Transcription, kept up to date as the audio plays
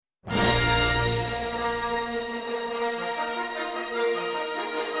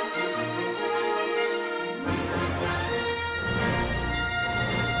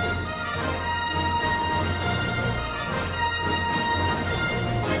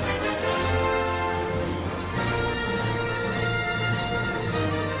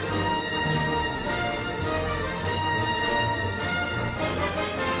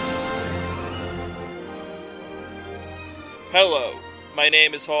Hello, my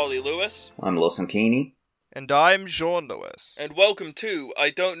name is Harley Lewis. I'm Lawson Keeney. And I'm Sean Lewis. And welcome to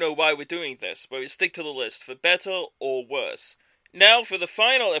I Don't Know Why We're Doing This, where we stick to the list for better or worse. Now for the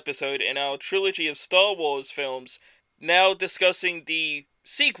final episode in our trilogy of Star Wars films, now discussing the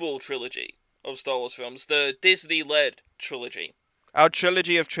sequel trilogy of Star Wars films, the Disney-led trilogy. Our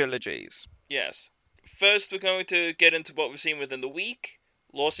trilogy of trilogies. Yes. First, we're going to get into what we've seen within the week.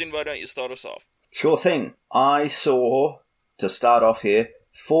 Lawson, why don't you start us off? Sure thing. I saw, to start off here,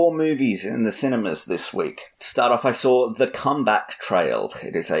 4 movies in the cinemas this week. To start off, I saw The Comeback Trail.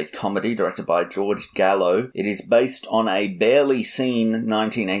 It is a comedy directed by George Gallo. It is based on a barely seen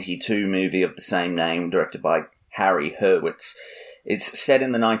 1982 movie of the same name, directed by Harry Hurwitz. It's set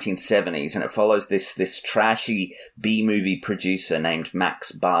in the 1970s, and it follows this trashy B-movie producer named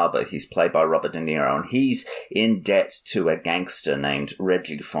Max Barber. He's played by Robert De Niro, and he's in debt to a gangster named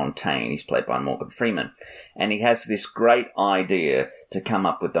Reggie Fontaine. He's played by Morgan Freeman. And he has this great idea to come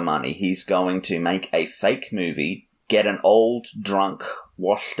up with the money. He's going to make a fake movie, get an old, drunk,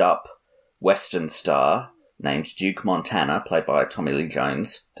 washed-up Western star named Duke Montana, played by Tommy Lee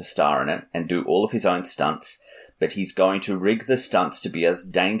Jones, to star in it, and do all of his own stunts. But he's going to rig the stunts to be as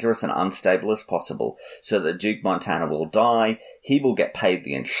dangerous and unstable as possible so that Duke Montana will die, he will get paid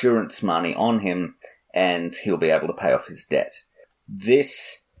the insurance money on him, and he'll be able to pay off his debt.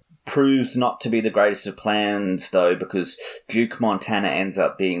 This proves not to be the greatest of plans, though, because Duke Montana ends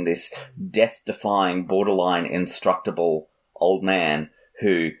up being this death-defying, borderline indestructible old man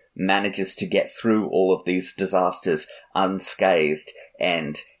who manages to get through all of these disasters unscathed,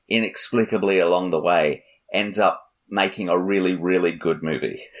 and inexplicably along the way ends up making a really, really good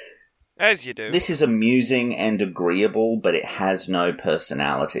movie. As you do. This is amusing and agreeable, but it has no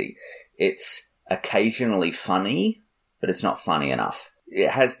personality. It's occasionally funny, but it's not funny enough.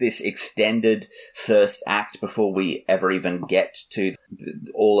 It has this extended first act before we ever even get to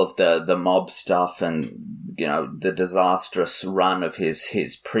all of the mob stuff and, you know, the disastrous run of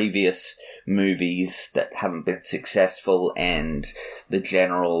his previous movies that haven't been successful, and the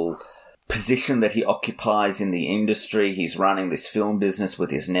general position that he occupies in the industry. He's running this film business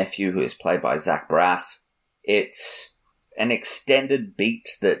with his nephew, who is played by Zach Braff. It's an extended beat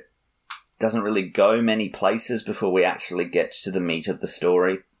that doesn't really go many places before we actually get to the meat of the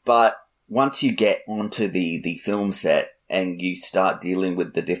story. But once you get onto the film set and you start dealing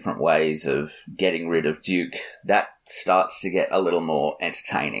with the different ways of getting rid of Duke, that starts to get a little more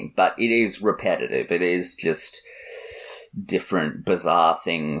entertaining. But it is repetitive. It is just different bizarre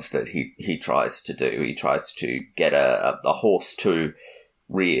things that he tries to do. He tries to get a horse to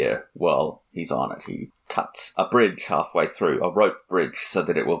rear while he's on it. He cuts a bridge halfway through, a rope bridge, so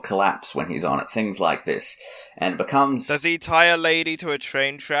that it will collapse when he's on it. Things like this. And it becomes... Does he tie a lady to a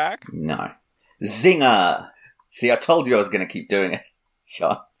train track? No. Zinger! See, I told you I was going to keep doing it,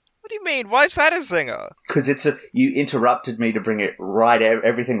 Sean. What do you mean? Why is that a zinger? Because you interrupted me to bring it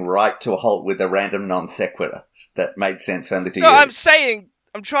everything right to a halt with a random non sequitur that made sense only to you. No, I'm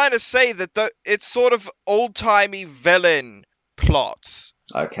trying to say that it's sort of old-timey villain plots.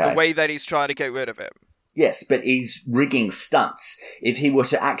 Okay. The way that he's trying to get rid of him. Yes, but he's rigging stunts. If he were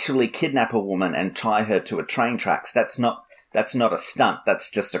to actually kidnap a woman and tie her to a train tracks, that's not a stunt, that's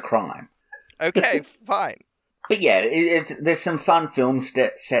just a crime. Okay, fine. But yeah, there's some fun film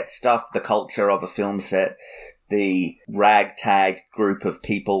set stuff, the culture of a film set, the ragtag group of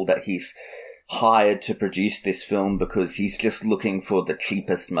people that he's hired to produce this film because he's just looking for the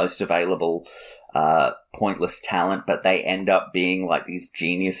cheapest, most available, pointless talent, but they end up being like these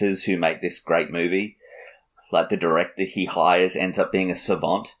geniuses who make this great movie. Like the director he hires ends up being a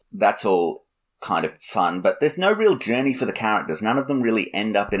savant. That's all kind of fun, but there's no real journey for the characters. None of them really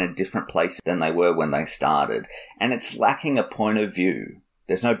end up in a different place than they were when they started, and it's lacking a point of view.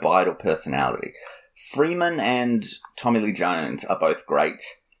 There's no bite or personality. Freeman and Tommy Lee Jones are both great.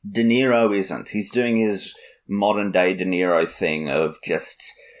 De Niro isn't. He's doing his modern-day De Niro thing of just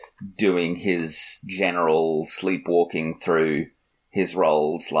doing his general sleepwalking through his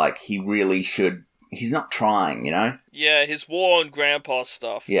roles like he really should. He's not trying, you know? Yeah, his war on grandpa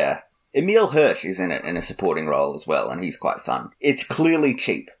stuff. Yeah. Emile Hirsch is in it in a supporting role as well, and he's quite fun. It's clearly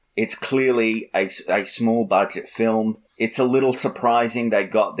cheap. It's clearly a small budget film. It's a little surprising they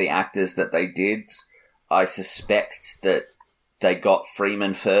got the actors that they did. I suspect that they got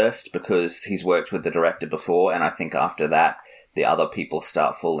Freeman first because he's worked with the director before, and I think after that the other people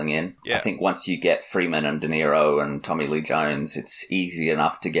start falling in. Yeah. I think once you get Freeman and De Niro and Tommy Lee Jones, it's easy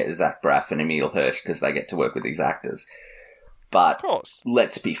enough to get Zach Braff and Emile Hirsch because they get to work with these actors. But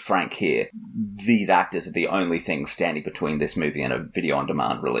let's be frank here. These actors are the only things standing between this movie and a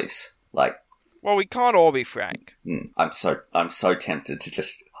video-on-demand release. Like, Well, we can't all be Frank. I'm so tempted to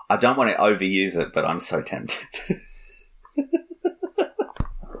just... I don't want to overuse it, but I'm so tempted.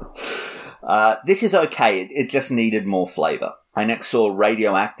 This is okay. It just needed more flavour. I next saw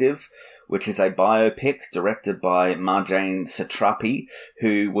Radioactive, which is a biopic directed by Marjane Satrapi,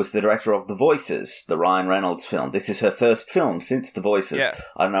 who was the director of The Voices, the Ryan Reynolds film. This is her first film since The Voices. Yeah.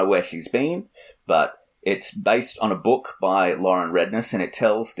 I don't know where she's been, but it's based on a book by Lauren Redness, and it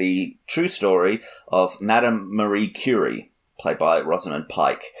tells the true story of Madame Marie Curie, played by Rosamund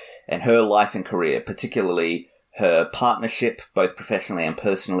Pike, and her life and career, particularly her partnership, both professionally and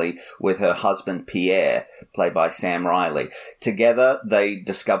personally, with her husband Pierre, played by Sam Riley. Together, they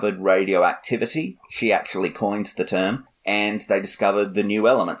discovered radioactivity. She actually coined the term. And they discovered the new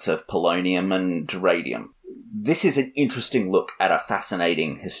elements of polonium and radium. This is an interesting look at a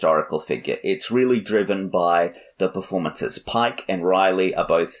fascinating historical figure. It's really driven by the performances. Pike and Riley are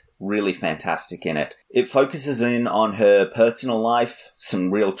both really fantastic in it. It focuses in on her personal life,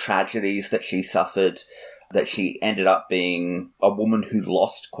 some real tragedies that she suffered, that she ended up being a woman who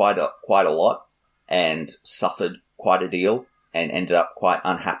lost quite a lot and suffered quite a deal and ended up quite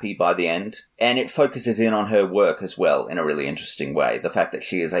unhappy by the end. And it focuses in on her work as well in a really interesting way. The fact that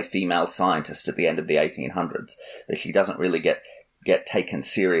she is a female scientist at the end of the 1800s, that she doesn't really get taken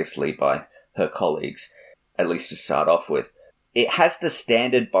seriously by her colleagues, at least to start off with. It has the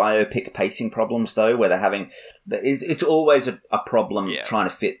standard biopic pacing problems, though, where they're having... It's always a problem trying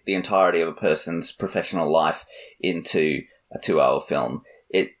to fit the entirety of a person's professional life into a 2-hour film.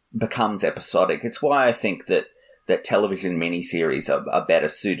 It becomes episodic. It's why I think that television miniseries are better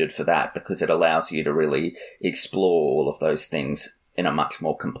suited for that, because it allows you to really explore all of those things in a much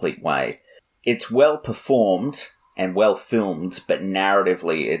more complete way. It's well performed and well filmed, but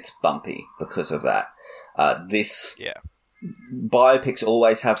narratively it's bumpy because of that. Biopics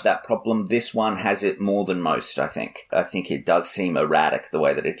always have that problem. This one has it more than most, I think. I think it does seem erratic the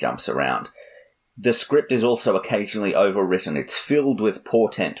way that it jumps around. The script is also occasionally overwritten. It's filled with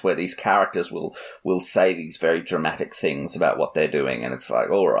portent where these characters will say these very dramatic things about what they're doing, and it's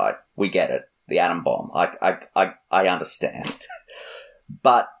like, all right, we get it. The atom bomb. I understand.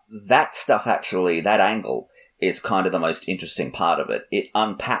 But that stuff actually, that angle, is kind of the most interesting part of it. It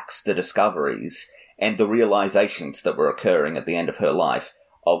unpacks the discoveries and the realizations that were occurring at the end of her life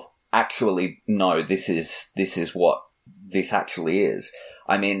of actually, no, this is what this actually is.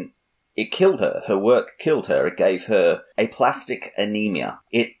 I mean, it killed her. Her work killed her. It gave her aplastic anemia.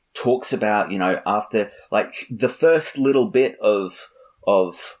 It talks about, after, like, the first little bit of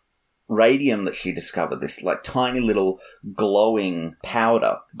radium that she discovered, this, like, tiny little glowing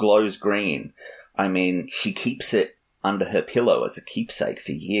powder, glows green. I mean, she keeps it under her pillow as a keepsake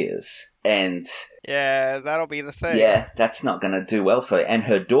for years. And... yeah, that'll be the thing. Yeah, that's not going to do well for her. And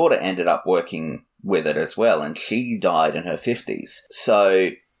her daughter ended up working with it as well, and she died in her 50s. So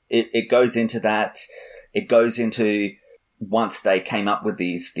it goes into that. It goes into... once they came up with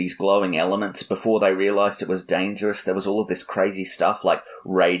these glowing elements, before they realized it was dangerous, there was all of this crazy stuff like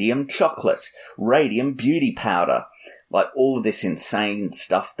radium chocolate, radium beauty powder, like all of this insane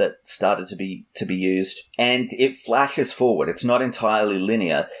stuff that started to be used. And it flashes forward. It's not entirely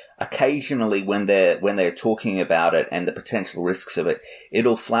linear. Occasionally, when they're talking about it and the potential risks of it,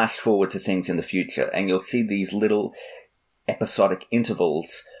 it'll flash forward to things in the future, and you'll see these little episodic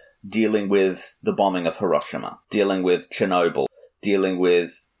intervals dealing with the bombing of Hiroshima, dealing with Chernobyl, dealing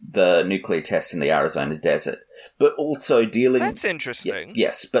with the nuclear tests in the Arizona desert, but also dealing... That's interesting.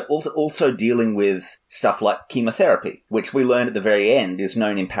 Yes, but also dealing with stuff like chemotherapy, which we learn at the very end is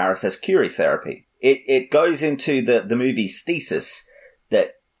known in Paris as Curie therapy. It goes into the movie's thesis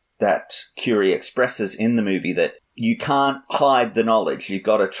that Curie expresses in the movie, that you can't hide the knowledge. You've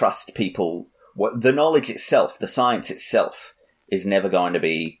got to trust people. The knowledge itself, the science itself, is never going to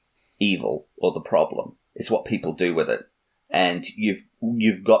be evil or the problem. It's what people do with it. And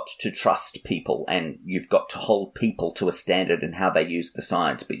you've got to trust people, and you've got to hold people to a standard in how they use the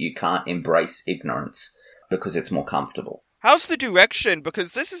science, but you can't embrace ignorance because it's more comfortable. How's the direction?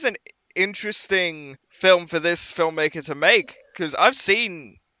 Because this is an interesting film for this filmmaker to make, because I've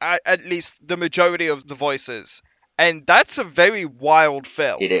seen at least the majority of The Voices, and that's a very wild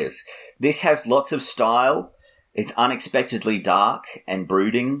film. It is. This has lots of style. It's unexpectedly dark and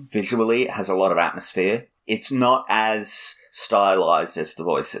brooding visually. It has a lot of atmosphere. It's not as stylized as The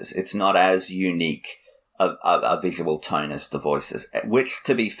Voices. It's not as unique a visual tone as The Voices, which,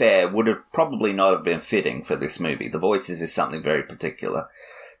 to be fair, would have probably not have been fitting for this movie. The Voices is something very particular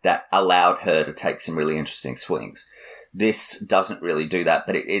that allowed her to take some really interesting swings. This doesn't really do that,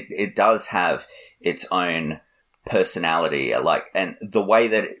 but it does have its own personality, like, and the way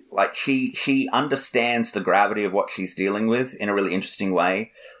that, like, she understands the gravity of what she's dealing with in a really interesting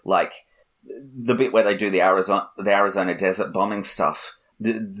way. Like, the bit where they do the Arizona desert bombing stuff,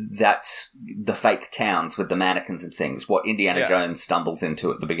 that's the fake towns with the mannequins and things, what Indiana Jones stumbles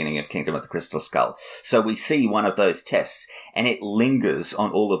into at the beginning of Kingdom of the Crystal Skull. So we see one of those tests, and it lingers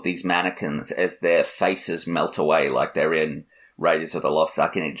on all of these mannequins as their faces melt away like they're in Raiders of the Lost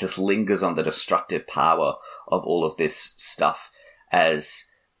Ark, and it just lingers on the destructive power of all of this stuff as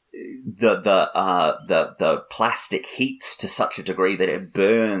the plastic heats to such a degree that it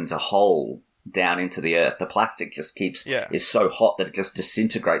burns a hole down into the earth. The plastic just is so hot that it just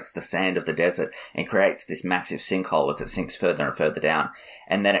disintegrates the sand of the desert and creates this massive sinkhole as it sinks further and further down.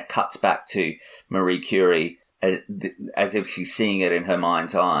 And then it cuts back to Marie Curie as if she's seeing it in her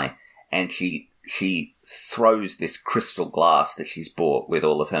mind's eye, and she throws this crystal glass that she's bought with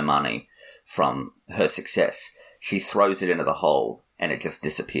all of her money from her success. She throws it into the hole, and it just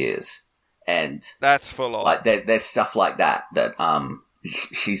disappears. And that's full on. Like, there's stuff like that the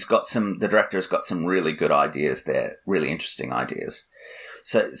director has got some really good ideas there, really interesting ideas.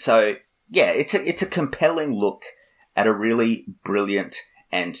 So yeah, it's a compelling look at a really brilliant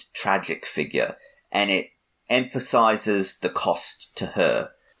and tragic figure, and it emphasizes the cost to her,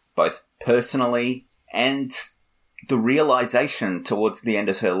 both personally and the realization towards the end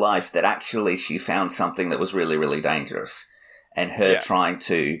of her life that actually she found something that was really, really dangerous, and her trying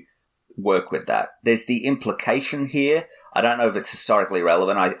to work with that. There's the implication here. I don't know if it's historically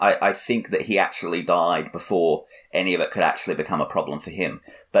relevant. I think that he actually died before any of it could actually become a problem for him.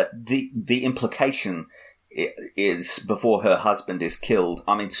 But the implication is before her husband is killed.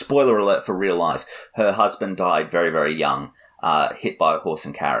 I mean, spoiler alert for real life. Her husband died very, very young, hit by a horse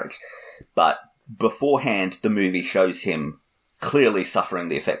and carriage. But beforehand, the movie shows him clearly suffering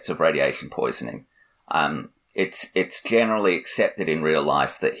the effects of radiation poisoning. It's generally accepted in real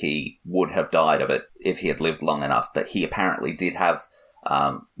life that he would have died of it if he had lived long enough, but he apparently did have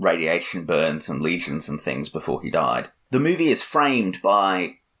radiation burns and lesions and things before he died. The movie is framed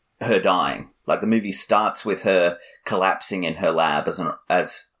by her dying. Like, the movie starts with her collapsing in her lab as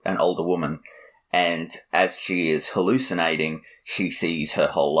an older woman, and as she is hallucinating, she sees her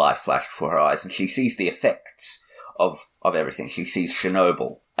whole life flash before her eyes, and she sees the effects of everything. She sees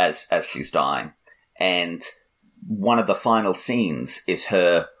Chernobyl as she's dying. And one of the final scenes is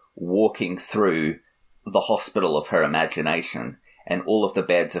her walking through the hospital of her imagination, and all of the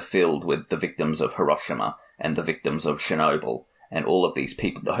beds are filled with the victims of Hiroshima and the victims of Chernobyl, and all of these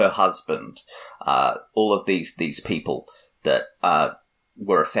people, her husband, all of these people that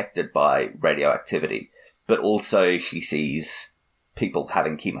were affected by radioactivity. But also she sees people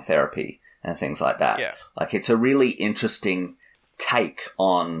having chemotherapy and things like that. Yeah. Like, it's a really interesting take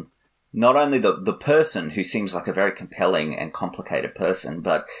on not only the person, who seems like a very compelling and complicated person,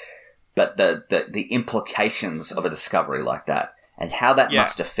 but the implications of a discovery like that, and how that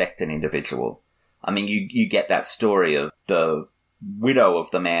must affect an individual. I mean, you get that story of the widow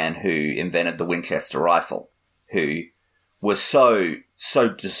of the man who invented the Winchester rifle, who was so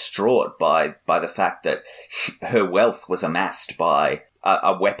distraught by the fact that her wealth was amassed by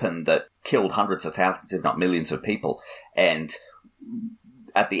a weapon that killed hundreds of thousands, if not millions of people, and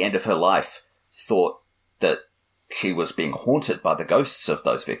at the end of her life thought that she was being haunted by the ghosts of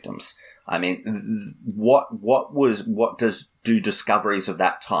those victims. I mean, do discoveries of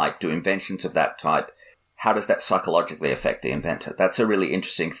that type, do inventions of that type, how does that psychologically affect the inventor? That's a really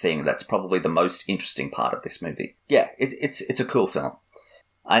interesting thing. That's probably the most interesting part of this movie. Yeah, it's a cool film.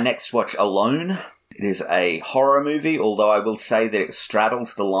 I next watch Alone. It is a horror movie, although I will say that it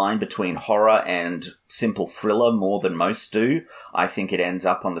straddles the line between horror and simple thriller more than most do. I think it ends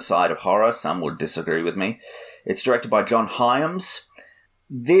up on the side of horror. Some would disagree with me. It's directed by John Hyams.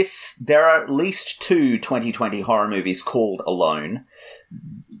 There are at least two 2020 horror movies called Alone.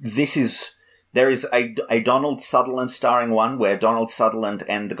 There is a Donald Sutherland starring one where Donald Sutherland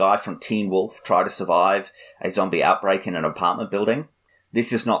and the guy from Teen Wolf try to survive a zombie outbreak in an apartment building.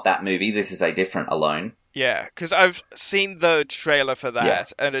 This is not that movie. This is a different Alone. Yeah, because I've seen the trailer for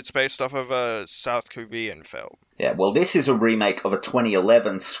that, and it's based off of a South Korean film. Yeah, well, this is a remake of a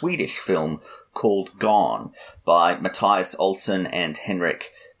 2011 Swedish film called Gone by Matthias Olsson and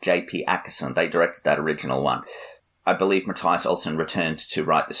Henrik J.P. Ackerson. They directed that original one. I believe Matthias Olsson returned to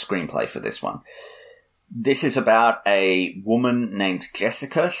write the screenplay for this one. This is about a woman named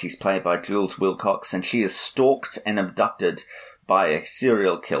Jessica. She's played by Jules Wilcox, and she is stalked and abducted by a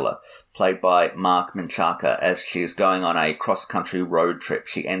serial killer played by Mark Menchaca as she is going on a cross-country road trip.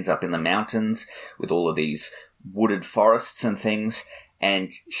 She ends up in the mountains with all of these wooded forests and things,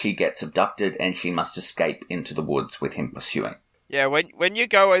 and she gets abducted and she must escape into the woods with him pursuing. Yeah, when you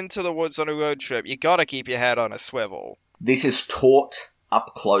go into the woods on a road trip, you gotta keep your head on a swivel. This is taught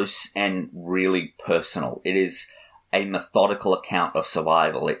up close and really personal. It is a methodical account of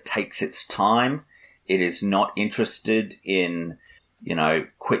survival. It takes its time. It is not interested in,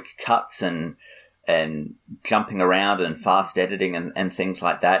 quick cuts and jumping around and fast editing and things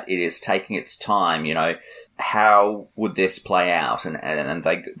like that. It is taking its time, how would this play out? And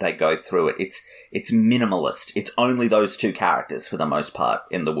they go through it. It's minimalist. It's only those two characters for the most part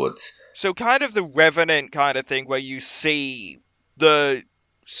in the woods. So kind of the Revenant kind of thing where you see the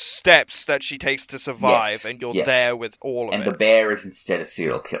steps that she takes to survive, and you're there with all of it. And the bear is instead a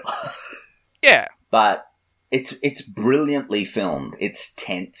serial killer. Yeah. But it's brilliantly filmed. It's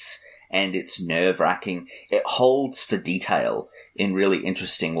tense and it's nerve-wracking. It holds for detail in really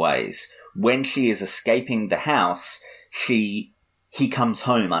interesting ways. When she is escaping the house, he comes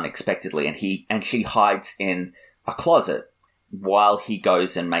home unexpectedly and she hides in a closet while he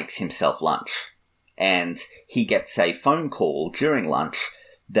goes and makes himself lunch. And he gets a phone call during lunch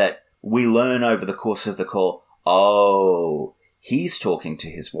that we learn over the course of the call, he's talking to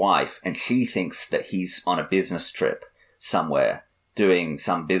his wife and she thinks that he's on a business trip somewhere doing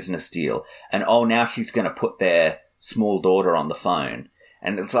some business deal. And now she's going to put their small daughter on the phone.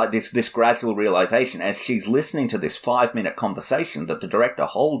 And it's like this gradual realization as she's listening to this 5-minute conversation that the director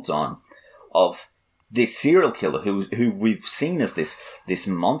holds on of this serial killer who we've seen as this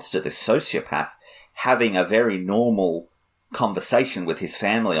monster, this sociopath, having a very normal conversation with his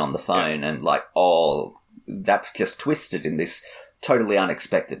family on the phone, and that's just twisted in this totally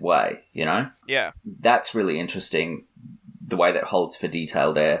unexpected way, Yeah. That's really interesting, the way that holds for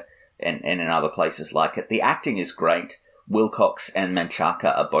detail there and in other places like it. The acting is great. Wilcox and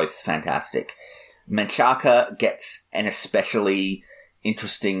Menchaca are both fantastic. Menchaca gets an especially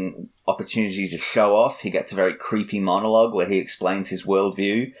interesting opportunity to show off. He gets a very creepy monologue where he explains his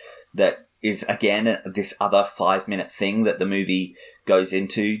worldview that is, again, this other 5-minute thing that the movie goes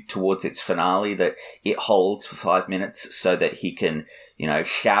into towards its finale, that it holds for 5 minutes so that he can,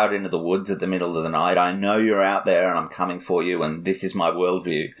 shout into the woods at the middle of the night, I know you're out there and I'm coming for you and this is my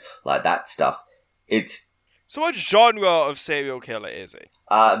worldview, like that stuff. So what genre of serial killer is he?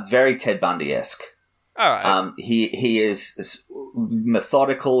 Very Ted Bundy-esque. Alright. He is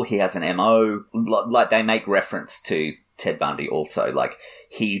methodical, he has an MO, like they make reference to Ted Bundy also. Like,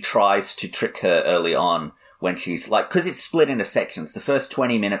 he tries to trick her early on when she's because it's split into sections. The first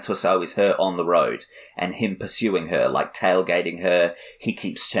 20 minutes or so is her on the road and him pursuing her, like tailgating her. He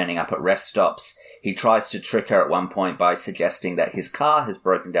keeps turning up at rest stops. He tries to trick her at one point by suggesting that his car has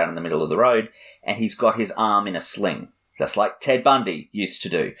broken down in the middle of the road and he's got his arm in a sling, just like Ted Bundy used to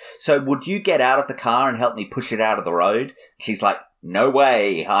do. So would you get out of the car and help me push it out of the road? She's like, no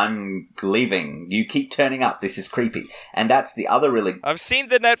way, I'm leaving. You keep turning up. This is creepy. And that's the other really... I've seen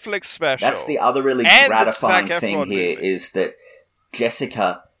the Netflix special. That's the other really gratifying thing here is that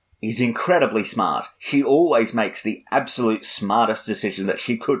Jessica is incredibly smart. She always makes the absolute smartest decision that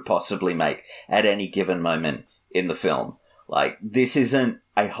she could possibly make at any given moment in the film. Like, this isn't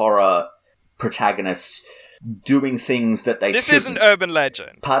a horror protagonist doing things that they shouldn't. This isn't Urban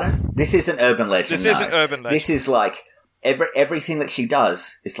Legend. Pardon? This isn't Urban Legend, This isn't Urban Legend. This is like... Everything that she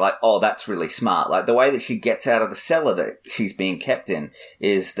does is like, that's really smart. Like, the way that she gets out of the cellar that she's being kept in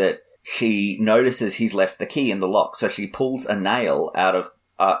is that she notices he's left the key in the lock, so she pulls a nail out of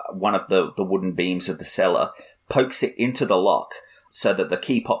one of the wooden beams of the cellar, pokes it into the lock so that the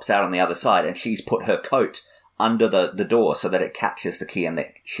key pops out on the other side, and she's put her coat under the door so that it catches the key, and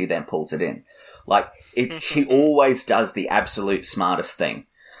she then pulls it in. Like, she always does the absolute smartest thing.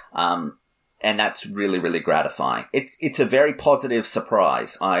 And that's really, really gratifying. It's a very positive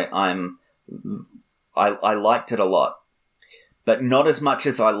surprise. I liked it a lot, but not as much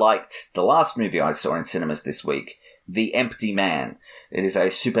as I liked the last movie I saw in cinemas this week, The Empty Man. It is a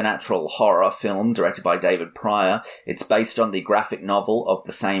supernatural horror film directed by David Pryor. It's based on the graphic novel of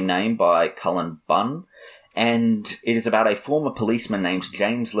the same name by Cullen Bunn. And it is about a former policeman named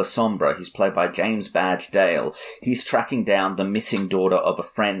James LaSombra. He's played by James Badge Dale. He's tracking down the missing daughter of a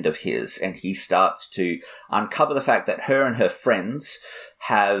friend of his, and he starts to uncover the fact that her and her friends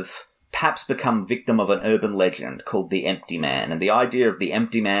have perhaps become victim of an urban legend called the Empty Man. And the idea of the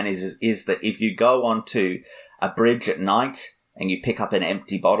Empty Man is that if you go onto a bridge at night and you pick up an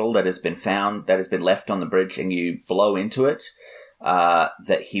empty bottle that has been left on the bridge, and you blow into it,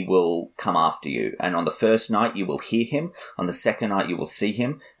 that he will come after you. And on the first night, you will hear him. On the second night, you will see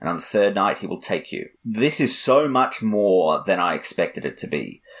him. And on the third night, he will take you. This is so much more than I expected it to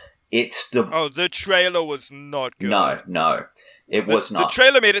be. The trailer was not good. No. It was The not.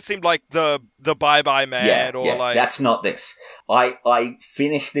 trailer made it seem like the Bye Bye Man, That's not this. I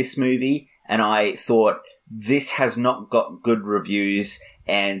finished this movie and I thought, this has not got good reviews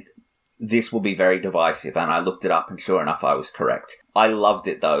and this will be very divisive. And I looked it up and sure enough, I was correct. I loved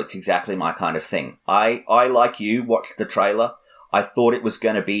it though. It's exactly my kind of thing. I like you, watched the trailer. I thought it was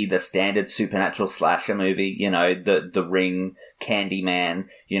going to be the standard supernatural slasher movie, you know, the Ring, Candyman.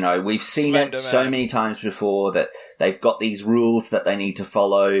 You know, we've seen it so many times before that they've got these rules that they need to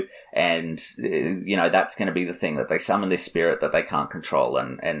follow, and, you know, that's going to be the thing, that they summon this spirit that they can't control,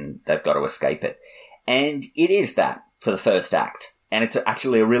 and they've got to escape it. And it is that for the first act, and it's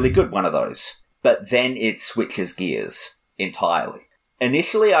actually a really good one of those. But then it switches gears entirely.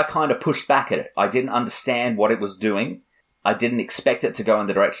 Initially, I kind of pushed back at it. I didn't understand what it was doing. I didn't expect it to go in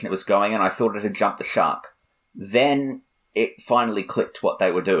the direction it was going, and I thought it had jumped the shark. Then it finally clicked what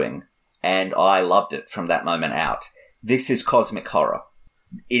they were doing, and I loved it from that moment out. This is cosmic horror.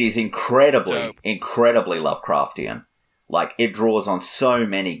 It is incredibly Lovecraftian. Like, it draws on so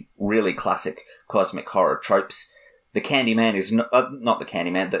many really classic cosmic horror tropes. The Candyman is not the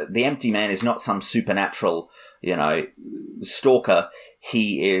Candyman. The Empty Man is not some supernatural, you know, stalker.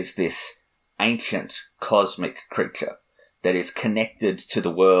 He is this ancient cosmic creature that is connected to the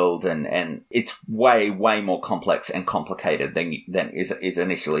world, and it's way, way more complex and complicated than is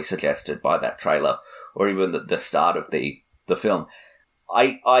initially suggested by that trailer, or even the start of the film.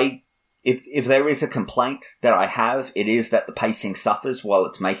 If there is a complaint that I have, it is that the pacing suffers while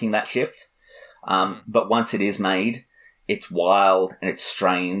it's making that shift. But once it is made, it's wild and it's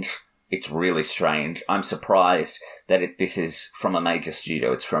strange. It's really strange. I'm surprised that this is from a major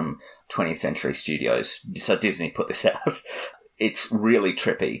studio. It's from 20th Century Studios. So Disney put this out. It's really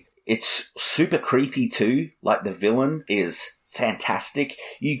trippy. It's super creepy too. Like, the villain is fantastic.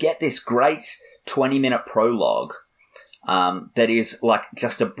 You get this great 20-minute prologue that is like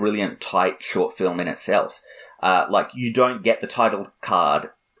just a brilliant, tight, short film in itself. Like, you don't get the title card,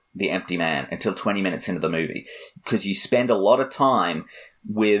 The Empty Man, until 20 minutes into the movie, because you spend a lot of time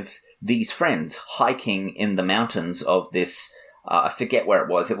with these friends hiking in the mountains of this, I forget where it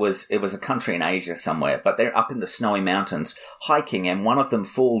was. It was a country in Asia somewhere, but they're up in the snowy mountains hiking, and one of them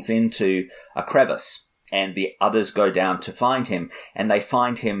falls into a crevice, and the others go down to find him, and they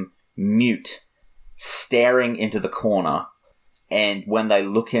find him mute, staring into the corner. And when they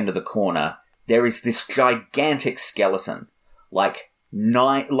look into the corner, there is this gigantic skeleton, like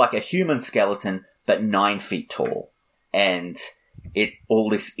a human skeleton, but 9 feet tall. And all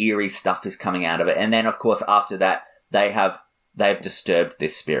this eerie stuff is coming out of it. And then, of course, after that, they've disturbed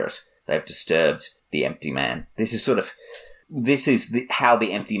this spirit. They've disturbed the Empty Man. This is how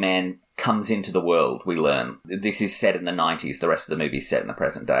the Empty Man comes into the world, we learn. This is set in the 90s. The rest of the movie is set in the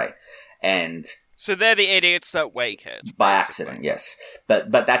present day. And so they're the idiots that wake it. By accident, yes.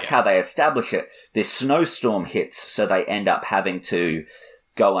 But that's how they establish it. This snowstorm hits, so they end up having to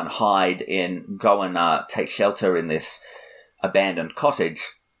go and take shelter in this abandoned cottage.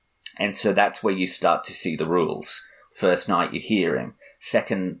 And so that's where you start to see the rules. First night you hear him.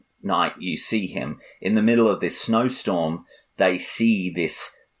 Second night you see him. In the middle of this snowstorm, they see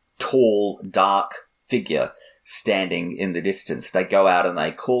this tall, dark figure standing in the distance. They go out and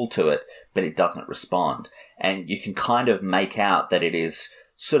they call to it, but it doesn't respond. And you can kind of make out that it is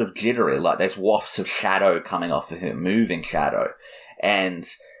sort of jittery, like there's wafts of shadow coming off of him, moving shadow. And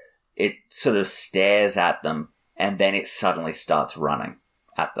it sort of stares at them, and then it suddenly starts running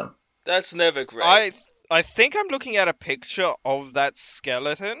at them. That's never great. I think I'm looking at a picture of that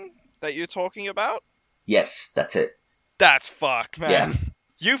skeleton that you're talking about. Yes, that's it. That's fucked, man. Yeah.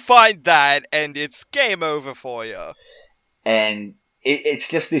 You find that, and it's game over for you. And it's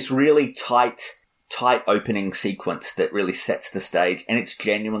just this really tight opening sequence that really sets the stage, and it's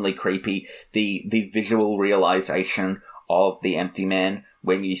genuinely creepy. The visual realization of the Empty Man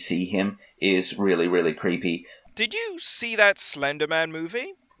when you see him is really, really creepy. Did you see that Slender Man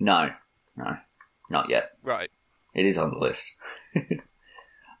movie? No, not yet. Right. It is on the list.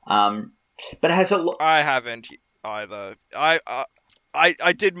 But it has a lot. I haven't either.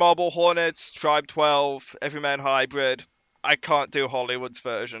 I did Marble Hornets, Tribe 12, Everyman Hybrid. I can't do Hollywood's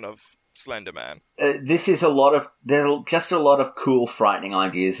version of Slender Man. There's just a lot of cool, frightening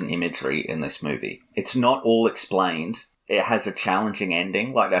ideas and imagery in this movie. It's not all explained. It has a challenging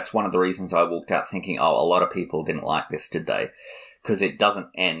ending. Like, that's one of the reasons I walked out thinking, a lot of people didn't like this, did they? Because it doesn't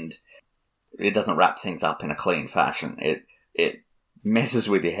end. It doesn't wrap things up in a clean fashion. It messes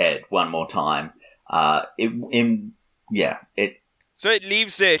with your head one more time. So it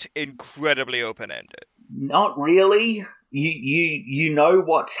leaves it incredibly open-ended. Not really. You know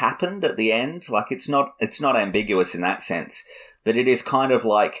what's happened at the end. Like, it's not ambiguous in that sense, but it is kind of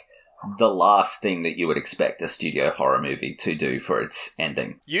like the last thing that you would expect a studio horror movie to do for its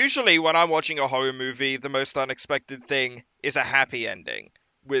ending. Usually when I'm watching a horror movie, the most unexpected thing is a happy ending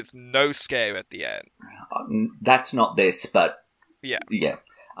with no scare at the end. That's not this, but Yeah.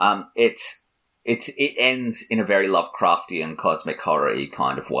 It ends in a very Lovecraftian, cosmic horror-y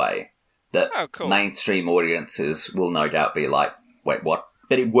kind of way that cool. mainstream audiences will no doubt be like, wait, what?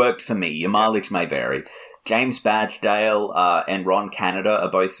 But it worked for me. Your mileage may vary. James Badgedale and Ron Canada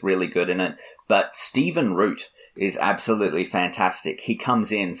are both really good in it, but Stephen Root is absolutely fantastic. He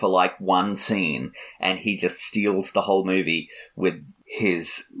comes in for like one scene and he just steals the whole movie with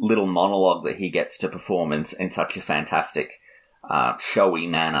his little monologue that he gets to perform in such a fantastic, showy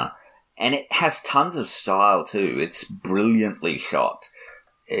manner. And it has tons of style too. It's brilliantly shot.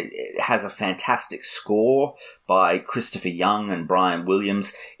 It has a fantastic score by Christopher Young and Brian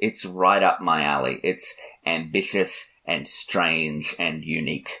Williams. It's right up my alley. It's ambitious and strange and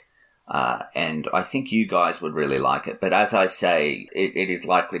unique. And I think you guys would really like it. But as I say, it is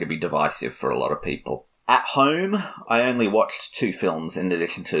likely to be divisive for a lot of people. At home, I only watched 2 films in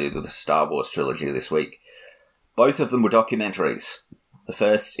addition to the Star Wars trilogy this week. Both of them were documentaries. The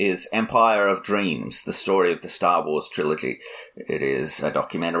first is Empire of Dreams, the story of the Star Wars trilogy. It is a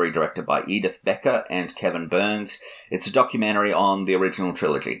documentary directed by Edith Becker and Kevin Burns. It's a documentary on the original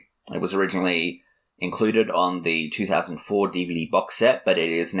trilogy. It was originally included on the 2004 DVD box set, but it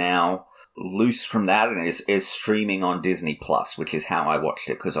is now loose from that and is streaming on Disney Plus, which is how I watched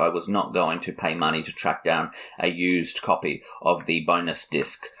it, because I was not going to pay money to track down a used copy of the bonus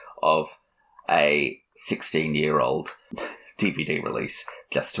disc of a 16-year-old DVD release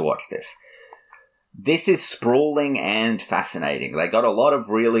just to watch this. This is sprawling and fascinating. They got a lot of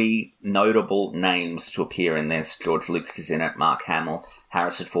really notable names to appear in this. George Lucas is in it, Mark Hamill,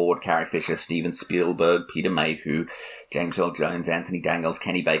 Harrison Ford, Carrie Fisher, Steven Spielberg, Peter Mayhew, James Earl Jones, Anthony Daniels,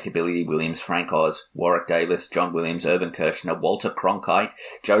 Kenny Baker, Billy Williams, Frank Oz, Warwick Davis, John Williams, Irvin Kershner, Walter Cronkite,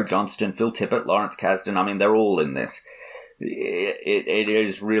 Joe Johnston, Phil Tippett, Lawrence Kasdan. I mean, they're all in this. It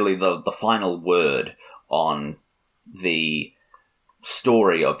is really the final word on the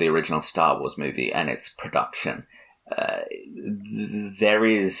story of the original Star Wars movie and its production. There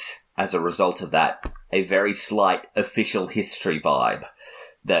is, as a result of that, a very slight official history vibe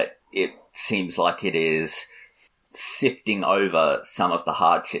that it seems like it is sifting over some of the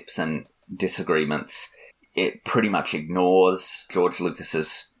hardships and disagreements. It pretty much ignores George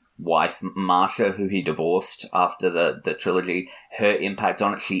Lucas's wife, Marcia, who he divorced after the trilogy. Her impact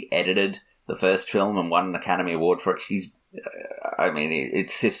on it, she edited the first film and won an Academy Award for it.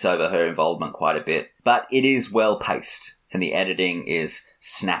 It sifts over her involvement quite a bit, but it is well paced and the editing is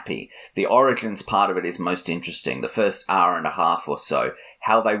snappy. The origins part of it is most interesting. The first hour and a half or so,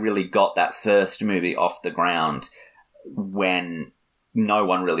 how they really got that first movie off the ground when no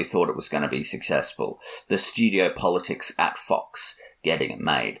one really thought it was going to be successful. The studio politics at Fox getting it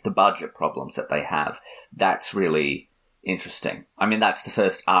made, the budget problems that they have, that's really interesting. I mean, that's the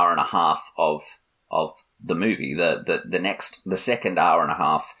first hour and a half of the movie. The second hour and a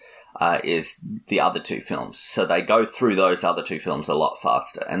half is the other 2 films. So they go through those other 2 films a lot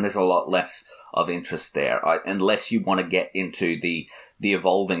faster, and there's a lot less of interest there, unless you want to get into the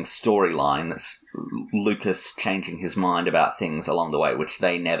evolving storyline that's Lucas changing his mind about things along the way, which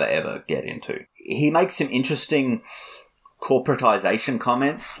they never ever get into. He makes some interesting corporatization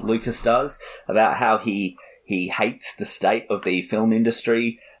comments, Lucas does, about how he hates the state of the film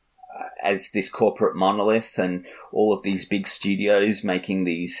industry as this corporate monolith and all of these big studios making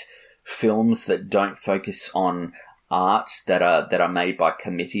these films that don't focus on art, that are made by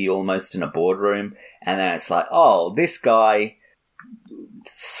committee almost in a boardroom. And then it's like, oh, this guy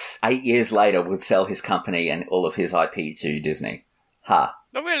 8 years later would sell his company and all of his IP to Disney. Ha.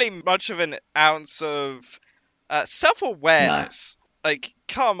 Not really much of an ounce of self-awareness. No. Like,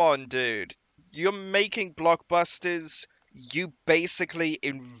 come on, dude. You're making blockbusters. You basically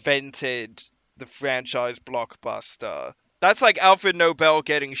invented the franchise blockbuster. That's like Alfred Nobel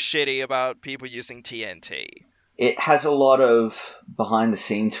getting shitty about people using TNT. It has a lot of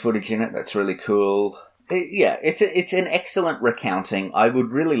behind-the-scenes footage in it that's really cool. It's an excellent recounting. I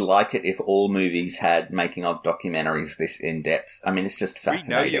would really like it if all movies had making-of documentaries this in-depth. I mean, it's just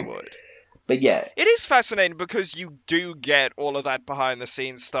fascinating. We know you would. But yeah. It is fascinating because you do get all of that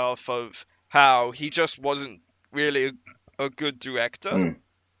behind-the-scenes stuff of how he just wasn't really a good director. Mm.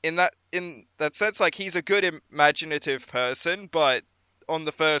 In that sense, like, he's a good imaginative person, but on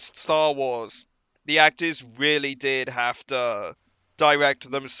the first Star Wars, the actors really did have to direct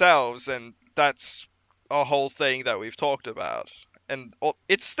themselves, and that's a whole thing that we've talked about. And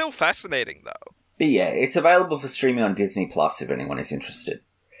it's still fascinating, though. But yeah, it's available for streaming on Disney Plus if anyone is interested.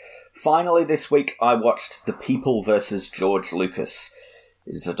 Finally, this week I watched The People vs. George Lucas.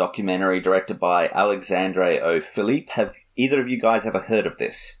 It is a documentary directed by Alexandre O'Philippe. Have either of you guys ever heard of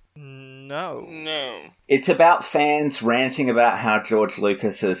this? No. No. It's about fans ranting about how George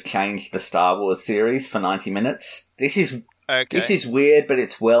Lucas has changed the Star Wars series for 90 minutes. This is weird, but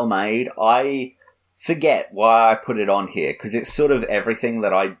it's well made. I forget why I put it on here, because it's sort of everything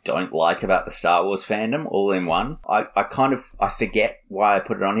that I don't like about the Star Wars fandom all in one. I forget why I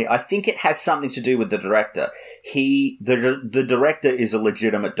put it on here. I think it has something to do with the director. The director is a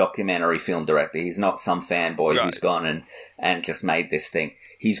legitimate documentary film director. He's not some fanboy who's gone and just made this thing.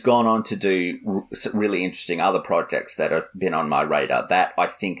 He's gone on to do really interesting other projects that have been on my radar. That, I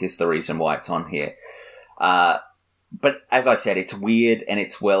think, is the reason why it's on here. But as I said, it's weird and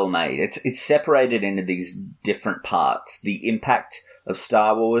it's well made. It's separated into these different parts. The impact of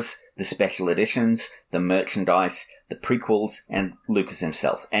Star Wars, the special editions, the merchandise, the prequels, and Lucas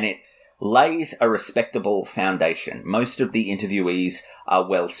himself. And it lays a respectable foundation. Most of the interviewees are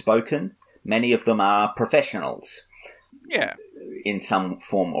well spoken. Many of them are professionals. Yeah. In some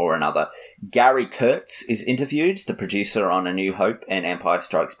form or another. Gary Kurtz is interviewed, the producer on A New Hope and Empire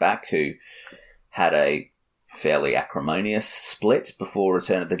Strikes Back, who had a fairly acrimonious split before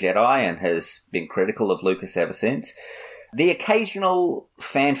Return of the Jedi and has been critical of Lucas ever since. The occasional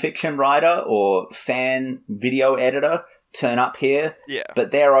fan fiction writer or fan video editor turn up here,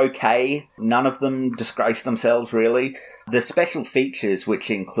 but they're okay. None of them disgrace themselves, really. The special features, which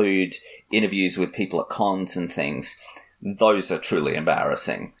include interviews with people at cons and things, those are truly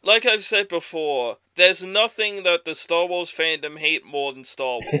embarrassing. Like I've said before, there's nothing that the Star Wars fandom hate more than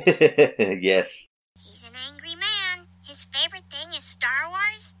Star Wars. Yes. He's an angry man. His favorite thing is Star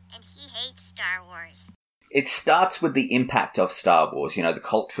Wars, and he hates Star Wars. It starts with the impact of Star Wars, the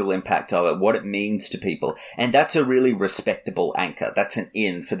cultural impact of it, what it means to people. And that's a really respectable anchor. That's an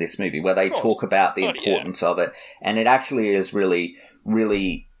in for this movie, where they talk about the importance of it. And it actually is really,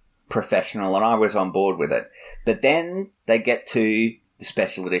 really professional, and I was on board with it. But then they get to the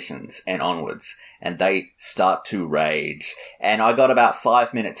special editions and onwards, and they start to rage. And I got about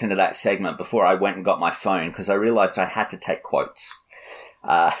 5 minutes into that segment before I went and got my phone, because I realised I had to take quotes.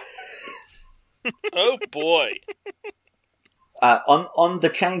 Oh boy. On the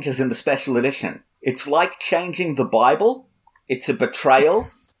changes in the special edition. It's like changing the Bible. It's a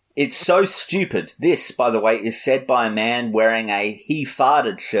betrayal. It's so stupid. This, by the way, is said by a man wearing a "he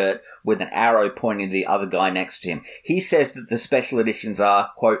farted" shirt with an arrow pointing to the other guy next to him. He says that the special editions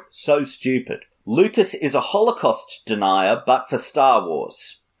are, quote, so stupid. Lucas is a Holocaust denier, but for Star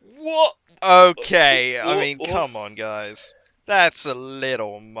Wars. What? Okay, I mean, come on, guys. That's a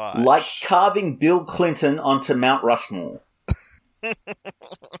little much. Like carving Bill Clinton onto Mount Rushmore.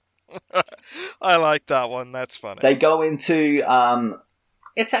 I like that one. That's funny. They go into...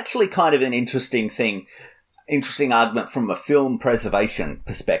 it's actually kind of an interesting argument from a film preservation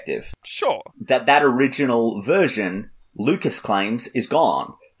perspective. Sure. That original version, Lucas claims, is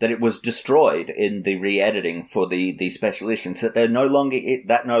gone. That it was destroyed in the re-editing for the special editions. That no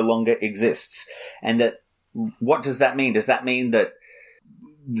longer exists. And that, what does that mean? Does that mean that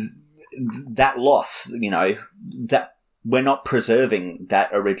that loss, that we're not preserving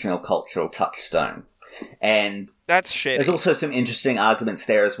that original cultural touchstone? And that's shitty. There's also some interesting arguments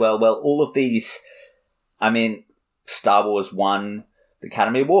there as well. Well, all of these, Star Wars won the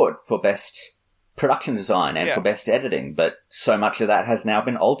Academy Award for Best Production Design and for Best Editing, but so much of that has now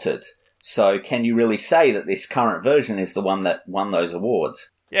been altered. So can you really say that this current version is the one that won those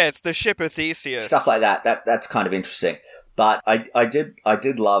awards? Yeah, it's the ship of Theseus. Stuff like that. That's kind of interesting. But I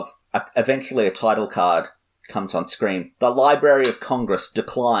did love, eventually a title card comes on screen. The Library of Congress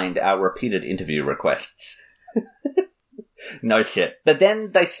declined our repeated interview requests. No shit. But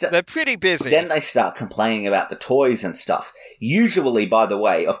then they're pretty busy. Then they start complaining about the toys and stuff. Usually, by the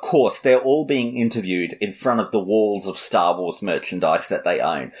way, of course, they're all being interviewed in front of the walls of Star Wars merchandise that they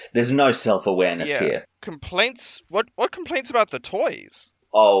own. There's no self-awareness here. Complaints? What complaints about the toys?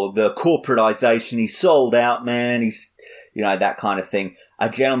 Oh, the corporatization, he's sold out, man. He's, that kind of thing. A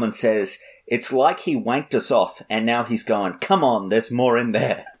gentleman says, it's like he wanked us off and now he's going, come on, there's more in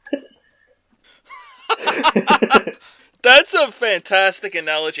there. That's a fantastic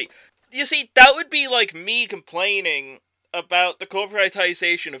analogy. You see, that would be like me complaining about the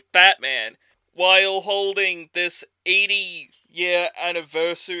corporatization of Batman while holding this 80-year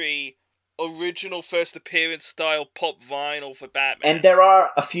anniversary original first appearance style pop vinyl for Batman. And there are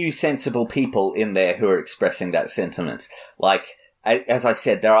a few sensible people in there who are expressing that sentiment. Like as I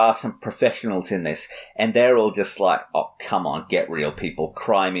said, there are some professionals in this, and they're all just like, oh, come on, get real, people.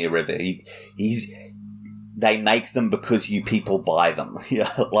 Cry me a river. They make them because you people buy them.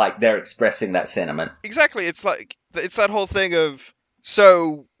 Like, they're expressing that sentiment. Exactly. It's that whole thing of,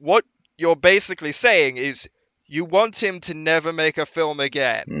 so what you're basically saying is you want him to never make a film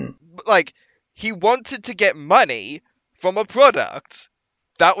again. Like, he wanted to get money from a product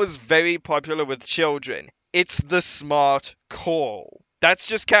that was very popular with children. It's the smart call. That's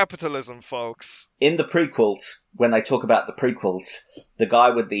just capitalism, folks. In the prequels, when they talk about the prequels, the guy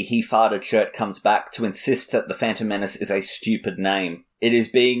with the he farted shirt comes back to insist that the Phantom Menace is a stupid name. It is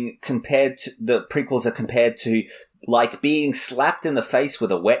being compared to, the prequels are compared to, like, being slapped in the face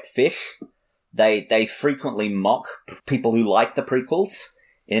with a wet fish. They frequently mock people who like the prequels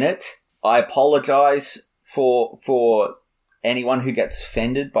in it. I apologize for anyone who gets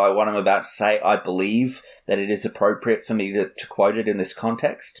offended by what I'm about to say. I believe that it is appropriate for me to quote it in this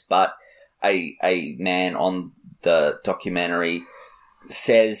context, but a man on the documentary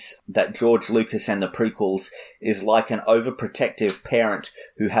says that George Lucas and the prequels is like an overprotective parent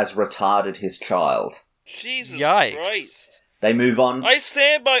who has retarded his child. Jesus Yikes. Christ. They move on. I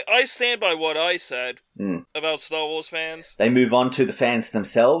stand by what I said about Star Wars fans. They move on to the fans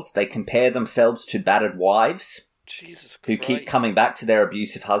themselves. They compare themselves to battered wives. Jesus Christ. Who keep coming back to their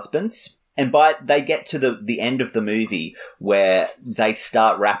abusive husbands. And they get to the end of the movie where they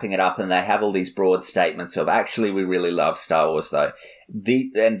start wrapping it up and they have all these broad statements of, actually, we really love Star Wars, though.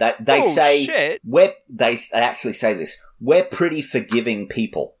 They actually say this, we're pretty forgiving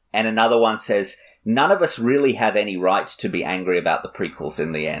people. And another one says, none of us really have any right to be angry about the prequels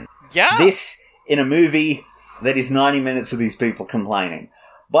in the end. Yeah. This, in a movie that is 90 minutes of these people complaining.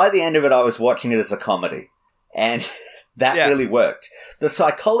 By the end of it, I was watching it as a comedy. And that really worked. The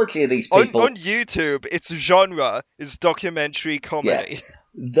psychology of these people... On YouTube, its genre is documentary comedy.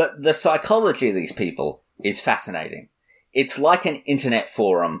 Yeah. The psychology of these people is fascinating. It's like an internet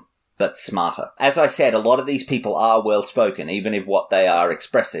forum, but smarter. As I said, a lot of these people are well-spoken, even if what they are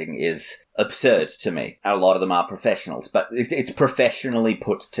expressing is absurd to me. A lot of them are professionals, but it's professionally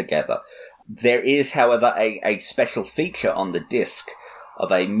put together. There is, however, a special feature on the disc of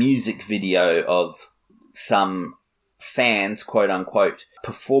a music video of some fans, quote-unquote,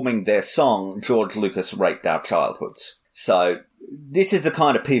 performing their song, George Lucas Raped Our Childhoods. So, this is the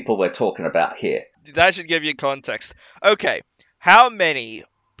kind of people we're talking about here. That should give you context. Okay, how many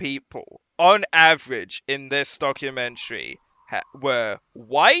people, on average, in this documentary were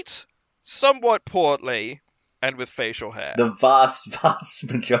white, somewhat portly, and with facial hair? The vast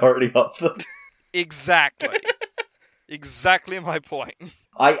majority of them. Exactly. Exactly my point.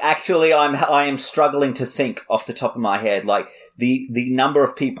 I am struggling to think off the top of my head, like, the number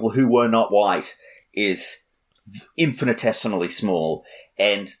of people who were not white is infinitesimally small,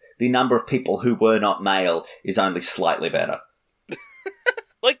 and the number of people who were not male is only slightly better.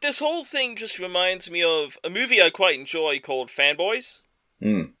 Like, this whole thing just reminds me of a movie I quite enjoy called Fanboys,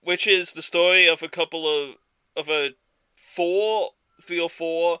 which is the story of three or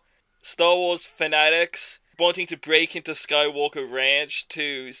four Star Wars fanatics wanting to break into Skywalker Ranch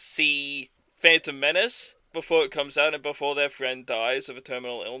to see Phantom Menace before it comes out and before their friend dies of a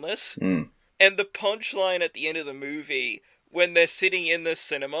terminal illness. And the punchline at the end of the movie, when they're sitting in the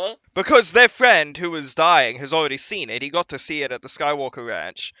cinema... Because their friend who was dying has already seen it. He got to see it at the Skywalker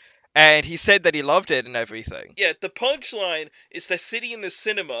Ranch. And he said that he loved it and everything. Yeah, the punchline is they're sitting in the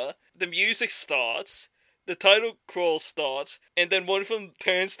cinema, the music starts, the title crawl starts, and then one of them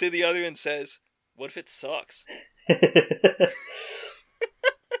turns to the other and says, "What if it sucks?"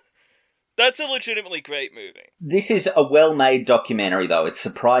 That's a legitimately great movie. This is a well-made documentary, though. It's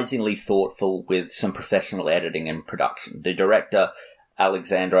surprisingly thoughtful with some professional editing and production. The director,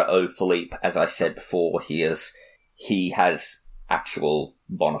 Alexandre O. Philippe, as I said before, he has actual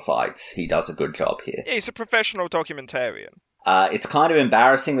bona fides. He does a good job here. Yeah, he's a professional documentarian. It's kind of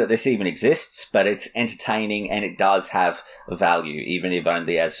embarrassing that this even exists, but it's entertaining and it does have value, even if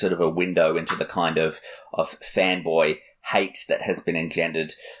only as sort of a window into the kind of fanboy hate that has been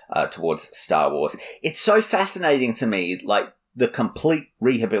engendered towards Star Wars. It's so fascinating to me, like, the complete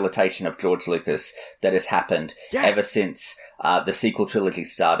rehabilitation of George Lucas that has happened ever since the sequel trilogy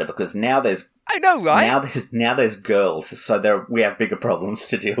started, because now there's... I know, right? Now there's girls, so we have bigger problems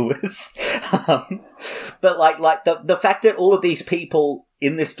to deal with. But like the fact that all of these people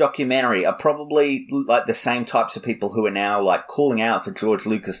in this documentary are probably like the same types of people who are now like calling out for George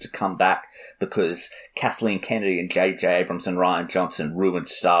Lucas to come back because Kathleen Kennedy and J.J. Abrams and Rian Johnson ruined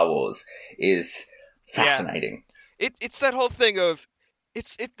Star Wars is fascinating. It's that whole thing of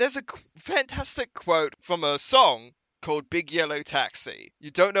there's a fantastic quote from a song called Big Yellow Taxi.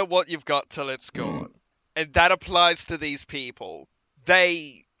 You don't know what you've got till it's gone. And that applies to these people.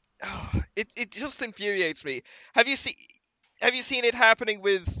 It just infuriates me. Have you seen it happening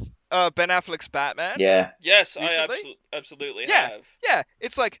with Ben Affleck's Batman? Yeah. Yes, Recently? I absolutely Yeah, have. yeah.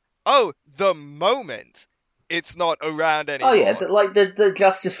 It's like, the moment it's not around anymore. Oh yeah, the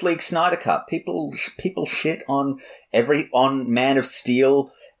Justice League Snyder Cut. People shit on Man of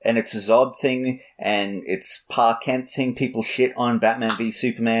Steel and its Zod thing and its Pa Kent thing. People shit on Batman v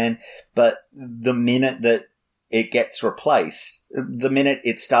Superman, but the minute that it gets replaced, the minute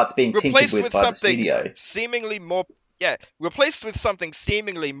it starts being tinkered with by the studio, replaced with something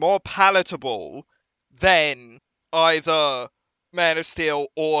seemingly more palatable than either Man of Steel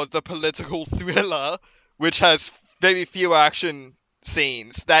or the political thriller, which has very few action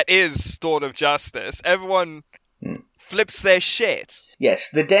scenes, that is Dawn of Justice. Everyone flips their shit. Yes,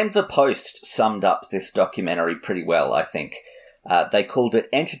 the Denver Post summed up this documentary pretty well, I think. They called it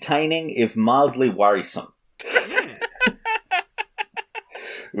entertaining, if mildly worrisome.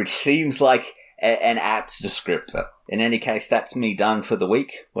 Which seems like an apt descriptor. In any case, that's me done for the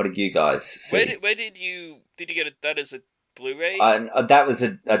week. What did you guys see? Where did you get that as a Blu-ray? That was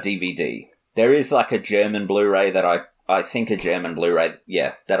a DVD. There is like a German Blu-ray that I think a German Blu-ray,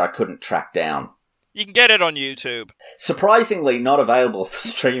 that I couldn't track down. You can get it on YouTube. Surprisingly, not available for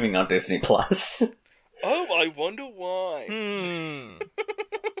streaming on Disney Plus. Oh, I wonder why.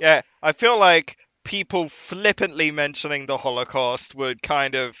 Yeah, I feel like people flippantly mentioning the Holocaust would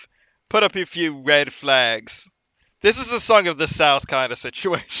kind of put up a few red flags. This is a Song of the South kind of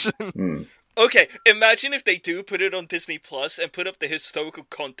situation. Okay, imagine if they do put it on Disney Plus and put up the historical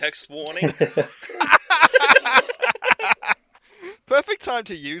context warning. Perfect time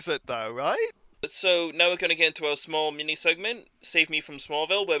to use it, though, right? So now we're going to get into our small mini segment, Save Me from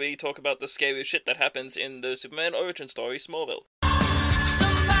Smallville, where we talk about the scary shit that happens in the Superman origin story, Smallville.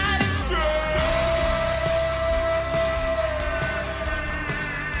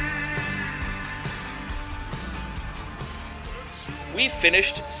 We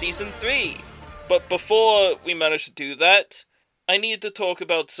finished Season 3, but before we managed to do that, I needed to talk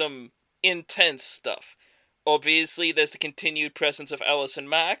about some intense stuff. Obviously, there's the continued presence of Allison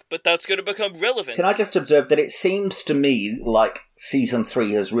Mack, but that's going to become relevant. Can I just observe that it seems to me like Season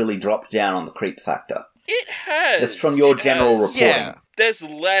 3 has really dropped down on the creep factor? It has. Just from your general reporting. Yeah. There's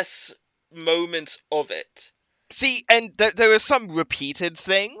less moments of it. See, and there are some repeated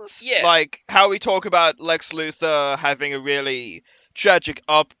things. Yeah. Like how we talk about Lex Luthor having a really tragic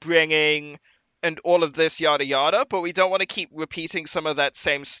upbringing and all of this yada yada, but we don't want to keep repeating some of that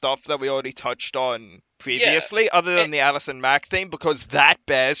same stuff that we already touched on previously, other than the Allison Mack thing, because that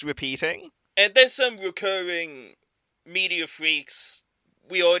bears repeating. And there's some recurring media freaks.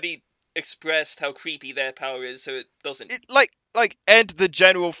 We already expressed how creepy their power is, so it doesn't... And the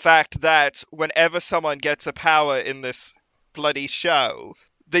general fact that whenever someone gets a power in this bloody show,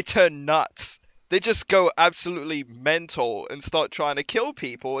 they turn nuts. They just go absolutely mental and start trying to kill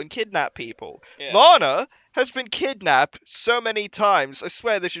people and kidnap people. Yeah. Lana has been kidnapped so many times, I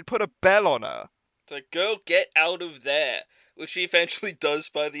swear they should put a bell on her. It's like, girl, get out of there. Which she eventually does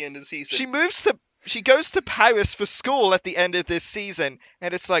by the end of the season. She goes to Paris for school at the end of this season,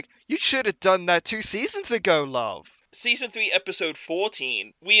 and it's like, you should have done that 2 seasons ago, love. Season 3, episode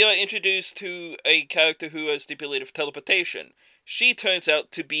 14, we are introduced to a character who has the ability of teleportation. She turns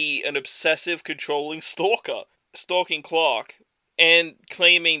out to be an obsessive, controlling stalker, stalking Clark, and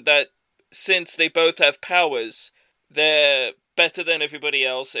claiming that since they both have powers, they're better than everybody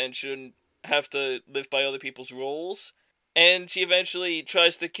else and shouldn't have to live by other people's rules. And she eventually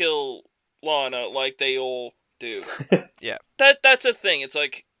tries to kill Lana like they all do. Yeah. That's a thing. It's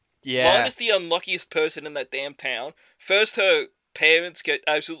like, yeah. Lana's the unluckiest person in that damn town. First, her parents get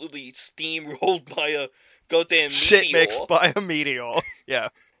absolutely steamrolled by a goddamn shit meteor. Mixed by a meteor. Yeah.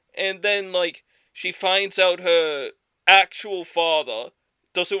 And then, she finds out her actual father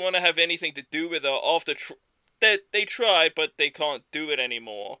doesn't want to have anything to do with her after they try, but they can't do it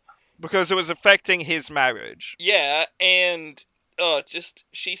anymore. Because it was affecting his marriage. Yeah, and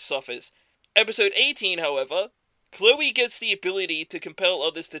she suffers. Episode 18, however, Chloe gets the ability to compel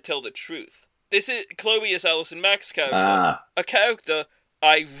others to tell the truth. Chloe is Allison Mack's character. A character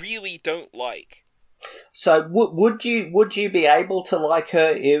I really don't like. So would you be able to like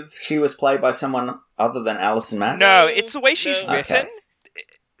her if she was played by someone other than Allison Mack? No, it's the way she's written. Okay.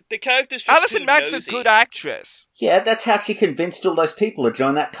 The character's just Allison Mack's nosy. a good actress. Yeah, that's how she convinced all those people to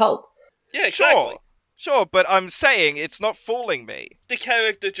join that cult. Yeah, exactly. Sure, but I'm saying it's not fooling me. The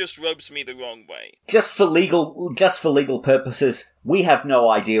character just rubs me the wrong way. Just for legal purposes, we have no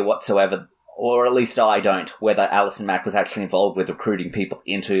idea whatsoever or at least I don't, whether Alison Mack was actually involved with recruiting people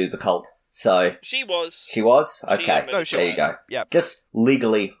into the cult. So... She was. She was? Okay, there you go. Yeah. Just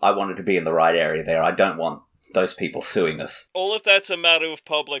legally, I wanted to be in the right area there. I don't want those people suing us. All of that's a matter of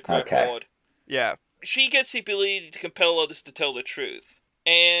public record. Yeah. She gets the ability to compel others to tell the truth.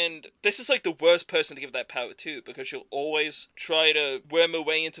 And this is like the worst person to give that power to, because she'll always try to worm her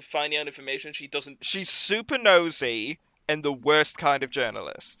way into finding out information she doesn't... She's super nosy and the worst kind of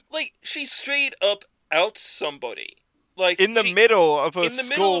journalist. Like, she straight up outs somebody. Like, in the middle of a in the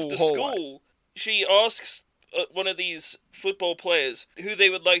middle of the school, she asks one of these football players who they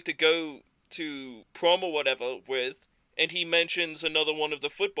would like to go to prom or whatever with, and he mentions another one of the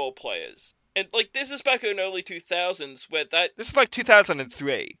football players. And, like, this is back in the early 2000s, where that... This is like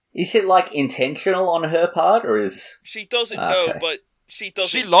 2003. Is it, like, intentional on her part, or is... She doesn't know, but she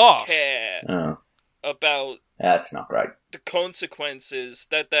doesn't care about... That's not great. The consequences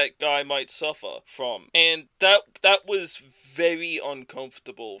that guy might suffer from. And that was very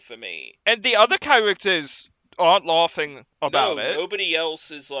uncomfortable for me. And the other characters aren't laughing about it. Nobody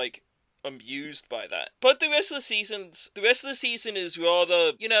else is, like, amused by that. But the rest of the season is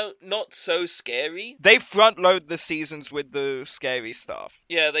rather, not so scary. They front load the seasons with the scary stuff.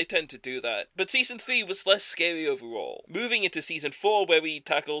 Yeah, they tend to do that. But season 3 was less scary overall. Moving into season 4, where we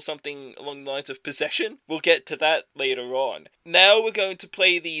tackle something along the lines of possession, we'll get to that later on. Now we're going to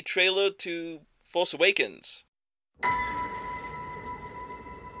play the trailer to Force Awakens.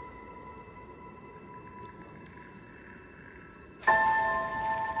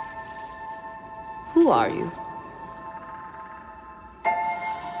 Who are you?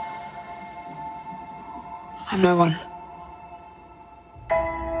 I'm no one.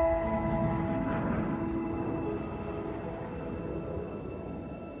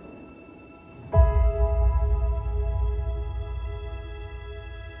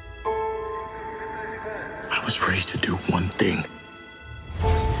 I was raised to do one thing.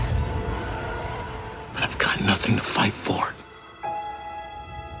 But I've got nothing to fight for.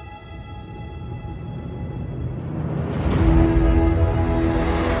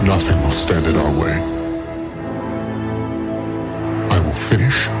 Nothing will stand in our way. I will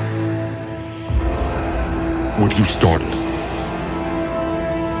finish what you started.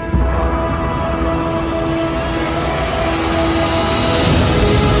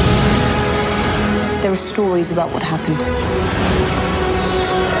 There are stories about what happened.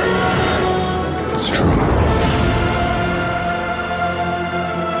 It's true.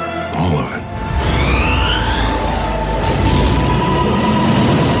 All of it.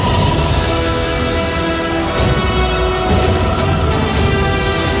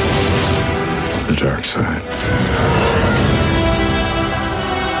 The dark side.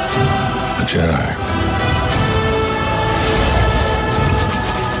 A Jedi.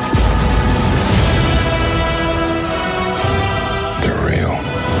 They're real.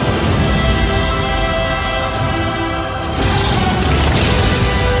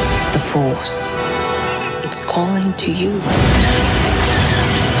 The Force. It's calling to you.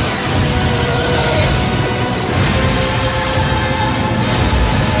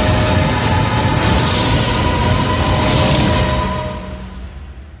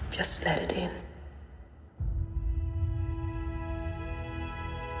 Just let it in.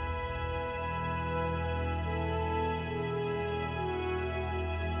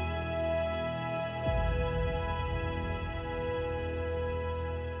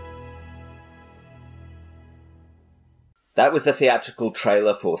 That was the theatrical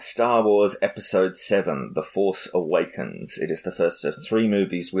trailer for Star Wars Episode 7, The Force Awakens. It is the first of 3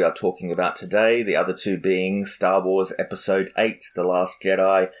 movies we are talking about today, the other 2 being Star Wars Episode 8, The Last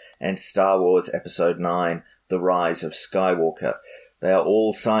Jedi, and Star Wars Episode 9, The Rise of Skywalker. They are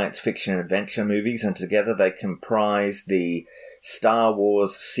all science fiction adventure movies, and together they comprise the Star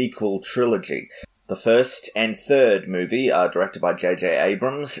Wars sequel trilogy. The first and third movie are directed by J.J.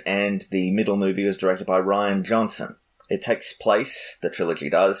 Abrams, and the middle movie was directed by Rian Johnson. It takes place, the trilogy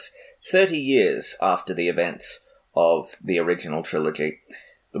does, 30 years after the events of the original trilogy.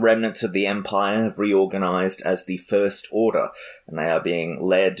 The remnants of the Empire have reorganized as the First Order, and they are being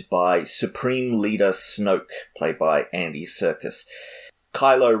led by Supreme Leader Snoke, played by Andy Serkis.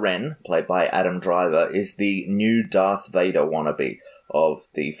 Kylo Ren, played by Adam Driver, is the new Darth Vader wannabe of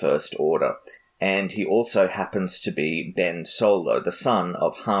the First Order. And he also happens to be Ben Solo, the son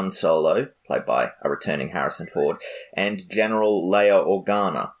of Han Solo, played by a returning Harrison Ford, and General Leia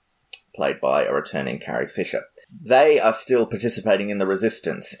Organa, played by a returning Carrie Fisher. They are still participating in the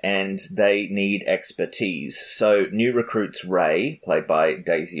Resistance, and they need expertise. So new recruits Rey, played by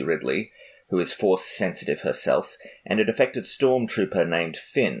Daisy Ridley, who is Force-sensitive herself, and a defected stormtrooper named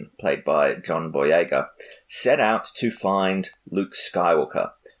Finn, played by John Boyega, set out to find Luke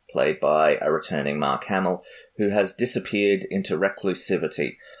Skywalker, played by a returning Mark Hamill, who has disappeared into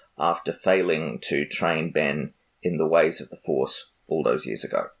reclusivity after failing to train Ben in the ways of the Force all those years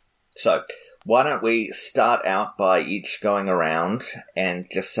ago. So, why don't we start out by each going around and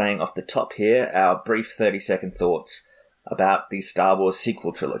just saying off the top here our brief 30-second thoughts about the Star Wars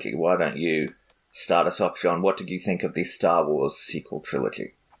sequel trilogy. Why don't you start us off, John? What did you think of the Star Wars sequel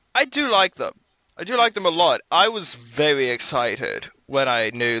trilogy? I do like them. I do like them a lot. I was very excited when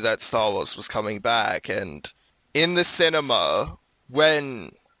I knew that Star Wars was coming back, and in the cinema, when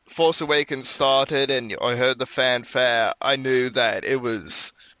Force Awakens started and I heard the fanfare, I knew that it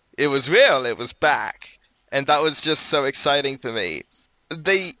was real, it was back, and that was just so exciting for me.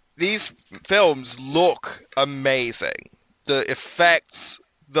 These films look amazing. The effects,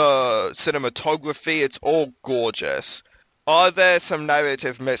 the cinematography, it's all gorgeous. Are there some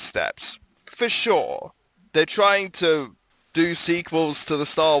narrative missteps? For sure. They're trying to do sequels to the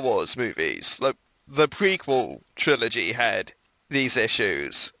Star Wars movies. The prequel trilogy had these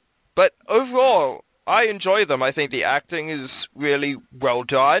issues. But overall, I enjoy them. I think the acting is really well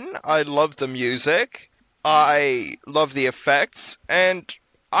done. I love the music. I love the effects. And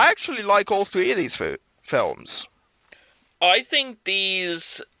I actually like all three of these films. I think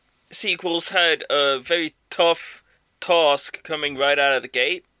these sequels had a very tough task coming right out of the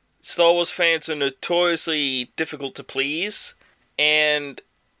gate. Star Wars fans are notoriously difficult to please, and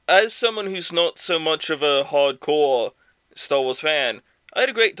as someone who's not so much of a hardcore Star Wars fan, I had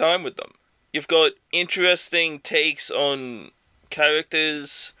a great time with them. You've got interesting takes on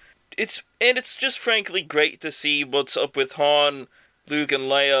characters. It's just frankly great to see what's up with Han, Luke, and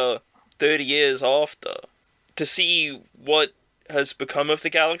Leia 30 years after. To see what has become of the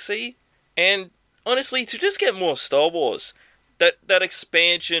galaxy, and honestly, to just get more Star Wars. That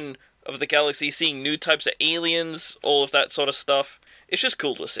expansion of the galaxy, seeing new types of aliens, all of that sort of stuff, it's just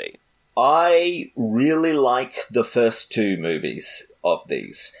cool to see. I really like the first two movies of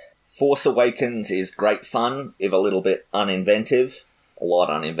these. Force Awakens is great fun, if a little bit uninventive. A lot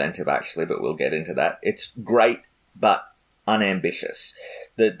uninventive, actually, but we'll get into that. It's great, but unambitious.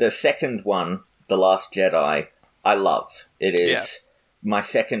 The second one, The Last Jedi, I love. It is my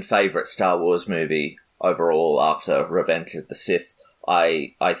second favourite Star Wars movie overall after Revenge of the Sith.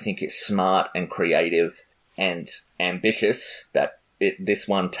 I think it's smart and creative and ambitious that this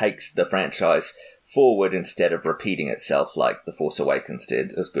one takes the franchise forward instead of repeating itself like The Force Awakens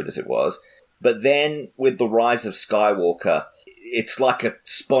did, as good as it was. But then, with The Rise of Skywalker, it's like a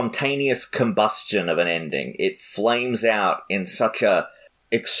spontaneous combustion of an ending. It flames out in such a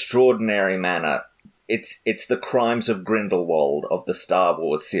extraordinary manner. It's the Crimes of Grindelwald of the Star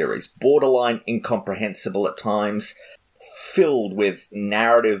Wars series. Borderline incomprehensible at times, filled with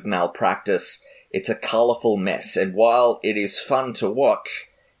narrative malpractice. It's a colourful mess, and while it is fun to watch,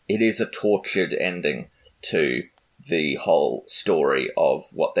 it is a tortured ending to the whole story of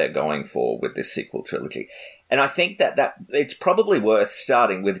what they're going for with this sequel trilogy. And I think that it's probably worth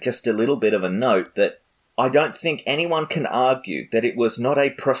starting with just a little bit of a note that I don't think anyone can argue that it was not a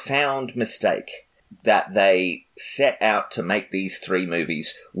profound mistake that they set out to make these three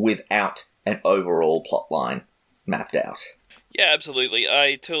movies without an overall plotline mapped out. Yeah, absolutely.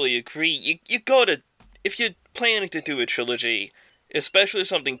 I totally agree. You gotta, if you're planning to do a trilogy, especially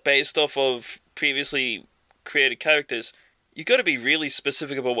something based off of previously created characters, you gotta be really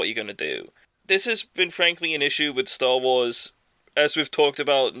specific about what you're gonna do. This has been frankly an issue with Star Wars, as we've talked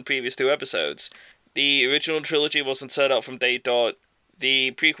about in previous two episodes. The original trilogy wasn't set out from day dot.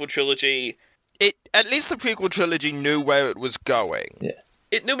 The prequel trilogy... At least the prequel trilogy knew where it was going. Yeah.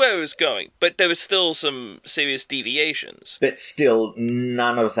 It knew where it was going, but there was still some serious deviations. But still,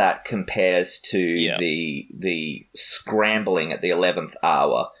 none of that compares to the scrambling at the 11th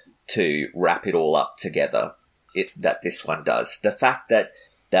hour to wrap it all up together that this one does. The fact that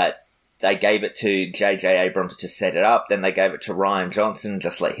they gave it to J.J. Abrams to set it up, then they gave it to Rian Johnson,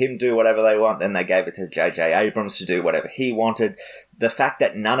 just let him do whatever they want, then they gave it to J.J. Abrams to do whatever he wanted. The fact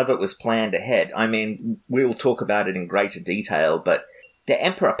that none of it was planned ahead, I mean, we'll talk about it in greater detail, but the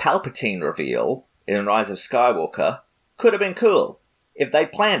Emperor Palpatine reveal in Rise of Skywalker could have been cool if they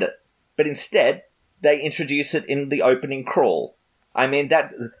planned it, but instead, they introduce it in the opening crawl. I mean,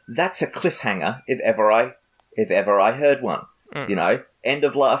 that's a cliffhanger if ever I heard one. You know, end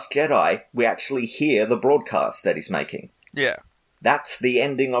of Last Jedi, we actually hear the broadcast that he's making. Yeah. That's the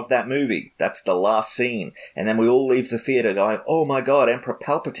ending of that movie. That's the last scene. And then we all leave the theatre going, oh my god, Emperor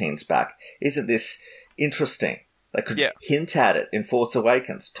Palpatine's back. Isn't this interesting? They could hint at it in Force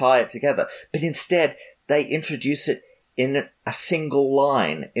Awakens, tie it together. But instead, they introduce it in a single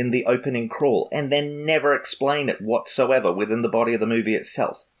line in the opening crawl and then never explain it whatsoever within the body of the movie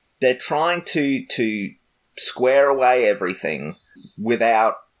itself. They're trying to square away everything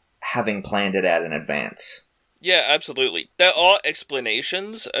without having planned it out in advance. Yeah, absolutely. There are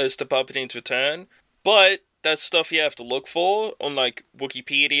explanations as to Palpatine's return, but that's stuff you have to look for on, like,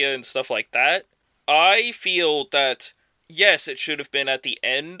 Wikipedia and stuff like that. I feel that, yes, it should have been at the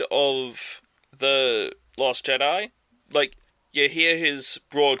end of The Last Jedi. Like, you hear his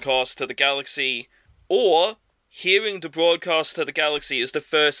broadcast to the galaxy, or hearing the broadcast to the galaxy is the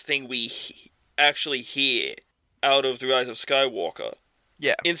first thing we actually hear out of The Rise of Skywalker.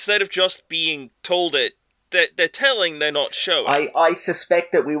 Yeah. Instead of just being told it, they're telling, they're not showing. I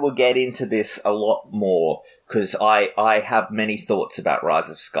suspect that we will get into this a lot more, because I have many thoughts about Rise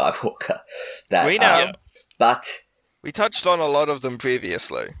of Skywalker. That, we know. But we touched on a lot of them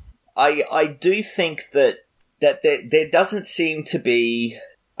previously. I do think that there doesn't seem to be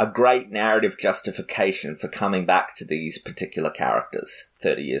a great narrative justification for coming back to these particular characters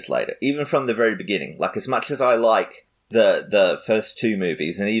 30 years later, even from the very beginning. Like, as much as I like the first two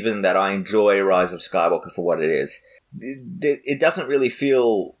movies, and even that I enjoy Rise of Skywalker for what it is, it doesn't really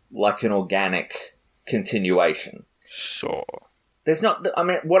feel like an organic continuation. Sure. There's not, I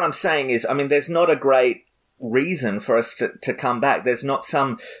mean, what I'm saying is, I mean, there's not a great reason for us to come back. There's not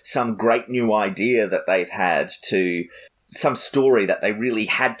some great new idea that they've had to, some story that they really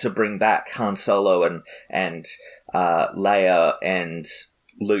had to bring back Han Solo and Leia and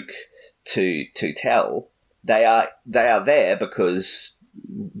Luke to tell. They are there because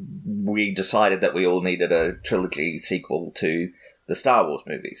we decided that we all needed a trilogy sequel to the Star Wars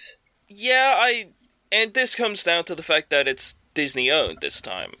movies. Yeah, and this comes down to the fact that it's Disney-owned this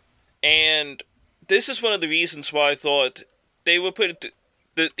time. And this is one of the reasons why I thought they were put into...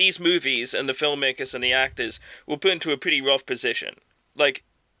 these movies and the filmmakers and the actors were put into a pretty rough position. Like,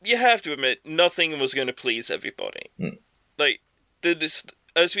 you have to admit, nothing was going to please everybody. Like,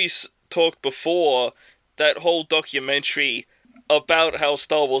 as we talked before, that whole documentary about how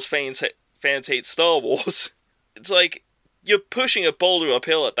Star Wars fans hate Star Wars, it's like, you're pushing a boulder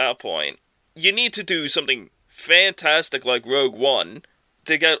uphill at that point. You need to do something fantastic like Rogue One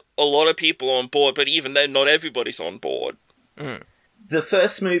to get a lot of people on board, but even then, not everybody's on board. The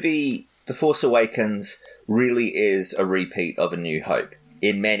first movie, The Force Awakens, really is a repeat of A New Hope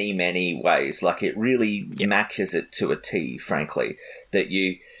in many, many ways. Like, it really matches it to a T, frankly. That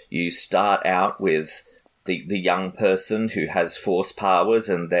you start out with the young person who has Force powers,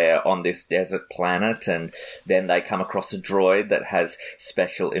 and they're on this desert planet, and then they come across a droid that has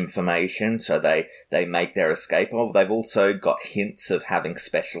special information, so they make their escape. Oh, they've also got hints of having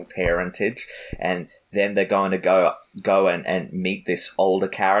special parentage, and then they're going to go and meet this older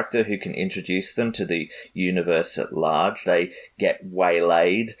character who can introduce them to the universe at large. They get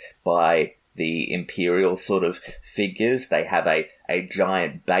waylaid by the Imperial sort of figures. They have a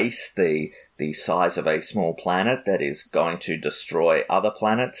giant base, the size of a small planet that is going to destroy other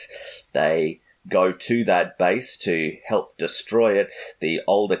planets. They go to that base to help destroy it. The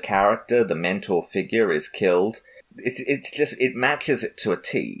older character, the mentor figure, is killed. It matches it to a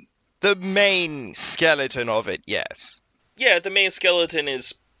T. The main skeleton of it, yes. Yeah, the main skeleton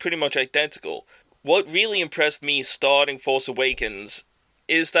is pretty much identical. What really impressed me starting Force Awakens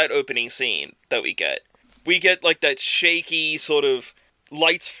is that opening scene that we get. We get, like, that shaky sort of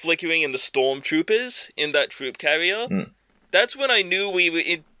lights flickering in the stormtroopers in that troop carrier. That's when I knew we were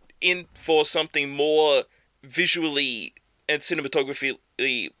in for something more visually and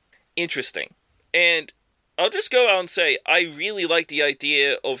cinematographically interesting. And I'll just go out and say, I really like the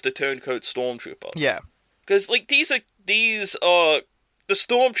idea of the turncoat stormtrooper. Yeah. Because, like, these are, the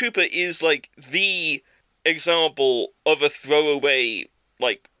stormtrooper is, like, the example of a throwaway,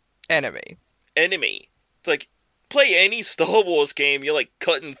 like... Enemy. It's like, play any Star Wars game, you're, like,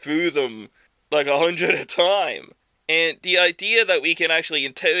 cutting through them, like, 100 at a time. And the idea that we can actually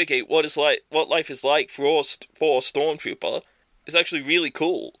interrogate what life is like for a stormtrooper is actually really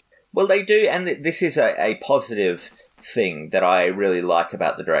cool. Well, they do, and this is a positive thing that I really like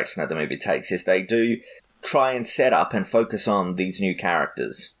about the direction that the movie takes, is they do try and set up and focus on these new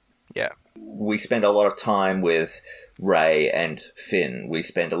characters. Yeah. We spend a lot of time with Rey and Finn. We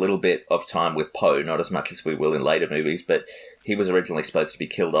spend a little bit of time with Poe, not as much as we will in later movies, but he was originally supposed to be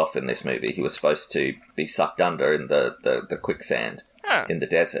killed off in this movie. He was supposed to be sucked under in the quicksand in the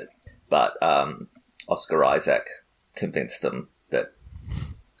desert. But Oscar Isaac convinced them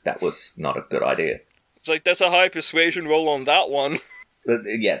that was not a good idea. It's like, that's a high persuasion roll on that one.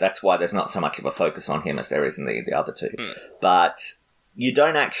 Yeah, that's why there's not so much of a focus on him as there is in the other two. But you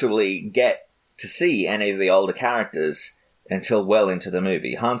don't actually get to see any of the older characters until well into the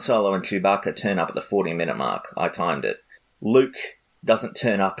movie. Han Solo and Chewbacca turn up at the 40-minute mark. I timed it. Luke doesn't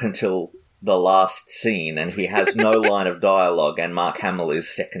turn up until the last scene, and he has no line of dialogue, and Mark Hamill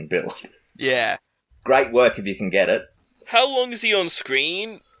is second billed. Yeah. Great work if you can get it. How long is he on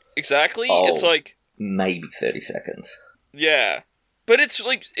screen exactly? Oh. It's like Maybe 30 seconds. yeah, but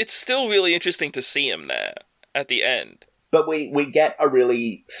it's still really interesting to see him there at the end. But we get a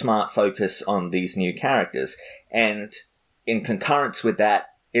really smart focus on these new characters, and in concurrence with that,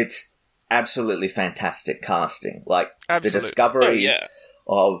 it's absolutely fantastic casting. Like, Absolutely. the discovery Oh, yeah.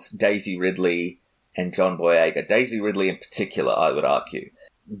 of Daisy Ridley and John Boyega. Daisy Ridley in particular, I would argue.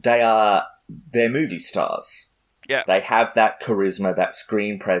 They're movie stars. Yeah. They have that charisma, that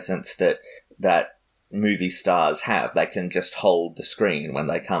screen presence that movie stars have. They can just hold the screen when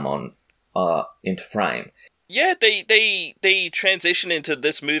they come on into frame. Yeah, they transition into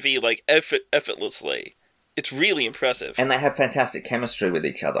this movie like effortlessly. It's really impressive. And they have fantastic chemistry with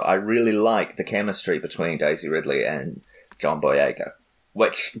each other. I really like the chemistry between Daisy Ridley and John Boyega.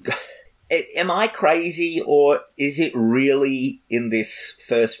 Which, am I crazy, or is it really in this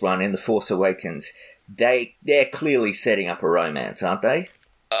first run, in The Force Awakens, they're clearly setting up a romance, aren't they?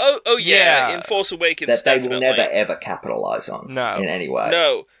 Oh yeah, Yeah. in Force Awakens, That they definitely. will never ever capitalize on No. in any way.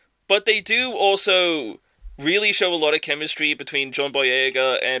 No, but they do also really show a lot of chemistry between John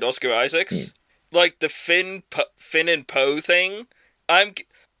Boyega and Oscar Isaacs. Like the Finn and Poe thing.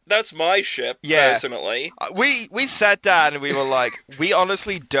 That's my ship, Yeah. personally. We sat down and we were like, we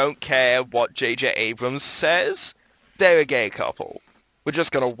honestly don't care what J.J. Abrams says. They're a gay couple. We're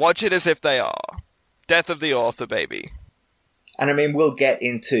just gonna watch it as if they are. Death of the author, baby. And I mean, we'll get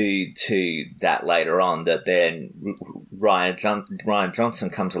into that later on, that then Ryan Johnson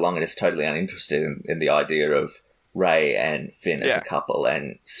comes along and is totally uninterested in the idea of Rey and Finn as a couple,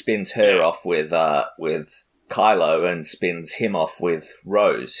 and spins her off with Kylo and spins him off with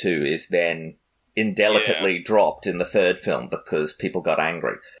Rose, who is then indelicately dropped in the third film because people got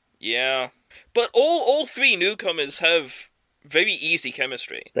angry. Yeah. But all three newcomers have very easy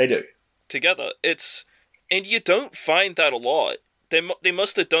chemistry They do. together. And you don't find that a lot. They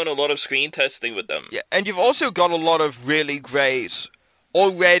must have done a lot of screen testing with them. Yeah, and you've also got a lot of really great,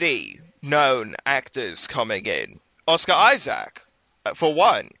 already known actors coming in. Oscar Isaac, for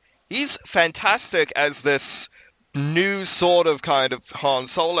one. He's fantastic as this new sort of kind of Han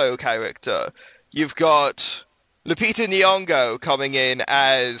Solo character. You've got Lupita Nyong'o coming in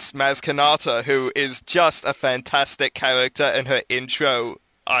as Maz Kanata, who is just a fantastic character, and her intro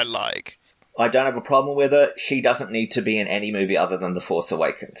I like. I don't have a problem with her. She doesn't need to be in any movie other than The Force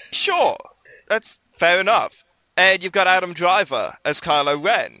Awakens. Sure, that's fair enough. And you've got Adam Driver as Kylo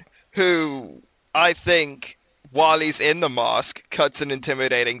Ren, who I think, while he's in the mask, cuts an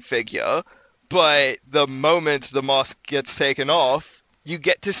intimidating figure, but the moment the mask gets taken off, you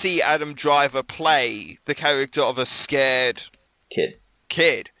get to see Adam Driver play the character of a scared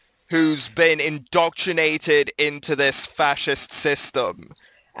kid who's been indoctrinated into this fascist system.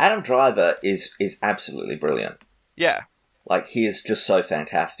 Adam Driver is absolutely brilliant. Yeah. Like, he is just so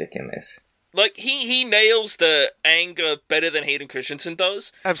fantastic in this. Like, he nails the anger better than Hayden Christensen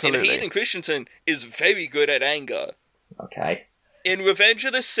does. Absolutely. And Hayden Christensen is very good at anger. Okay. In Revenge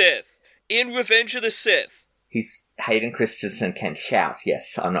of the Sith. Hayden Christensen can shout,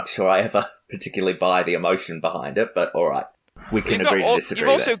 yes. I'm not sure I ever particularly buy the emotion behind it, but alright. We can agree to disagree You've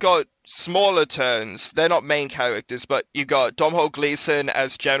also got smaller turns. They're not main characters, but you got Domhnall Gleeson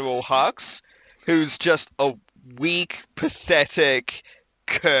as General Hux, who's just a weak, pathetic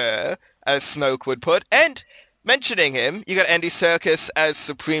cur, as Snoke would put. And mentioning him, you got Andy Serkis as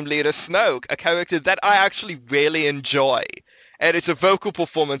Supreme Leader Snoke, a character that I actually really enjoy. And it's a vocal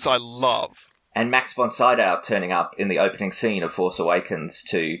performance I love. And Max von Sydow turning up in the opening scene of Force Awakens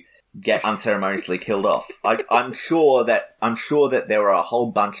to get unceremoniously killed off. I'm sure that there were a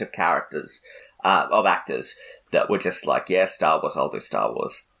whole bunch of characters, of actors, that were just like, yeah, Star Wars, I'll do Star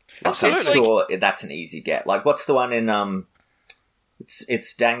Wars. Absolutely. I'm sure that's an easy get. Like, what's the one in,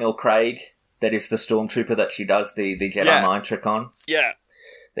 it's Daniel Craig that is the stormtrooper that she does the Jedi mind trick on? Yeah.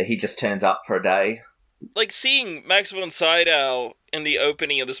 That he just turns up for a day. Like, seeing Max von Sydow in the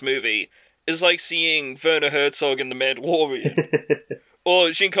opening of this movie is like seeing Werner Herzog in The Mandalorian. Or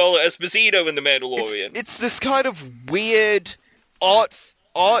Giancarlo Esposito in The Mandalorian. It's this kind of weird art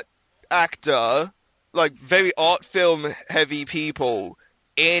actor, like very art film heavy people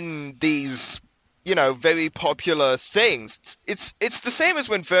in these, very popular things. It's the same as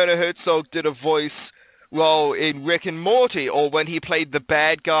when Werner Herzog did a voice role in Rick and Morty, or when he played the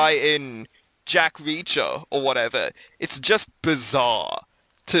bad guy in Jack Reacher, or whatever. It's just bizarre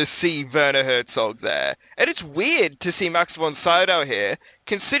to see Werner Herzog there. And it's weird to see Max von Sydow here,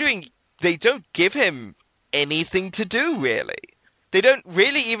 considering they don't give him anything to do, really. They don't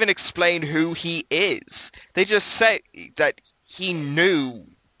really even explain who he is. They just say that he knew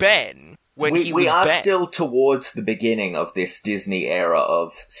Ben when he was Ben. We are still towards the beginning of this Disney era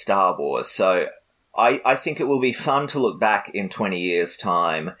of Star Wars, so I think it will be fun to look back in 20 years'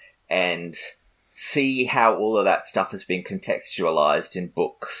 time and see how all of that stuff has been contextualized in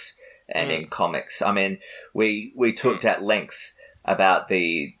books and in comics. I mean, we talked at length about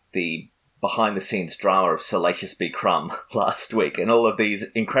the behind-the-scenes drama of Salacious B. Crumb last week, and all of these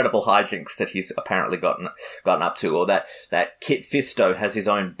incredible hijinks that he's apparently gotten up to, or that Kit Fisto has his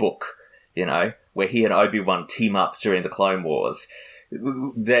own book, you know, where he and Obi-Wan team up during the Clone Wars.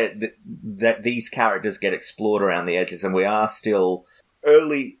 That these characters get explored around the edges, and we are still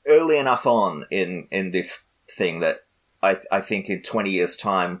early enough on in this thing that I think in 20 years'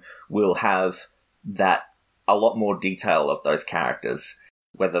 time we'll have that a lot more detail of those characters,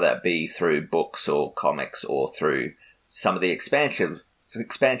 whether that be through books or comics or through some of the expansions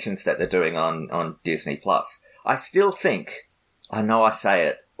that they're doing on Disney Plus. I still think, I know I say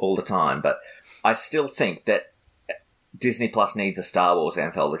it all the time, but I still think that Disney Plus needs a Star Wars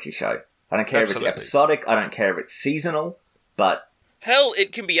anthology show. I don't care if it's episodic, I don't care if it's seasonal, but... Hell,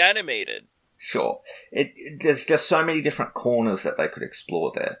 it can be animated. Sure. There's just so many different corners that they could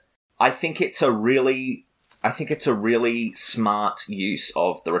explore there. I think it's a really smart use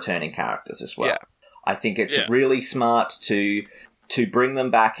of the returning characters as well. Yeah. I think it's really smart to bring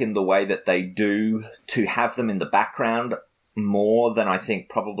them back in the way that they do, to have them in the background more than I think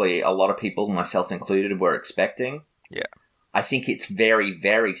probably a lot of people, myself included, were expecting. Yeah. I think it's very,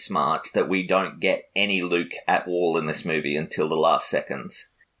 very smart that we don't get any Luke at all in this movie until the last seconds.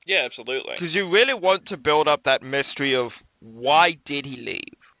 Yeah, absolutely. Because you really want to build up that mystery of why did he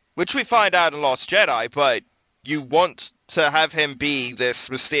leave? Which we find out in Lost Jedi, but you want to have him be this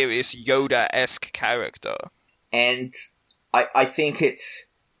mysterious Yoda-esque character. And I think it's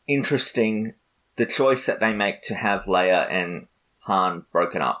interesting the choice that they make to have Leia and Han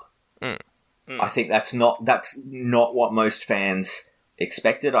broken up. I think that's not what most fans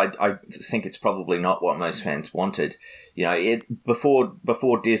expected. I think it's probably not what most fans wanted. You know,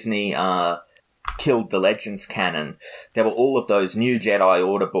 before Disney killed the Legends canon, there were all of those new Jedi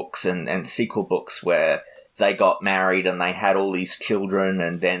Order books and sequel books where they got married and they had all these children,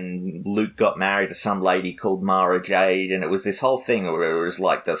 and then Luke got married to some lady called Mara Jade, and it was this whole thing where it was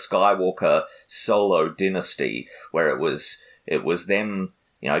like the Skywalker Solo dynasty, where it was them,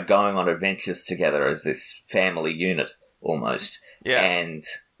 you know, going on adventures together as this family unit almost. Yeah. And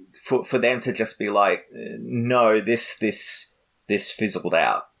for them to just be like, no, this fizzled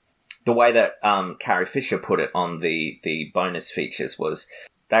out. The way that Carrie Fisher put it on the bonus features was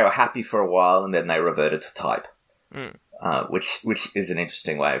they were happy for a while and then they reverted to type, which is an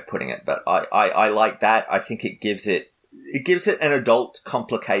interesting way of putting it. But I like that. I think it gives it an adult,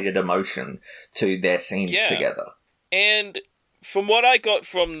 complicated emotion to their scenes together. And from what I got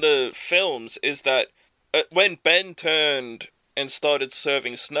from the films is that when Ben turned and started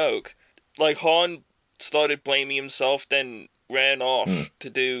serving Snoke, like Han started blaming himself, then ran off to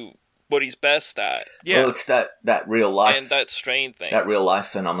do what he's best at. Yeah. Well, it's that real life and that strain thing. That real life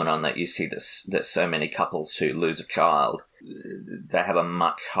phenomenon that you see that so many couples who lose a child, they have a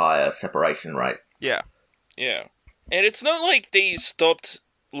much higher separation rate. Yeah. Yeah. And it's not like they stopped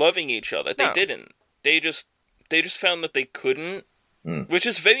loving each other. They didn't. They just found that they couldn't, which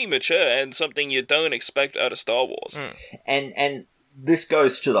is very mature and something you don't expect out of Star Wars. And this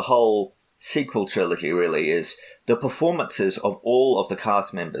goes to the whole sequel trilogy, really, is the performances of all of the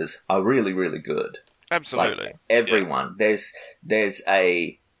cast members are really, really good. Absolutely. Like, everyone. Yeah. There's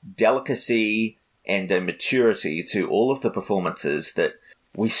a delicacy and a maturity to all of the performances that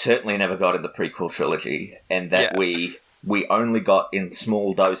we certainly never got in the prequel trilogy, and that we only got in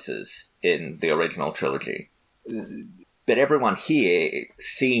small doses in the original trilogy. But everyone here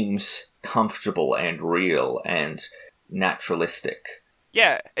seems comfortable and real and naturalistic.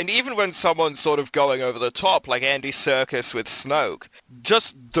 Yeah, and even when someone's sort of going over the top, like Andy Serkis with Snoke,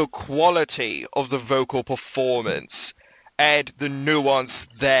 just the quality of the vocal performance and the nuance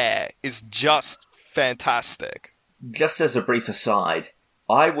there is just fantastic. Just as a brief aside,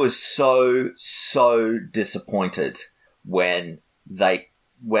 I was so disappointed when the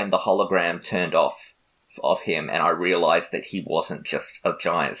hologram turned off of him and I realised that he wasn't just a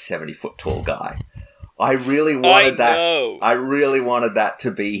giant 70-foot tall guy. I really wanted that. know. I really wanted that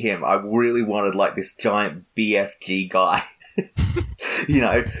to be him. I really wanted like this giant BFG guy,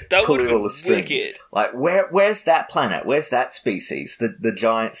 That pulling would've all the been strings. wicked. Like where's that planet? Where's that species? The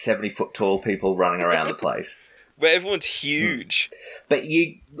giant 70-foot tall people running around the place. Where everyone's huge. But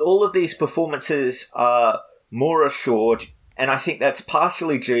all of these performances are more assured, and I think that's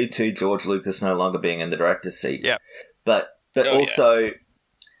partially due to George Lucas no longer being in the director's seat. Yeah. But also,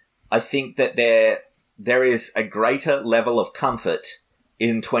 I think that there is a greater level of comfort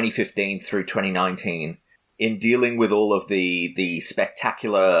in 2015 through 2019 in dealing with all of the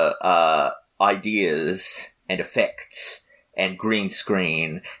spectacular ideas and effects and green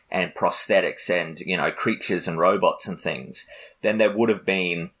screen and prosthetics and, creatures and robots and things than there would have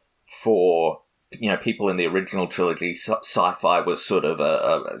been for, people in the original trilogy. Sci-fi was sort of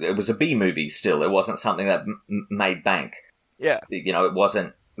it was a B-movie still. It wasn't something that made bank. Yeah. It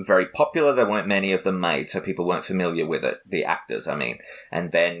wasn't very popular. There weren't many of them made, so people weren't familiar with it. The actors, I mean.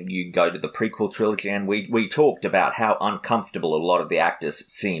 And then you go to the prequel trilogy, and we talked about how uncomfortable a lot of the actors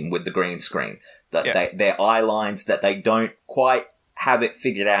seem with the green screen. That their eye lines, that they don't quite have it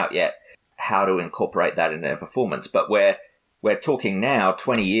figured out yet how to incorporate that in their performance. But we're talking now,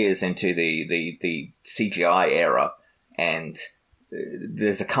 20 years into the CGI era, and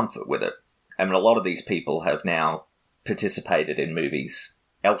there's a comfort with it. I mean, a lot of these people have now participated in movies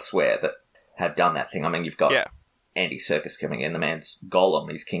elsewhere that have done that thing. I mean, you've got Andy Serkis coming in. The man's Gollum.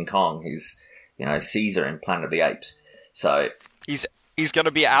 He's King Kong. He's, Caesar in Planet of the Apes. So He's going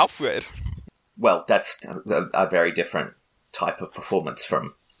to be Alfred. Well, that's a very different type of performance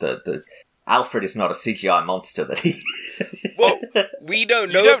from the Alfred is not a CGI monster that he... Well, we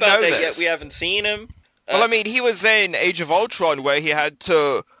don't know about that yet. We haven't seen him. Well, I mean, he was in Age of Ultron where he had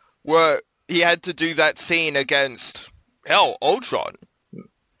to do that scene against, Ultron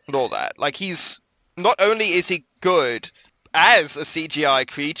and all that. Like, not only is he good as a CGI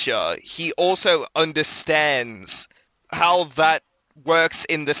creature, he also understands how that works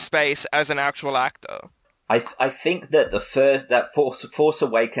in the space as an actual actor. I think that Force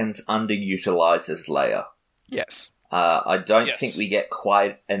Awakens underutilizes Leia. Yes. I don't think we get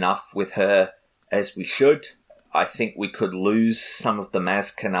quite enough with her as we should. I think we could lose some of the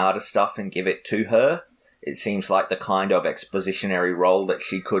Maz Kanata stuff and give it to her. It seems like the kind of expositionary role that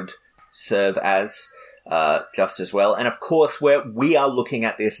she could serve as just as well. And of course, we are looking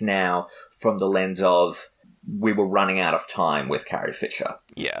at this now from the lens of we were running out of time with Carrie Fisher.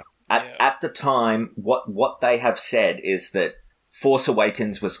 Yeah. At the time, what they have said is that Force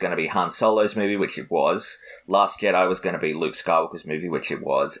Awakens was going to be Han Solo's movie, which it was. Last Jedi was going to be Luke Skywalker's movie, which it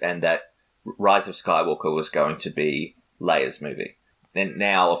was. And that Rise of Skywalker was going to be Leia's movie. And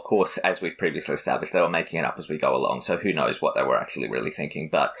now, of course, as we've previously established, they were making it up as we go along, so who knows what they were actually really thinking.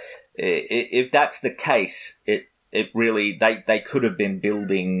 But if that's the case, it really, they could have been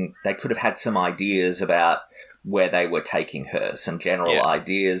building, they could have had some ideas about where they were taking her, some general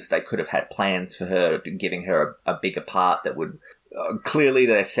ideas. They could have had plans for her, giving her a bigger part that would... clearly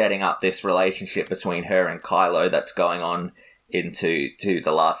they're setting up this relationship between her and Kylo that's going on into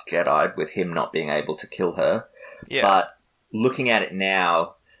The Last Jedi, with him not being able to kill her. Yeah. But looking at it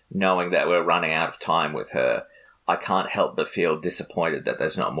now, knowing that we're running out of time with her, I can't help but feel disappointed that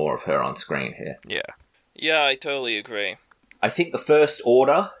there's not more of her on screen here. Yeah. Yeah, I totally agree. I think the First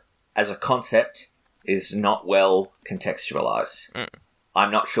Order, as a concept, is not well contextualized.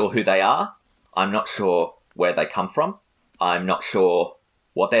 I'm not sure who they are. I'm not sure where they come from. I'm not sure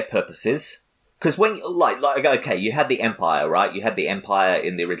what their purpose is. Because when, okay, you had the Empire, right? You had the Empire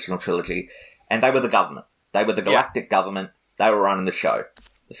in the original trilogy, and they were the government. They were the galactic government. They were running the show.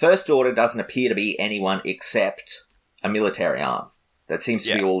 The First Order doesn't appear to be anyone except a military arm. That seems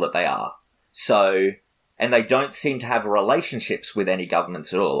to be all that they are. So, and they don't seem to have relationships with any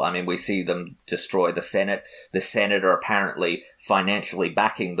governments at all. I mean, we see them destroy the Senate. The Senate are apparently financially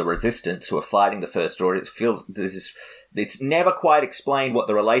backing the resistance who are fighting the First Order. It feels it's never quite explained what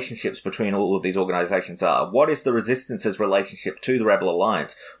the relationships between all of these organizations are. What is the Resistance's relationship to the Rebel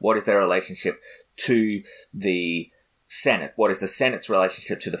Alliance? What is their relationship to the Senate? What is the Senate's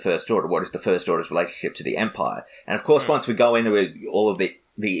relationship to the First Order? What is the First Order's relationship to the Empire? And of course, once we go into all of the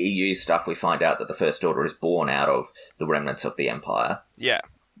EU stuff, we find out that the First Order is born out of the remnants of the Empire. Yeah.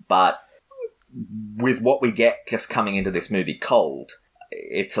 But with what we get just coming into this movie cold,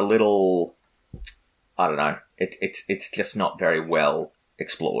 it's a little... I don't know. It's just not very well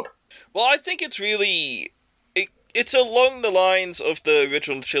explored. Well, I think it's really... It's along the lines of the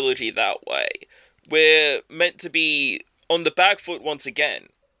original trilogy that way. We're meant to be on the back foot once again.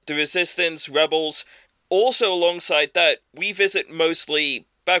 The Resistance, Rebels... Also, alongside that, we visit mostly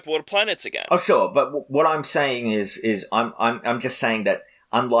backwater planets again. Oh, sure, but what I'm saying is I'm just saying that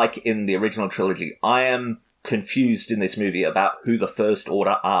unlike in the original trilogy, I am confused in this movie about who the First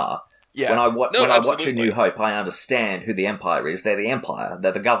Order are. Yeah. When I watch A absolutely. New Hope, I understand who the Empire is. They're the Empire.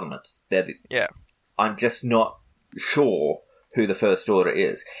 They're the government. Yeah. I'm just not sure who the First Order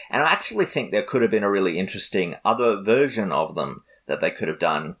is. And I actually think there could have been a really interesting other version of them that they could have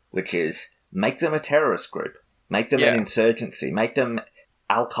done, which is make them a terrorist group. Make them an insurgency. Make them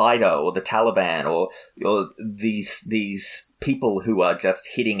Al-Qaeda or the Taliban or these people who are just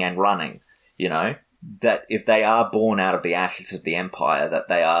hitting and running, you know? That if they are born out of the ashes of the Empire, that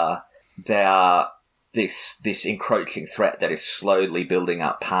they are this encroaching threat that is slowly building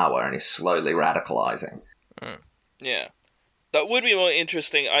up power and is slowly radicalizing. Yeah. That would be more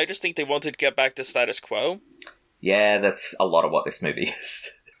interesting. I just think they wanted to get back to status quo. Yeah, that's a lot of what this movie is.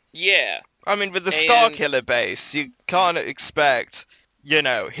 Yeah. I mean, with the Starkiller base, you can't expect,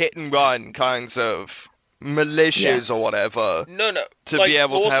 hit and run kinds of militias or whatever No. to like, be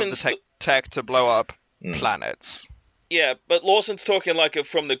able Lawson's to have the tech to blow up planets. Yeah, but Lawson's talking like a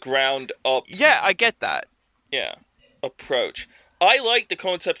from the ground up. Yeah, I get that. Yeah, approach. I like the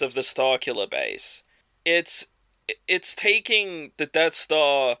concept of the Starkiller base. It's taking the Death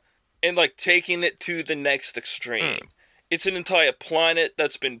Star and like taking it to the next extreme. It's an entire planet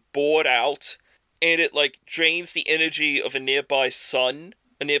that's been bored out, and it like drains the energy of a nearby sun,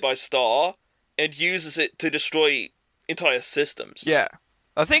 a nearby star, and uses it to destroy entire systems. Yeah.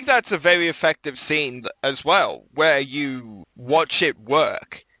 I think that's a very effective scene as well, where you watch it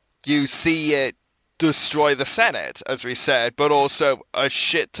work. You see it destroy the Senate, as we said, but also a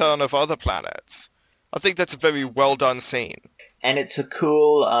shit ton of other planets. I think that's a very well done scene. And it's a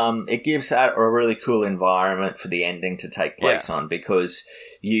cool, it gives out a really cool environment for the ending to take place on, because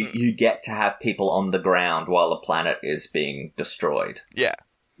you get to have people on the ground while the planet is being destroyed. Yeah.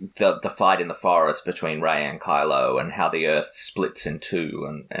 The fight in the forest between Rey and Kylo, and how the Earth splits in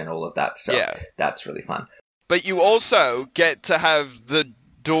two, and all of that stuff. Yeah. That's really fun. But you also get to have the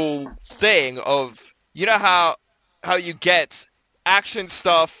dual thing of, how you get action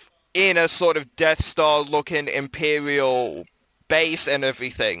stuff in a sort of Death Star looking Imperial base and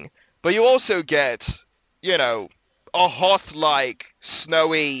everything, but you also get, a Hoth-like,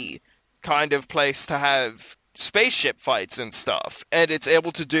 snowy kind of place to have spaceship fights and stuff, and it's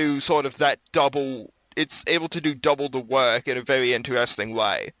able to do sort of that double the work in a very interesting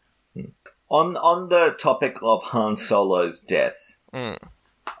way. On the topic of Han Solo's death,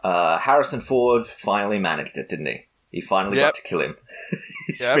 Harrison Ford finally managed it, didn't he? He finally got to kill him.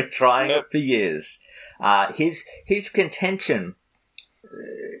 He's been trying it for years. His contention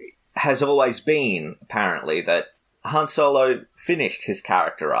has always been, apparently, that Han Solo finished his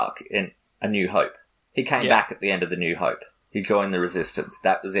character arc in A New Hope. He came back at the end of The New Hope. He joined the Resistance.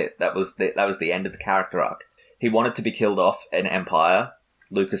 That was it. That was the end of the character arc. He wanted to be killed off in Empire.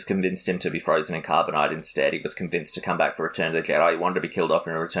 Lucas convinced him to be frozen in carbonite instead. He was convinced to come back for Return of the Jedi. He wanted to be killed off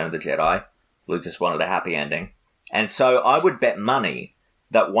in Return of the Jedi. Lucas wanted a happy ending. And so I would bet money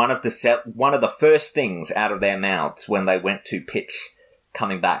that one of the first things out of their mouths when they went to pitch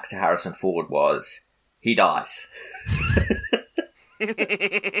coming back to Harrison Ford was, he dies.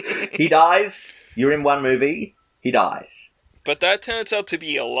 He dies. You're in one movie. He dies. But that turns out to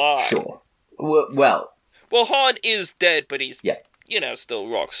be a lie. Sure. Well, Han is dead, but he's, yeah. Still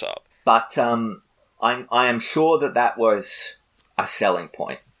rocks up. But I am sure that was a selling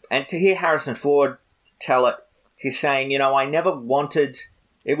point. And to hear Harrison Ford tell it, he's saying, I never wanted...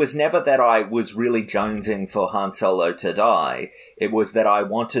 It was never that I was really jonesing for Han Solo to die. It was that I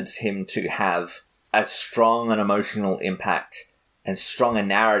wanted him to have as strong an emotional impact and strong a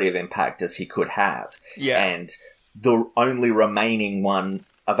narrative impact as he could have. Yeah. And the only remaining one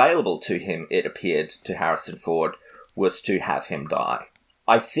available to him, it appeared to Harrison Ford, was to have him die.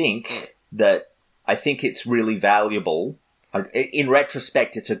 I think it's really valuable. In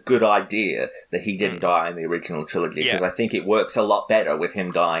retrospect, it's a good idea that he didn't die in the original trilogy, because I think it works a lot better with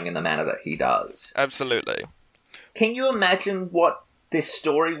him dying in the manner that he does. Absolutely. Can you imagine what this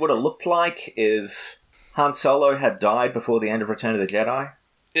story would have looked like if Han Solo had died before the end of Return of the Jedi?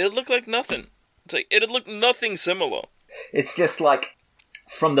 It'd look like nothing. It'd look nothing similar. It's just like,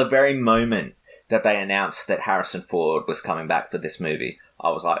 from the very moment that they announced that Harrison Ford was coming back for this movie,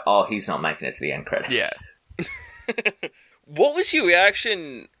 I was like, oh, he's not making it to the end credits. Yeah. What was your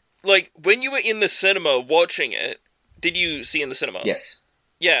reaction, like, when you were in the cinema watching it? Did you see in the cinema? Yes.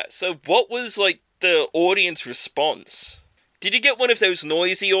 Yeah, so what was, like, the audience response? Did you get one of those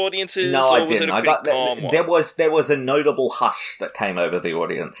noisy audiences? No, I was didn't. It a pretty calm one? There was a notable hush that came over the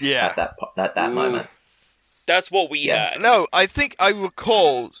audience at that moment. That's what we had. No, I think I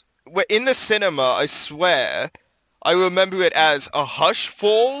recall, in the cinema, I swear, I remember it as a hush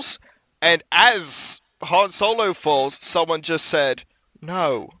falls, and as Han Solo falls, someone just said,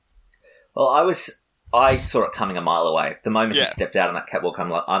 no. Well, I saw it coming a mile away. The moment he stepped out on that catwalk,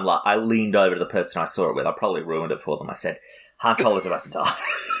 I leaned over to the person I saw it with. I probably ruined it for them. I said, Han Solo's about to die.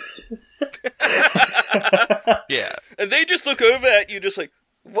 Yeah. And they just look over at you just like,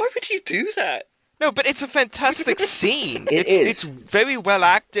 why would you do that? No, but it's a fantastic scene. It's It's very well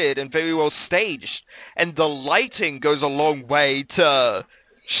acted and very well staged. And the lighting goes a long way to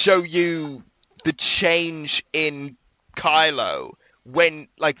show you the change in Kylo. When,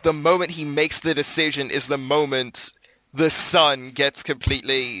 like, the moment he makes the decision is the moment the sun gets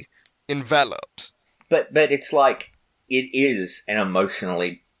completely enveloped. But it's like, it is an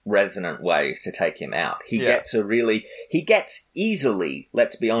emotionally resonant way to take him out. He gets easily,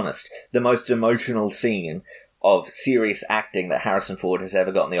 let's be honest, the most emotional scene of serious acting that Harrison Ford has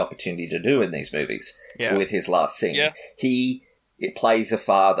ever gotten the opportunity to do in these movies with his last scene. Yeah. It plays a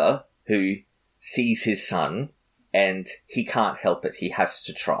father who sees his son and he can't help it. He has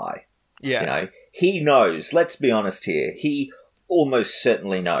to try. Yeah. You know, he knows, let's be honest here, he almost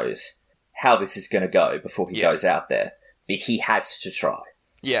certainly knows how this is going to go before he goes out there. But he has to try.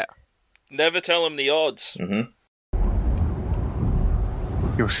 Yeah. Never tell him the odds. Mm-hmm.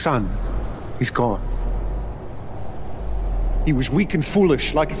 Your son, he's gone. He was weak and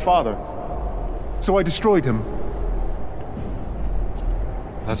foolish like his father. So I destroyed him.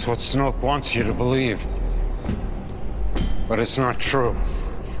 That's what Snoke wants you to believe. But it's not true.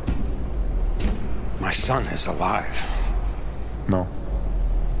 My son is alive. No.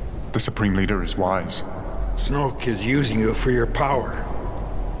 The Supreme Leader is wise. Snoke is using you for your power.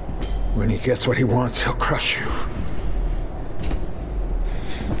 When he gets what he wants, he'll crush you.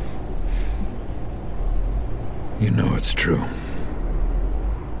 You know it's true.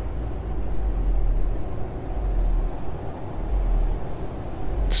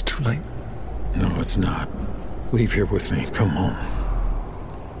 It's too late. No, it's not. Leave here with me. Come home.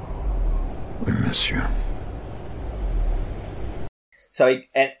 We miss you. So,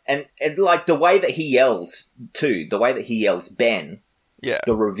 and like the way that he yells, too, the way that he yells Ben,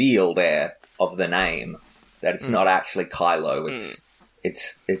 the reveal there of the name, that it's not actually Kylo,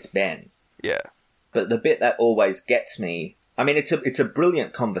 it's Ben. Yeah. But the bit that always gets me, I mean, it's a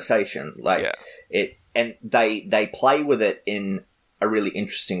brilliant conversation, and they play with it in a really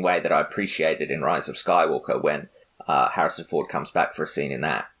interesting way that I appreciated in Rise of Skywalker when Harrison Ford comes back for a scene in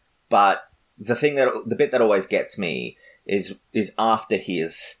that. But the bit that always gets me is after he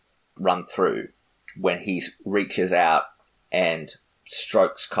has run through, when he reaches out and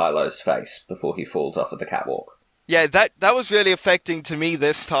strokes Kylo's face before he falls off of the catwalk. Yeah, that was really affecting to me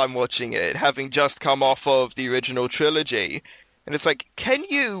this time watching it, having just come off of the original trilogy. And it's like, could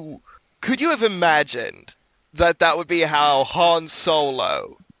you have imagined that would be how Han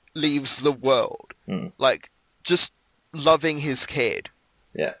Solo leaves the world? Like, just loving his kid.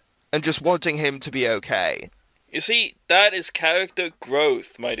 Yeah. And just wanting him to be okay. You see, that is character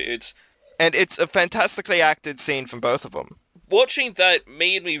growth, my dudes. And it's a fantastically acted scene from both of them. Watching that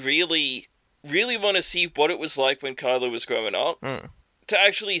made me really, really want to see what it was like when Kylo was growing up. To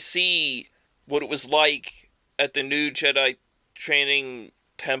actually see what it was like at the new Jedi training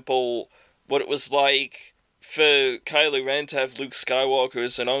temple, what it was like for Kylo Ren to have Luke Skywalker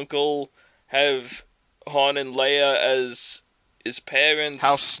as an uncle, have Han and Leia as his parents.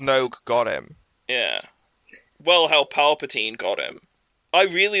 How Snoke got him. Yeah. Well, how Palpatine got him. I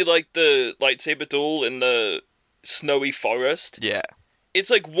really like the lightsaber duel in the snowy forest. Yeah. It's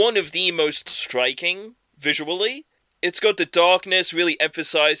like one of the most striking visually. It's got the darkness really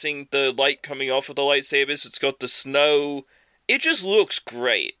emphasizing the light coming off of the lightsabers. It's got the snow. It just looks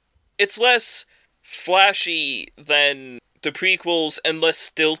great. It's less flashy than the prequels and less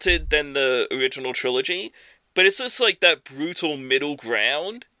stilted than the original trilogy. But it's just like that brutal middle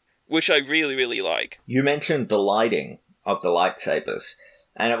ground, which I really, really like. You mentioned the lighting of the lightsabers,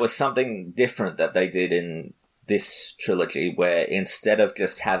 and it was something different that they did in this trilogy, where instead of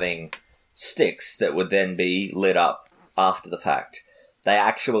just having sticks that would then be lit up after the fact, they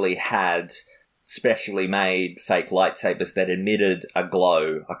actually had specially made fake lightsabers that emitted a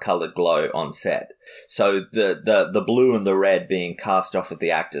coloured glow on set. So the blue and the red being cast off of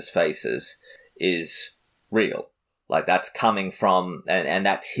the actors' faces is real. Like, that's coming from, and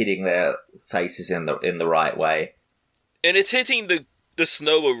that's hitting their faces in the right way. And it's hitting the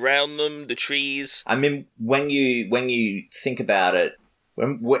snow around them, the trees. I mean, when you think about it,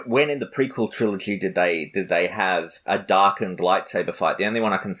 when in the prequel trilogy did they have a darkened lightsaber fight? The only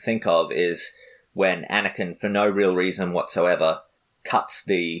one I can think of is when Anakin, for no real reason whatsoever, cuts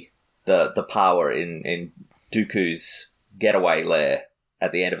the power in Dooku's getaway lair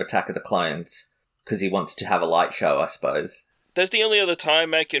at the end of Attack of the Clones, because he wants to have a light show, I suppose. That's the only other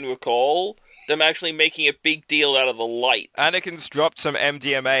time I can recall them actually making a big deal out of the light. Anakin's dropped some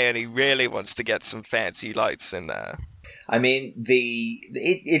MDMA and he really wants to get some fancy lights in there. I mean,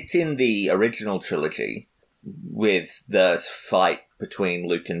 it's in the original trilogy with the fight between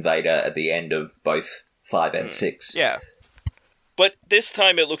Luke and Vader at the end of both 5 and 6. Yeah. But this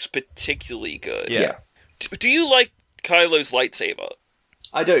time it looks particularly good. Yeah. Do you like Kylo's lightsaber?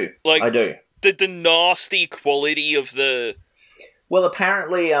 I do. I do. The nasty quality of the... Well,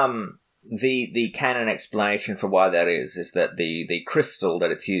 apparently, the canon explanation for why that is that the crystal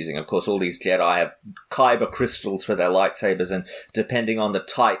that it's using, of course, all these Jedi have kyber crystals for their lightsabers, and depending on the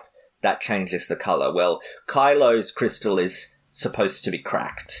type, that changes the color. Well, Kylo's crystal is supposed to be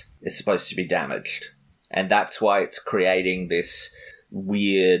cracked. It's supposed to be damaged. And that's why it's creating this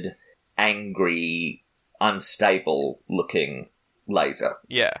weird, angry, unstable-looking laser.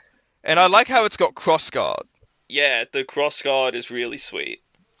 Yeah. And I like how it's got crossguard. Yeah, the crossguard is really sweet.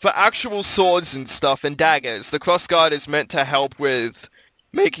 For actual swords and stuff and daggers, the crossguard is meant to help with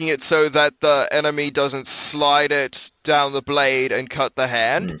making it so that the enemy doesn't slide it down the blade and cut the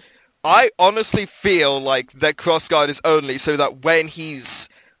hand. I honestly feel like that crossguard is only so that when he's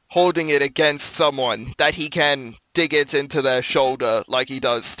holding it against someone, that he can dig it into their shoulder like he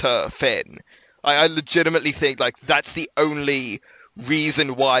does to Finn. I legitimately think like that's the only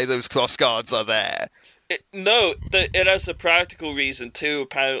reason why those crossguards are there. It has a practical reason too.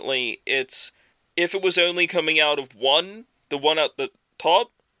 Apparently, it's if it was only coming out of the one at the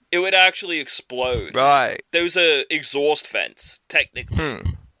top, it would actually explode. Right. There's a exhaust vents, technically.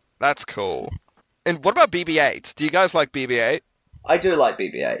 That's cool. And what about BB-8? Do you guys like BB-8? I do like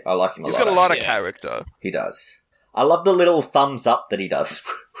BB-8. I like him a lot. He's got a lot of character. He does. I love the little thumbs up that he does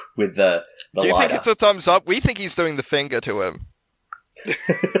with the Do you lighter. think it's a thumbs up? We think he's doing the finger to him.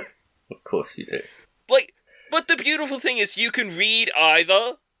 Of course you do. But the beautiful thing is you can read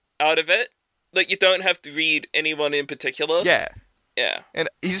either out of it. Like, you don't have to read anyone in particular. Yeah. Yeah. And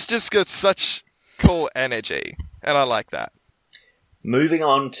he's just got such cool energy. And I like that. Moving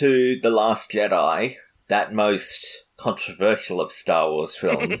on to The Last Jedi, that most controversial of Star Wars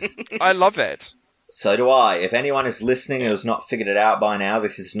films. I love it. So do I. If anyone is listening and has not figured it out by now,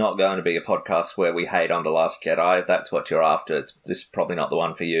 this is not going to be a podcast where we hate on The Last Jedi. If that's what you're after, this is probably not the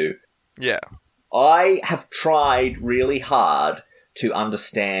one for you. Yeah. I have tried really hard to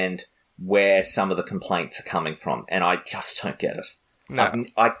understand where some of the complaints are coming from, and I just don't get it. No.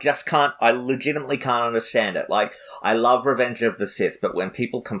 I just can't, I legitimately can't understand it. Like, I love Revenge of the Sith, but when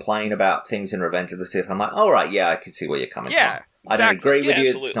people complain about things in Revenge of the Sith, I'm like, alright, yeah, I can see where you're coming from. Exactly. I don't agree with you,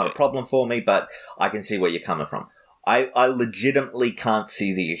 absolutely. It's not a problem for me, but I can see where you're coming from. I legitimately can't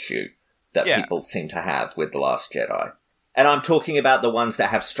see the issue that people seem to have with The Last Jedi. And I'm talking about the ones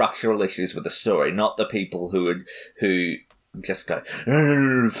that have structural issues with the story, not the people who just go,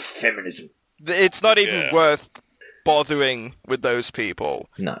 feminism. It's not even worth bothering with those people.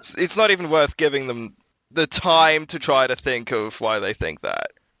 No. It's not even worth giving them the time to try to think of why they think that.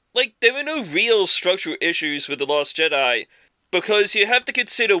 Like, there were no real structural issues with The Last Jedi, because you have to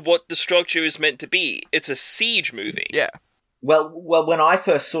consider what the structure is meant to be. It's a siege movie. Yeah. Well, when I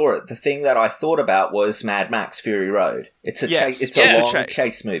first saw it, the thing that I thought about was Mad Max Fury Road. It's a long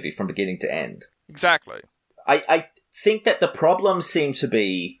chase movie from beginning to end. Exactly. I think that the problem seems to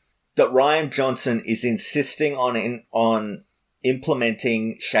be that Rian Johnson is insisting on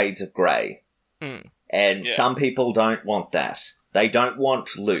implementing shades of grey. And some people don't want that. They don't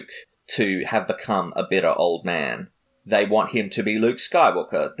want Luke to have become a bitter old man. They want him to be Luke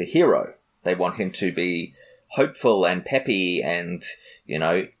Skywalker, the hero. They want him to be hopeful and peppy and, you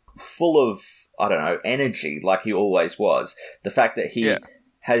know, full of, I don't know, energy like he always was. The fact that he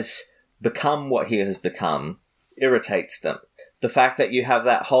has become what he has become irritates them. The fact that you have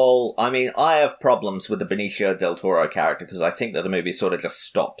that whole... I mean, I have problems with the Benicio del Toro character because I think that the movie sort of just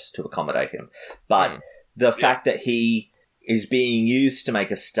stops to accommodate him. But the fact that he is being used to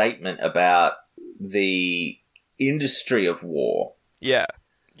make a statement about the industry of war. Yeah,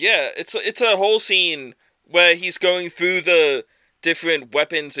 it's a whole scene where he's going through the different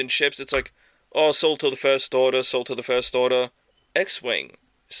weapons and ships. It's like, oh, sold to the First Order, sold to the First Order. X-Wing,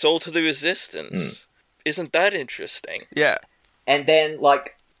 sold to the Resistance. Isn't that interesting? Yeah. And then,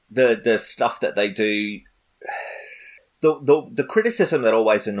 like, the stuff that they do... The criticism that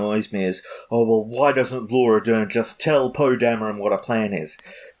always annoys me is, oh, well, why doesn't Laura Dern just tell Poe Dameron what a plan is?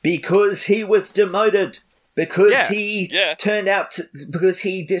 Because he was demoted. because Yeah. he turned out to, because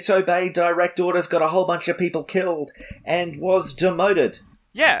he disobeyed direct orders, got a whole bunch of people killed, and was demoted.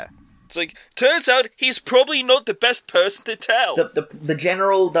 Yeah. It's like, turns out he's probably not the best person to tell. The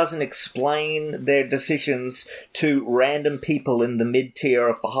general doesn't explain their decisions to random people in the mid-tier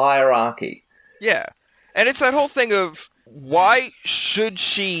of the hierarchy. Yeah. And it's that whole thing of, why should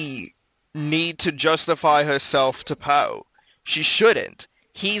she need to justify herself to Poe? She shouldn't.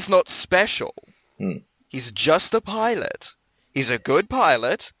 He's not special. He's just a pilot. He's a good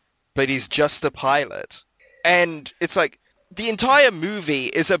pilot, but he's just a pilot. And it's like, the entire movie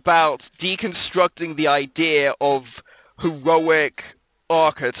is about deconstructing the idea of heroic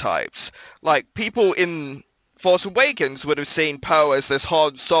archetypes. Like, people in Force Awakens would have seen Poe as this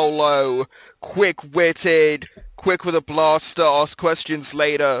Han Solo, quick-witted, quick with a blaster, ask questions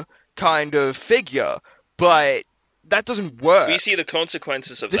later kind of figure. But that doesn't work. We see the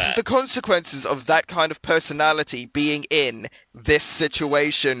consequences of This that. is the consequences of that kind of personality being in this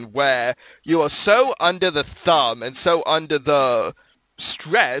situation where you are so under the thumb and so under the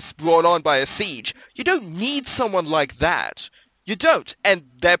stress brought on by a siege. You don't need someone like that. You don't. And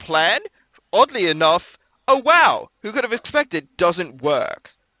their plan, oddly enough, oh wow, who could have expected, doesn't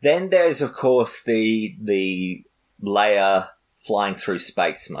work. Then there's, of course, the Leia flying through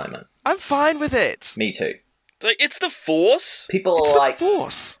space moment. I'm fine with it. Me too. Like, it's the Force. People It's are like, the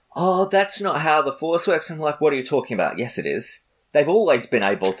Force. oh, that's not how the Force works. I'm like, what are you talking about? Yes, it is. They've always been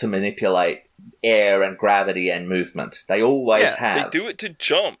able to manipulate air and gravity and movement. They always have. They do it to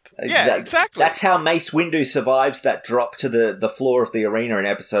jump. Yeah, exactly. That's how Mace Windu survives that drop to the floor of the arena in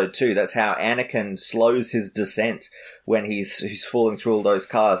Episode 2. That's how Anakin slows his descent when he's falling through all those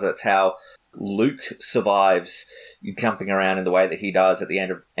cars. That's how Luke survives jumping around in the way that he does at the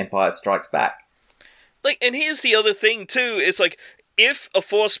end of Empire Strikes Back. Like, and here's the other thing, too. It's like, if a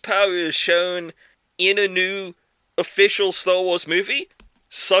Force power is shown in a new official Star Wars movie,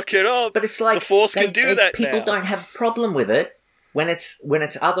 suck it up. But it's like, the Force can do that people now. don't have a problem with it when it's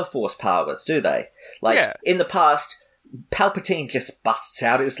other Force powers, do they? Like, Yeah. in the past, Palpatine just busts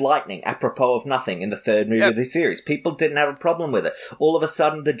out his lightning apropos of nothing in the third movie of the series. People didn't have a problem with it. All of a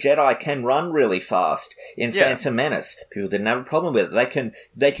sudden, the Jedi can run really fast in Phantom Menace. People didn't have a problem with it.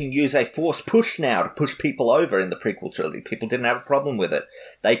 They can use a Force push now to push people over in the prequel trilogy. People didn't have a problem with it.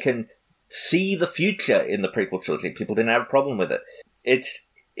 They can see the future in the prequel trilogy. People didn't have a problem with it.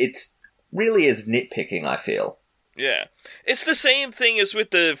 It's really is nitpicking, I feel. Yeah. It's the same thing as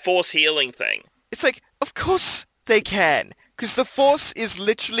with the Force healing thing. It's like, of course they can, because the Force is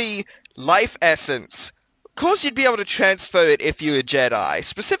literally life essence. Of course you'd be able to transfer it if you're a Jedi,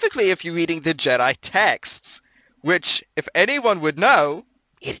 specifically if you're reading the Jedi texts, which, if anyone would know,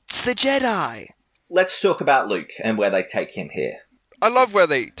 it's the Jedi. Let's talk about Luke and where they take him here. I love where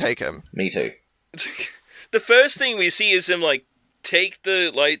they take him. Me too. The first thing we see is him, like, take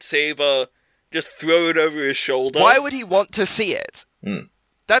the lightsaber, just throw it over his shoulder. Why would he want to see it? Mm.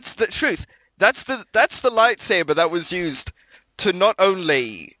 That's the truth. That's the lightsaber that was used to not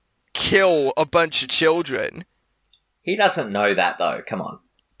only kill a bunch of children. He doesn't know that, though. Come on.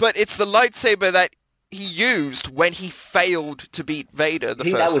 But it's the lightsaber that he used when he failed to beat Vader the I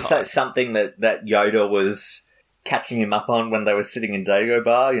think first that was time. something that Yoda was catching him up on when they were sitting in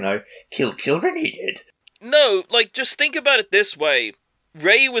Dagobah. You know, kill children, he did. No, like, just think about it this way.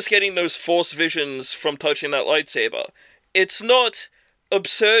 Rey was getting those Force visions from touching that lightsaber. It's not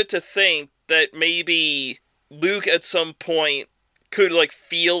absurd to think that maybe Luke at some point could, like,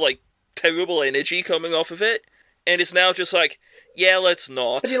 feel, like, terrible energy coming off of it, and it's now just like, yeah, let's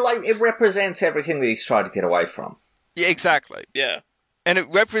not. But it represents everything that he's tried to get away from. Yeah, exactly. Yeah. And it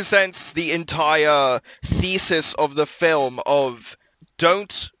represents the entire thesis of the film of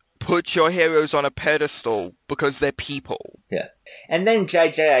don't put your heroes on a pedestal because they're people. Yeah. And then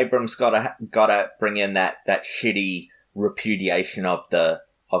J.J. Abrams gotta bring in that shitty repudiation of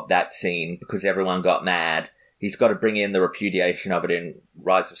that scene because everyone got mad. He's got to bring in the repudiation of it in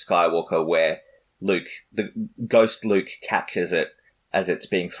Rise of Skywalker where the ghost Luke captures it as it's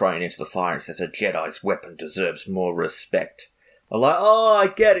being thrown into the fire and says, a Jedi's weapon deserves more respect. I'm like, oh, I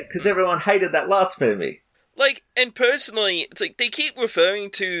get it, because everyone hated that last movie. Like, and personally, it's like, they keep referring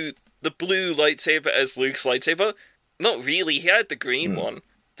to the blue lightsaber as Luke's lightsaber. Not really, he had the green one.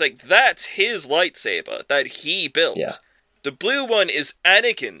 It's like, that's his lightsaber that he built. Yeah. The blue one is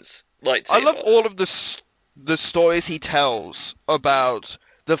Anakin's lightsaber. I love all of the stories he tells about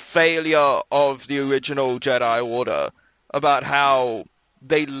the failure of the original Jedi Order, about how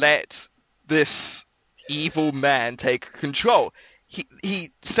they let this evil man take control.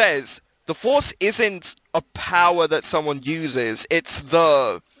 He says the Force isn't a power that someone uses, it's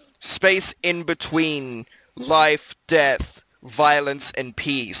the space in between life, death, violence, and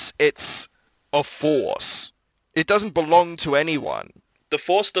peace. It's a force. It doesn't belong to anyone. The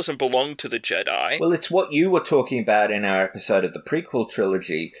Force doesn't belong to the Jedi. Well, it's what you were talking about in our episode of the prequel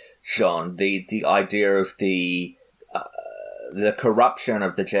trilogy, Sean. The idea of the corruption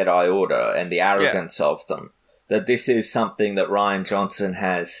of the Jedi Order and the arrogance of them. That this is something that Rian Johnson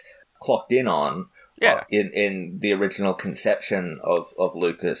has clocked in on in the original conception of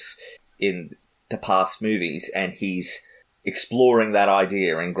Lucas in the past movies, and he's exploring that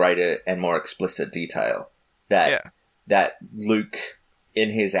idea in greater and more explicit detail. That Luke,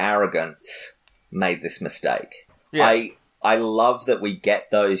 in his arrogance, made this mistake. Yeah. I love that we get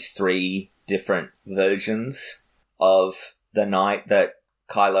those 3 different versions of the night that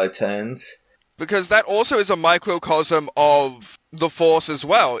Kylo turns. Because that also is a microcosm of the Force as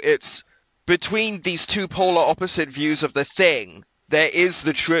well. It's between these 2 polar opposite views of the thing, there is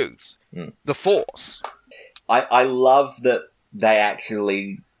the truth. The Force. I love that they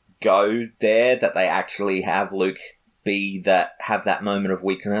actually go there, that they actually have Luke have that moment of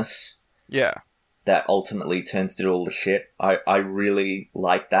weakness. Yeah. That ultimately turns to all the shit. I really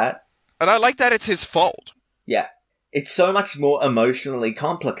like that. And I like that it's his fault. Yeah. It's so much more emotionally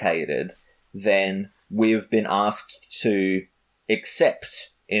complicated than we've been asked to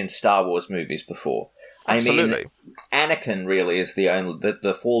accept in Star Wars movies before. Absolutely. I mean, Anakin really is the only...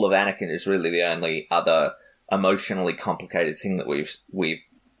 The fall of Anakin is really the only other emotionally complicated thing that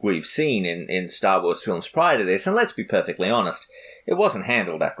we've seen in Star Wars films prior to this, and let's be perfectly honest, it wasn't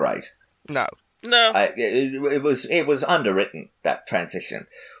handled that great. No. It was underwritten, that transition,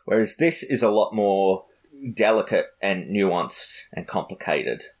 whereas this is a lot more delicate and nuanced and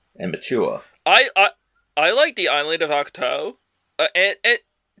complicated and mature. I like the island of Ahch-To, and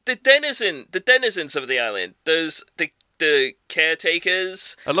the denizens of the island. There's the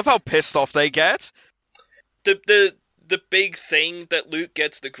caretakers. I love how pissed off they get. The big thing that Luke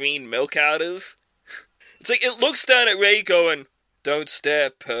gets the green milk out of. It's like, it looks down at Rey going, "Don't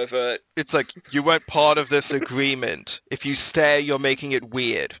stare, pervert." It's like, you weren't part of this agreement. If you stare, you're making it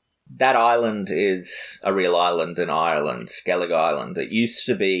weird. That island is a real island in Ireland, Skellig Island. It used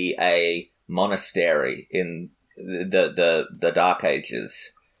to be a monastery in the Dark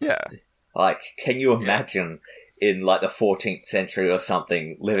Ages. Yeah. Like, can you imagine in, like, the 14th century or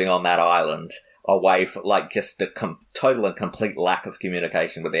something, living on that island, away from, like, just the total and complete lack of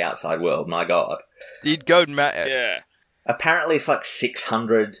communication with the outside world? My God. You'd go mad. Yeah. Apparently it's like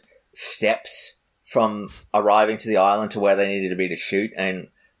 600 steps from arriving to the island to where they needed to be to shoot, and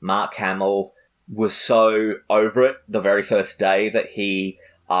Mark Hamill was so over it the very first day that he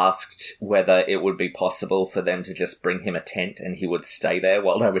asked whether it would be possible for them to just bring him a tent and he would stay there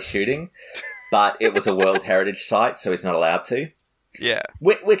while they were shooting. But it was a World Heritage Site, so he's not allowed to. Yeah.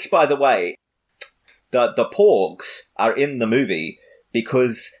 Which, by the way, the Porgs are in the movie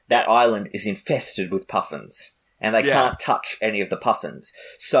because that island is infested with puffins. And they can't touch any of the puffins.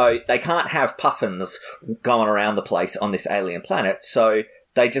 So they can't have puffins going around the place on this alien planet, so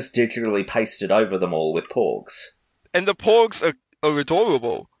they just digitally pasted over them all with Porgs. And the Porgs are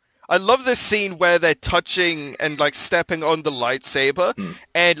adorable. I love this scene where they're touching and, like, stepping on the lightsaber,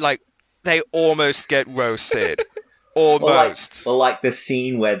 and, like, they almost get roasted. Almost. Like the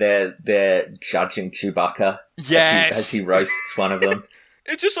scene where they're judging Chewbacca as he roasts one of them.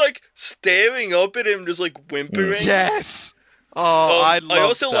 It's just, like, staring up at him, just, like, whimpering. Yes! Oh, I love that. I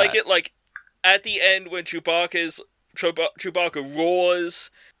also like it, like, at the end when Chewbacca roars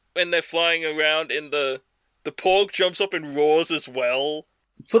when they're flying around in the Porg jumps up and roars as well.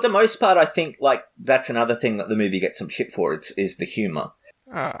 For the most part, I think, like, that's another thing that the movie gets some shit for, is the humour.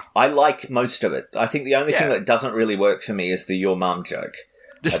 I like most of it. I think the only thing that doesn't really work for me is the "your mum" joke.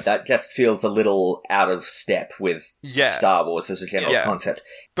 That just feels a little out of step with Star Wars as a general concept.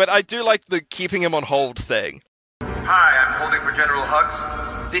 But I do like the keeping him on hold thing. Hi, I'm holding for General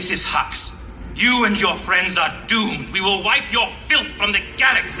Hux. This is Hux. You and your friends are doomed. We will wipe your filth from the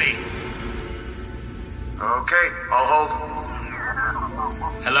galaxy. Okay, I'll hold.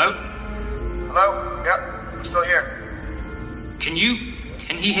 Hello? Hello? Yep, I'm still here. Can he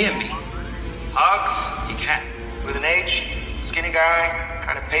hear me? Hux? He can. With an H? Skinny guy?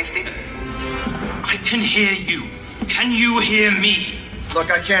 Kind of pasty? I can hear you. Can you hear me?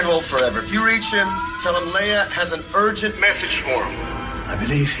 Look, I can't hold forever. If you reach him, tell him Leia has an urgent message for him. I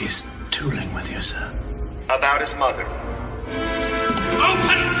believe he's tooling with you, sir. About his mother.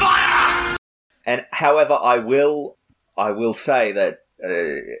 Open fire! And however, I will say that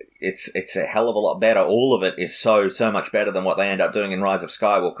it's a hell of a lot better. All of it is so much better than what they end up doing in Rise of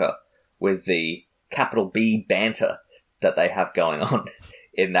Skywalker with the capital B banter that they have going on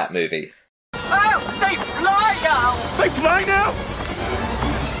in that movie. Oh, they fly! now! They fly now?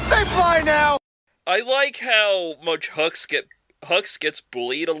 They fly now! I like how much Hux gets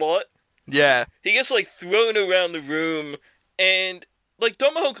bullied a lot. Yeah. He gets, like, thrown around the room, and, like,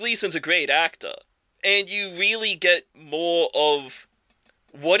 Domhnall Gleeson's a great actor. And you really get more of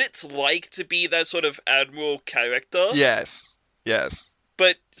what it's like to be that sort of admiral character. Yes.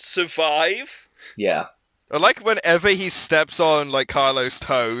 But survive. Yeah. I like whenever he steps on, like, Kylo's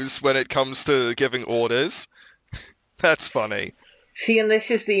toes when it comes to giving orders. That's funny. See, and this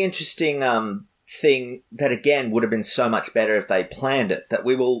is the interesting thing that, again, would have been so much better if they planned it.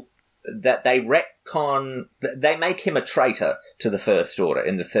 That they retcon... They make him a traitor to the First Order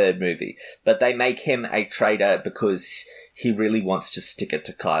in the third movie, but they make him a traitor because he really wants to stick it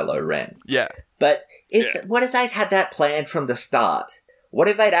to Kylo Ren. Yeah. But what if they'd had that planned from the start? What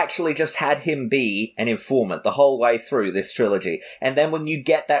if they'd actually just had him be an informant the whole way through this trilogy? And then when you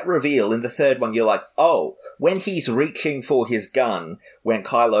get that reveal in the third one, you're like, oh, when he's reaching for his gun when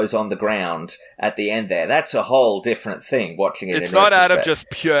Kylo's on the ground at the end there, that's a whole different thing, watching it It's in not out of retrospect. just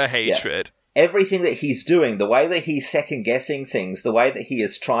pure hatred. Yeah. Everything that he's doing, the way that he's second-guessing things, the way that he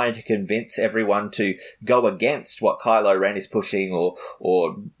is trying to convince everyone to go against what Kylo Ren is pushing or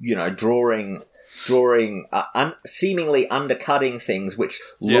you know, drawing seemingly undercutting things, which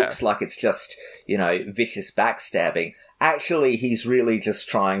looks like it's just, you know, vicious backstabbing. Actually, he's really just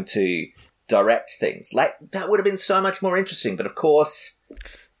trying to direct things. Like, that would have been so much more interesting, but of course...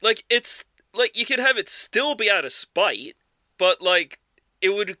 Like, it's... Like, you could have it still be out of spite, but, like, it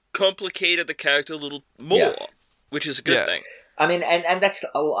would have complicated the character a little more, which is a good thing. I mean, and that's...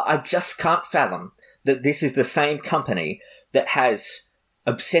 I just can't fathom that this is the same company that has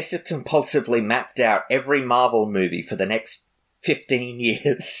obsessive-compulsively mapped out every Marvel movie for the next 15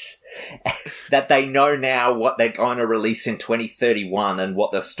 years. That they know now what they're going to release in 2031 and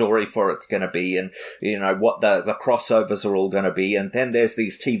what the story for it's going to be and, you know, what the crossovers are all going to be. And then there's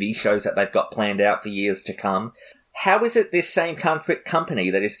these TV shows that they've got planned out for years to come. How is it this same company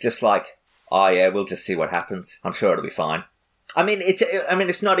that is just like, oh yeah, we'll just see what happens. I'm sure it'll be fine. I mean,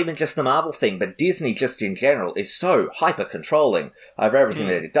 it's not even just the Marvel thing, but Disney just in general is so hyper-controlling over everything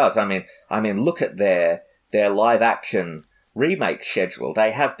that it does. I mean, look at their live-action remake schedule.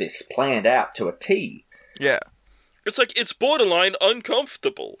 They have this planned out to a T. Yeah. It's like, it's borderline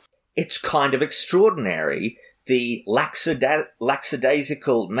uncomfortable. It's kind of extraordinary, the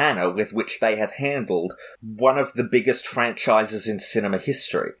lackadaisical manner with which they have handled one of the biggest franchises in cinema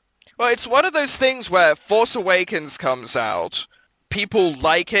history. Well, it's one of those things where Force Awakens comes out, people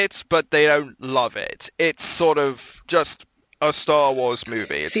like it, but they don't love it. It's sort of just a Star Wars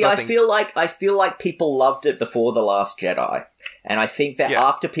movie. It's nothing... I feel like people loved it before The Last Jedi, and I think that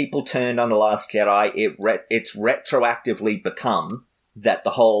after people turned on The Last Jedi, it's retroactively become that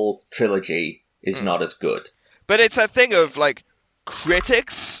the whole trilogy is not as good. But it's a thing of, like,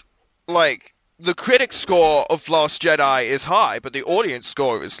 critics, like... The critic score of Last Jedi is high, but the audience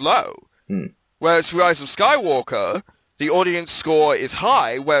score is low. Whereas Rise of Skywalker, the audience score is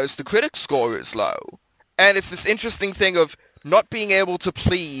high, whereas the critic score is low. And it's this interesting thing of not being able to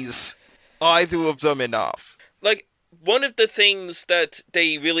please either of them enough. Like, one of the things that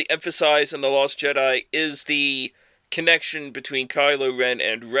they really emphasize in The Last Jedi is the connection between Kylo Ren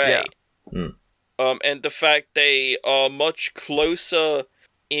and Rey. Yeah. And the fact they are much closer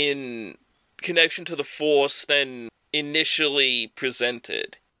in connection to the Force than initially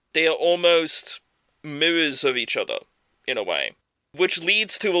presented. They are almost mirrors of each other, in a way. Which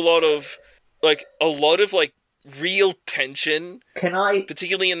leads to a lot of real tension.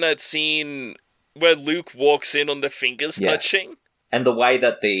 Particularly in that scene where Luke walks in on the fingers touching. And the way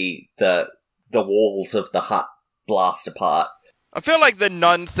that the walls of the hut blast apart. I feel like the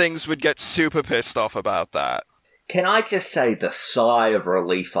nun things would get super pissed off about that. Can I just say the sigh of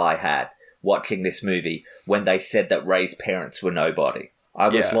relief I had watching this movie when they said that Rey's parents were nobody? I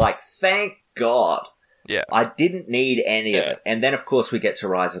was like, thank God. Yeah. I didn't need any of it. And then, of course, we get to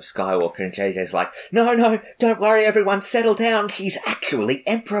Rise of Skywalker, and JJ's like, no, don't worry, everyone, settle down. She's actually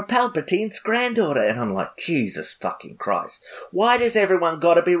Emperor Palpatine's granddaughter. And I'm like, Jesus fucking Christ. Why does everyone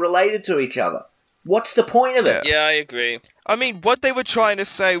gotta be related to each other? What's the point of it? Yeah, I agree. I mean, what they were trying to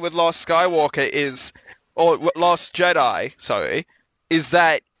say with Last Jedi, is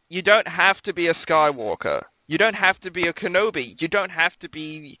that you don't have to be a Skywalker. You don't have to be a Kenobi. You don't have to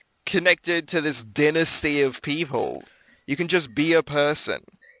be connected to this dynasty of people. You can just be a person.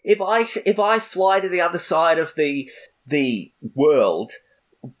 If I fly to the other side of the world,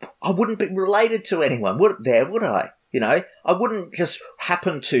 I wouldn't be related to anyone, would I? You know, I wouldn't just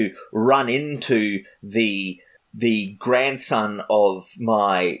happen to run into the grandson of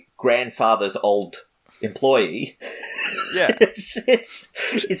my grandfather's old employee. Yeah.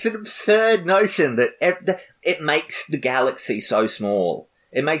 It's an absurd notion that it makes the galaxy so small.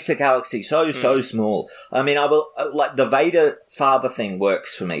 It makes the galaxy so small. I mean, I will like the Vader father thing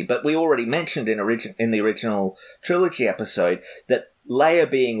works for me, but we already mentioned in the original trilogy episode that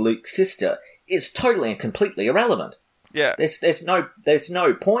Leia being Luke's sister is totally and completely irrelevant. Yeah, there's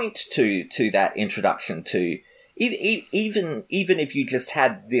no point to that introduction to. Even if you just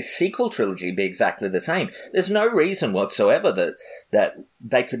had this sequel trilogy be exactly the same, there's no reason whatsoever that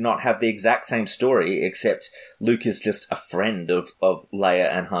they could not have the exact same story, except Luke is just a friend of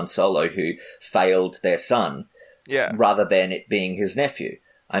Leia and Han Solo who failed their son, rather than it being his nephew.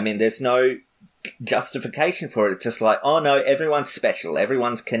 I mean, there's no justification for it. It's just like, oh no, everyone's special,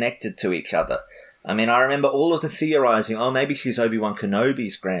 everyone's connected to each other. I mean, I remember all of the theorizing, oh, maybe she's Obi-Wan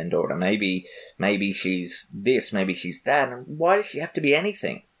Kenobi's granddaughter, maybe she's this, maybe she's that, and why does she have to be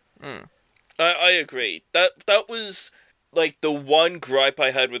anything? I agree. That was, like, the one gripe I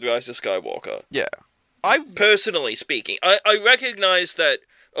had with Rise of Skywalker. Yeah. Personally speaking. I recognize that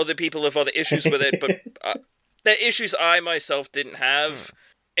other people have other issues with it, but they're issues I myself didn't have.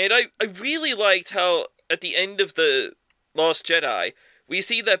 And I really liked how, at the end of The Last Jedi, we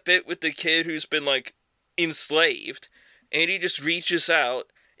see that bit with the kid who's been, like, enslaved, and he just reaches out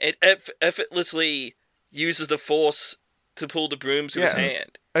and effortlessly uses the Force to pull the broom to his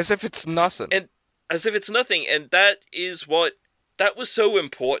hand. As if it's nothing. And that is what... That was so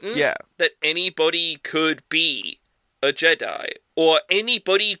important that anybody could be a Jedi, or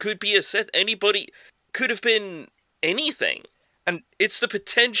anybody could be a Sith, anybody could have been anything. And it's the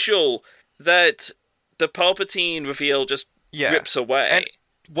potential that the Palpatine reveal just rips away. And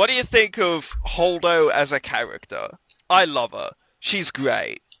what do you think of Holdo as a character? I love her. She's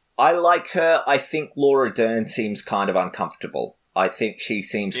great. I like her. I think Laura Dern seems kind of uncomfortable. I think she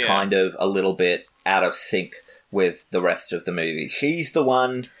seems kind of a little bit out of sync with the rest of the movie. She's the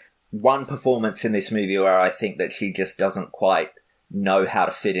one performance in this movie where I think that she just doesn't quite know how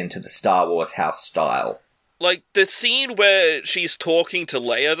to fit into the Star Wars house style. Like, the scene where she's talking to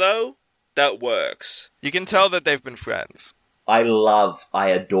Leia, though, that works. You can tell that they've been friends. I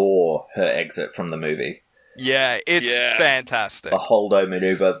adore her exit from the movie. Yeah, it's fantastic. The Holdo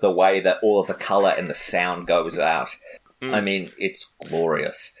maneuver, the way that all of the colour and the sound goes out. I mean, it's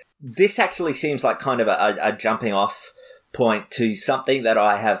glorious. This actually seems like kind of a jumping off point to something that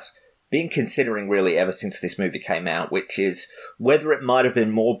I have been considering really ever since this movie came out, which is whether it might have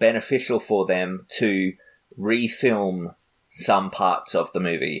been more beneficial for them to refilm some parts of the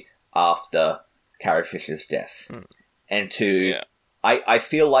movie after Carrie Fisher's death. And to... I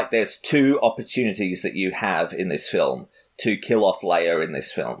feel like there's two opportunities that you have in this film to kill off Leia in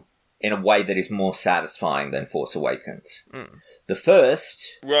this film in a way that is more satisfying than Force Awakens. The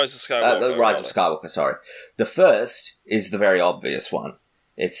first... Rise of Skywalker. Rise of Skywalker, sorry. The first is the very obvious one.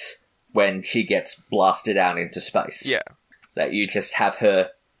 It's when she gets blasted out into space. Yeah. That you just have her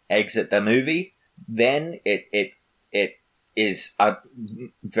exit the movie. Then it is a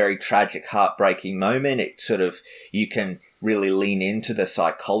very tragic, heartbreaking moment. It sort of... You can really lean into the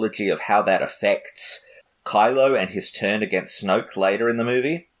psychology of how that affects Kylo and his turn against Snoke later in the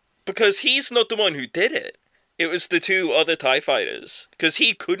movie. Because he's not the one who did it. It was the two other TIE fighters. Because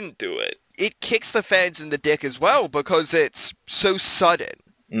he couldn't do it. It kicks the fans in the dick as well, because it's so sudden.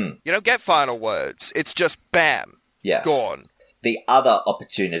 You don't get final words. It's just bam. Yeah. Gone. The other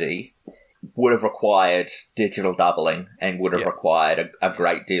opportunity would have required digital doubling and would have required a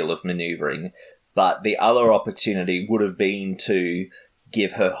great deal of manoeuvring. But the other opportunity would have been to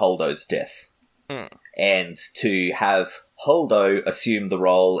give her Holdo's death. And to have Holdo assume the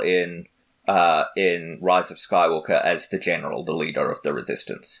role in Rise of Skywalker as the general, the leader of the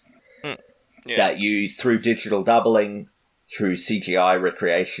Resistance. That you, through digital doubling, through CGI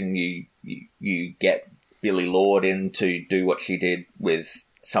recreation, you get Billie Lourd in to do what she did with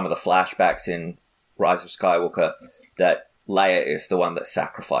some of the flashbacks in Rise of Skywalker, that Leia is the one that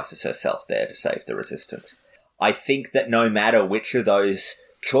sacrifices herself there to save the Resistance. I think that no matter which of those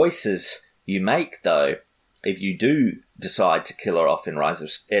choices you make, though, if you do decide to kill her off in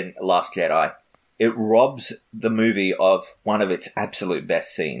Last Jedi, it robs the movie of one of its absolute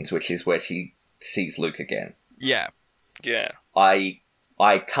best scenes, which is where she sees Luke again. Yeah. Yeah. I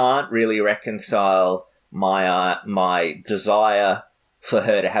can't really reconcile my desire for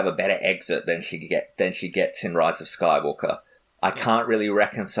her to have a better exit than she gets in Rise of Skywalker. I can't really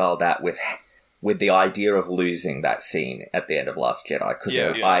reconcile that with the idea of losing that scene at the end of Last Jedi, because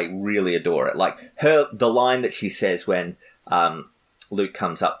I really adore it. Like the line that she says when Luke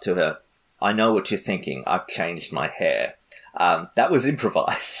comes up to her, "I know what you're thinking. I've changed my hair." That was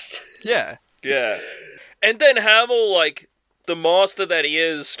improvised. Yeah. Yeah. And then Hamill, like, the master that he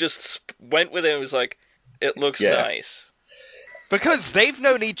is, just went with it and was like, it looks nice. Because they've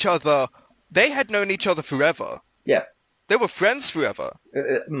known each other, they had known each other forever. Yeah. They were friends forever.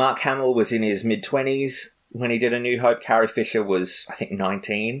 Mark Hamill was in his mid-20s when he did A New Hope. Carrie Fisher was, I think,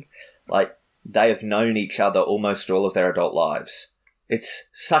 19. Like, they have known each other almost all of their adult lives. It's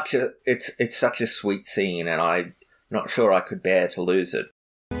such a sweet scene, and I'm not sure I could bear to lose it.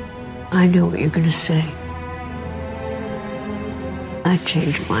 I know what you're going to say. I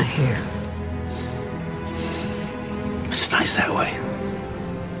changed my hair. It's nice that way.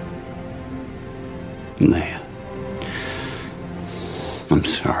 Leia. I'm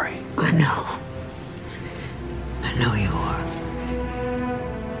sorry. I know. I know you are.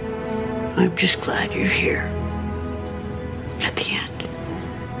 I'm just glad you're here. At the end.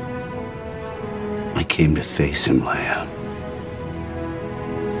 I came to face him, Leia.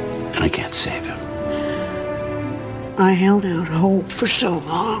 And I can't save him. I held out hope for so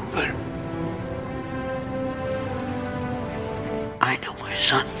long, but I know my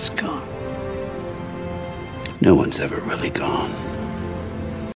son's gone. No one's ever really gone.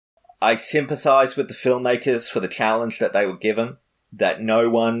 I sympathise with the filmmakers for the challenge that they were given, that no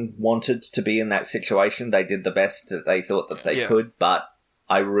one wanted to be in that situation. They did the best that they thought that they could, but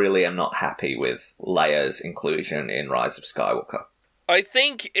I really am not happy with Leia's inclusion in Rise of Skywalker. I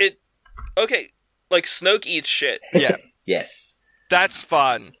think it... Okay, like, Snoke eats shit. Yeah. Yes. That's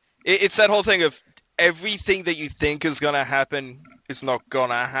fun. It's that whole thing of everything that you think is gonna happen is not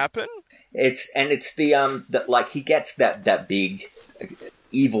gonna happen. It's the like, he gets that big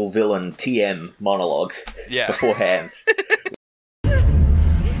evil villain TM monologue beforehand.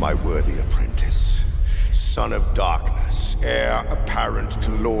 My worthy apprentice, son of darkness, heir apparent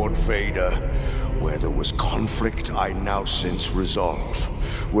to Lord Vader. Where there was conflict, I now sense resolve.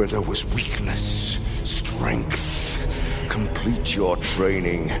 Where there was weakness, strength. Complete your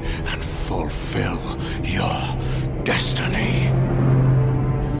training and fulfill your destiny.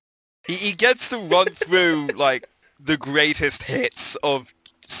 He gets to run through, like, the greatest hits of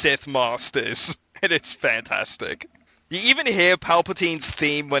Sith Masters, and it's fantastic. You even hear Palpatine's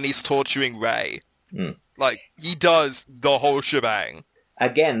theme when he's torturing Rey. Like, he does the whole shebang.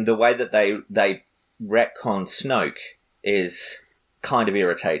 Again, the way that they retcon Snoke is kind of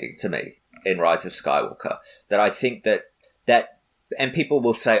irritating to me in Rise of Skywalker. That I think that and people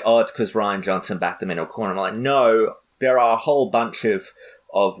will say, oh, it's because Rian Johnson backed them into a corner. I'm like, no, there are a whole bunch of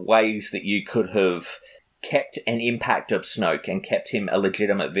ways that you could have kept an impact of Snoke and kept him a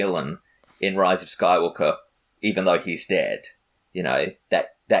legitimate villain in Rise of Skywalker, even though he's dead. You know,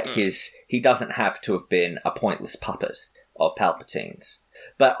 he doesn't have to have been a pointless puppet of Palpatine's.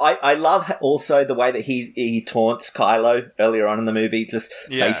 But I love also the way that he taunts Kylo earlier on in the movie, just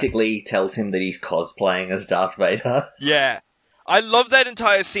basically tells him that he's cosplaying as Darth Vader. Yeah. I love that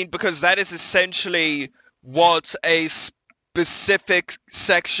entire scene because that is essentially what a specific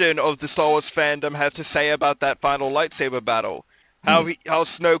section of the Star Wars fandom had to say about that final lightsaber battle. How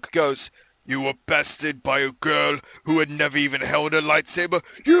Snoke goes, "You were bested by a girl who had never even held a lightsaber.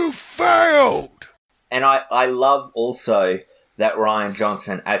 You failed!" And I love also that Rian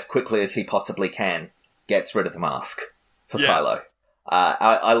Johnson, as quickly as he possibly can, gets rid of the mask for Kylo.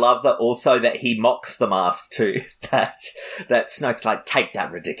 I love that also that he mocks the mask too. That Snoke's like, take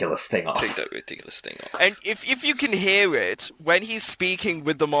that ridiculous thing off. Take that ridiculous thing off. And if you can hear it, when he's speaking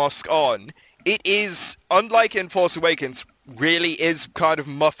with the mask on, it is, unlike in Force Awakens, really is kind of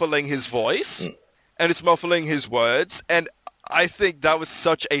muffling his voice. And it's muffling his words. And I think that was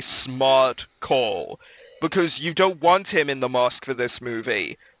such a smart call. Because you don't want him in the mask for this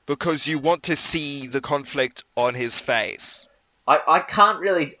movie. Because you want to see the conflict on his face. I can't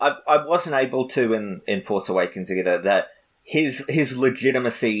really... I wasn't able to in Force Awakens either, that his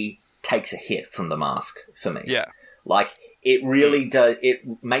legitimacy takes a hit from the mask for me. Yeah. Like, it really does... It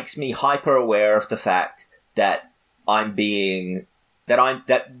makes me hyper aware of the fact that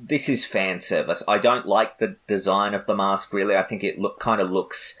that this is fan service. I don't like the design of the mask, really. I think it kind of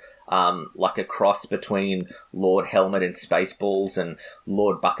looks... like a cross between Lord Helmet in Spaceballs and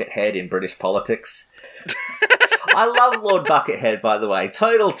Lord Buckethead in British politics. I love Lord Buckethead, by the way.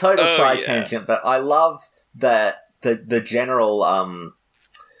 Total side tangent, but I love the general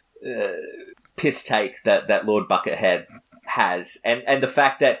piss take that Lord Buckethead has, and the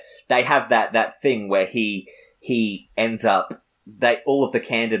fact that they have that thing where he ends up. All of the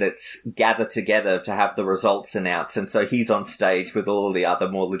candidates gather together to have the results announced, and so he's on stage with all of the other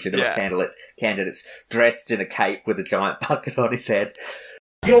more legitimate candidates dressed in a cape with a giant bucket on his head.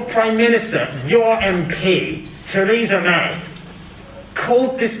 Your Prime Minister, your MP, Theresa May,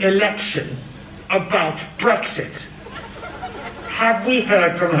 called this election about Brexit? Have we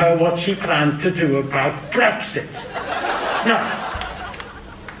heard from her what she plans to do about Brexit? No.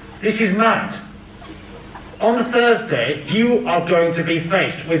 This is mad. On Thursday, you are going to be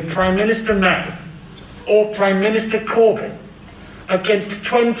faced with Prime Minister May or Prime Minister Corbyn against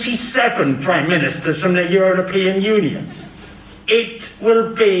 27 Prime Ministers from the European Union. It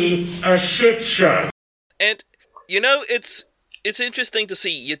will be a shit show. And, it's interesting to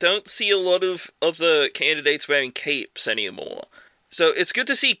see. You don't see a lot of the candidates wearing capes anymore. So it's good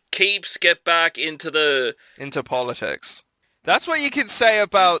to see capes get back into politics. That's what you can say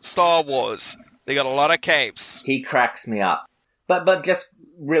about Star Wars. They got a lot of capes. He cracks me up. But just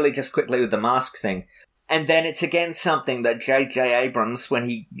quickly with the mask thing. And then it's again something that J.J. Abrams, when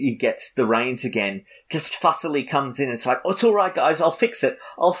he gets the reins again, just fussily comes in. It's like, oh, it's all right, guys. I'll fix it.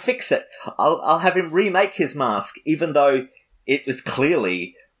 I'll have him remake his mask, even though it was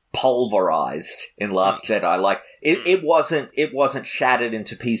clearly pulverized in Last Jedi. Like it wasn't shattered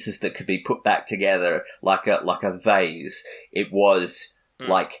into pieces that could be put back together like a vase. It was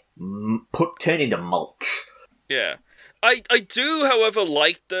turned into mulch. Yeah, I do, however,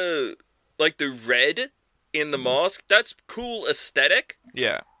 like the red in the mask. That's cool aesthetic.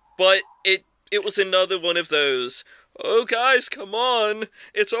 Yeah. But it was another one of those, oh guys, come on,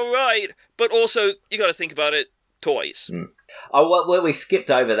 it's alright. But also, you gotta think about it, toys. Oh, well, we skipped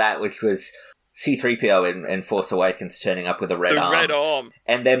over that, which was C-3PO in Force Awakens turning up with a red arm. The red arm.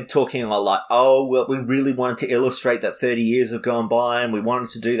 And them talking a lot like, oh, well, we really wanted to illustrate that 30 years have gone by, and we wanted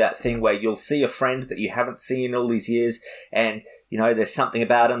to do that thing where you'll see a friend that you haven't seen in all these years, and there's something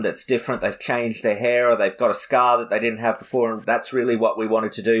about them that's different. They've changed their hair, or they've got a scar that they didn't have before, and that's really what we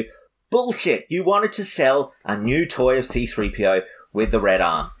wanted to do. Bullshit! You wanted to sell a new toy of C-3PO with the red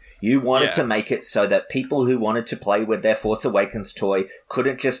arm. You wanted to make it so that people who wanted to play with their Force Awakens toy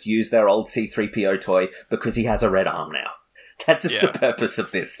couldn't just use their old C-3PO toy because he has a red arm now. That is the purpose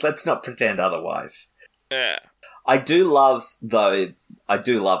of this. Let's not pretend otherwise. Yeah. I do love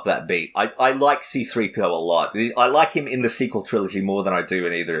that beat. I like C-3PO a lot. I like him in the sequel trilogy more than I do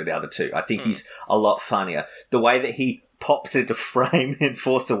in either of the other two. I think he's a lot funnier. The way that he pops into frame in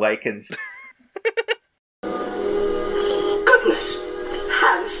Force Awakens. Goodness!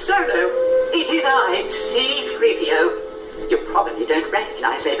 Han Solo! It is I, C-3PO. You probably don't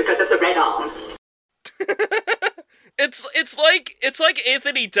recognize me because of the red arm. It's like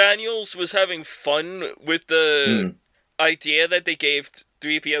Anthony Daniels was having fun with the idea that they gave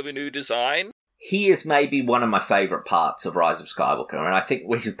 3PO a new design. He is maybe one of my favourite parts of Rise of Skywalker, and I think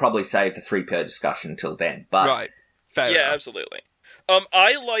we should probably save the 3PO discussion until then. But right, fair enough. Absolutely.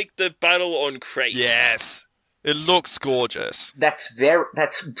 I like the battle on Crate. Yes, it looks gorgeous. That's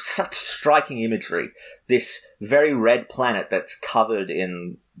such striking imagery. This very red planet that's covered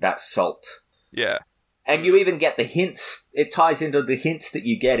in that salt. Yeah. And you even get the hints. It ties into the hints that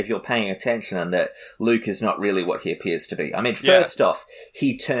you get if you're paying attention, and that Luke is not really what he appears to be. I mean, first off,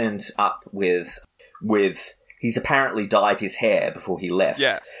 he turns up with he's apparently dyed his hair before he left.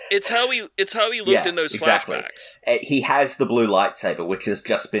 Yeah, it's how he looked in those flashbacks. He has the blue lightsaber, which has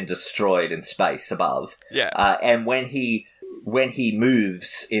just been destroyed in space above. Yeah, and when he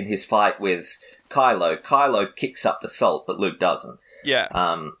moves in his fight with Kylo kicks up the salt, but Luke doesn't. Yeah.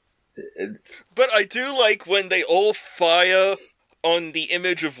 But I do like when they all fire on the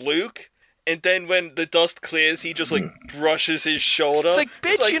image of Luke, and then when the dust clears, he just brushes his shoulder. It's like,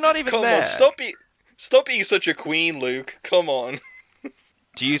 bitch, you're not even there. Come on, stop being such a queen, Luke. Come on.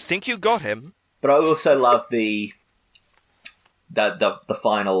 Do you think you got him? But I also love the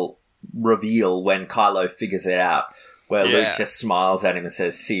final reveal when Kylo figures it out, where Luke just smiles at him and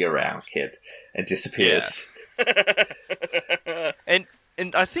says, "See you around, kid," and disappears. Yeah.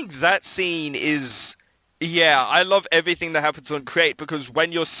 And I think that scene is... Yeah, I love everything that happens on Crate, because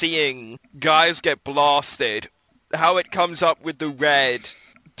when you're seeing guys get blasted, how it comes up with the red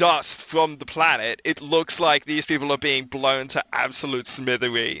dust from the planet, it looks like these people are being blown to absolute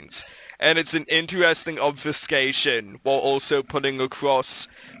smithereens. And it's an interesting obfuscation while also putting across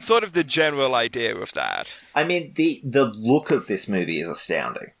sort of the general idea of that. I mean, the look of this movie is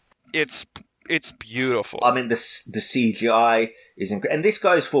astounding. It's beautiful. I mean, the CGI is incredible. And this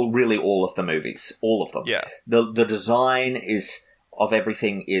goes for really all of the movies. All of them. Yeah. The design of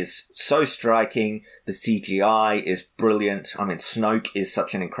everything is so striking. The CGI is brilliant. I mean, Snoke is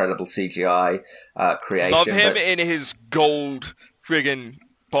such an incredible CGI creation. Love him in his gold friggin'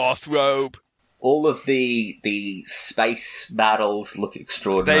 bathrobe. All of the space battles look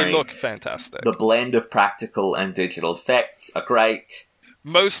extraordinary. They look fantastic. The blend of practical and digital effects are great.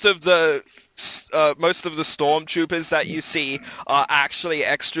 most of the stormtroopers that you see are actually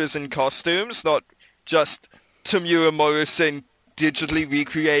extras in costumes, not just Tamura Morrison digitally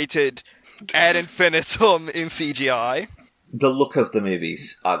recreated ad infinitum in CGI. The look of the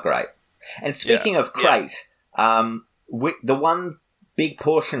movies are great. And speaking of Crate, the one big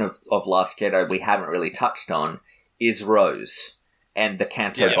portion of Last Jedi we haven't really touched on is Rose and the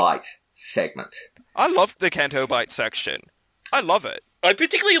Canto Bight segment. I loved the Canto Bight section. I love it. I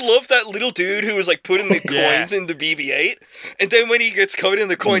particularly love that little dude who was like putting the coins into BB-8, and then when he gets covered in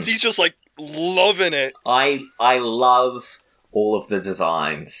the coins, he's just like loving it. I love all of the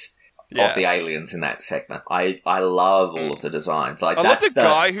designs of the aliens in that segment. I love all of the designs. Like, I love the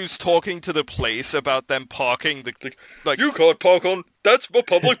guy who's talking to the police about them parking like you can't park on that's a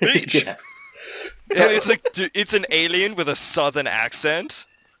public beach. And it's like it's an alien with a southern accent.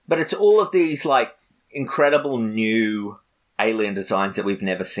 But it's all of these like incredible new alien designs that we've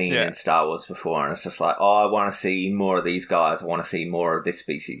never seen in Star Wars before, and it's just like, oh, I want to see more of these guys. I want to see more of this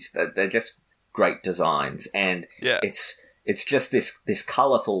species. They're just great designs, and it's just this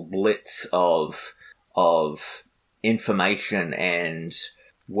colourful blitz of information and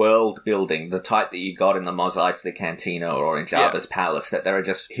world building, the type that you got in the Mos Eisley Cantina or in Jabba's Palace. That there are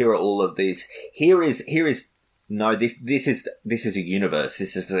just here are all of these. This is a universe.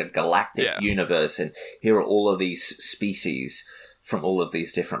 This is a galactic universe, and here are all of these species from all of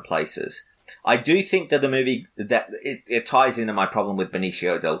these different places. I do think that the movie it ties into my problem with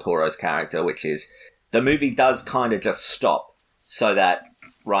Benicio del Toro's character, which is the movie does kind of just stop so that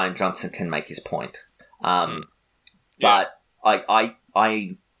Rian Johnson can make his point. But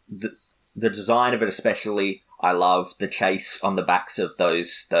the design of it especially, I love the chase on the backs of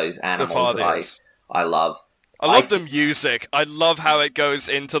those animals. I love the music. I love how it goes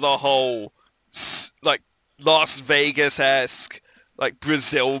into the whole like Las Vegas-esque like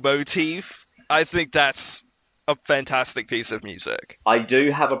Brazil motif. I think that's a fantastic piece of music. I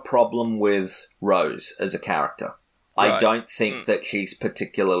do have a problem with Rose as a character. I don't think that she's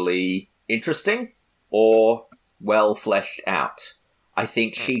particularly interesting or well fleshed out. I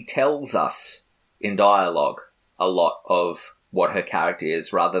think she tells us in dialogue a lot of what her character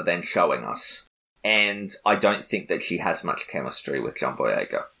is rather than showing us. And I don't think that she has much chemistry with John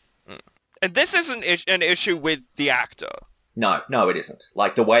Boyega. And this isn't an issue with the actor. No, it isn't.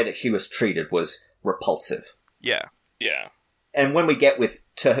 Like, the way that she was treated was repulsive. Yeah. And when we get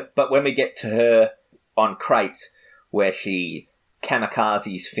to her on Crate, where she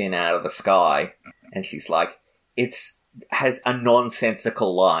kamikazes Finn out of the sky, and she's like, has a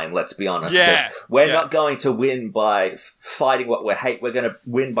nonsensical line, let's be honest. We're not going to win by fighting what we hate, we're going to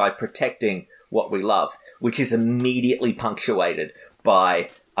win by protecting what we love, which is immediately punctuated by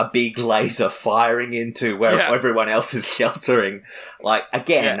a big laser firing into where everyone else is sheltering. Like,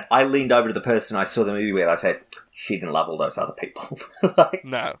 again, I leaned over to the person I saw the movie with, I said, she didn't love all those other people.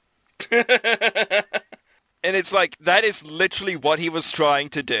 No. And it's like, that is literally what he was trying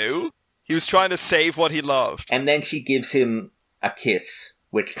to do. He was trying to save what he loved. And then she gives him a kiss,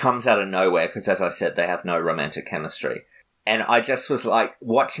 which comes out of nowhere, because as I said, they have no romantic chemistry. And I just was like,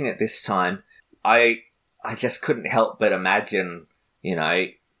 watching it this time, I just couldn't help but imagine,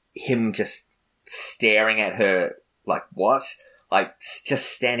 him just staring at her like, what? Like,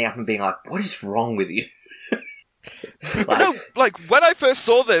 just standing up and being like, what is wrong with you? Like, when I first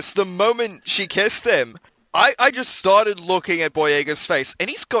saw this, the moment she kissed him, I just started looking at Boyega's face, and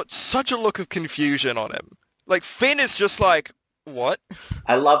he's got such a look of confusion on him. Like, Finn is just like, what?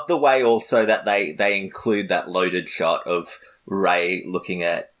 I love the way also that they include that loaded shot of Rey looking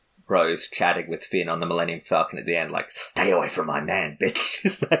at Rose chatting with Finn on the Millennium Falcon at the end, like, stay away from my man, bitch.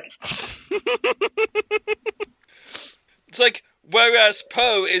 It's like, whereas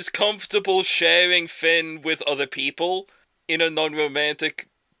Poe is comfortable sharing Finn with other people in a non-romantic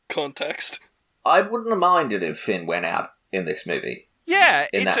context. I wouldn't have minded if Finn went out in this movie. Yeah,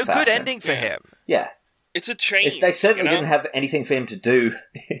 it's a good ending for him. Yeah. It's a change. They certainly didn't have anything for him to do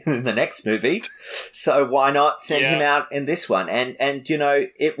in the next movie, so why not send him out in this one? And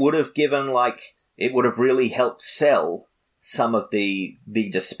it would have it would have really helped sell some of the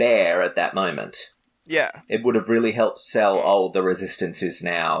despair at that moment. Yeah. It would have really helped sell, the Resistance is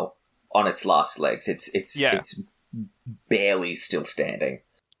now on its last legs. It's barely still standing.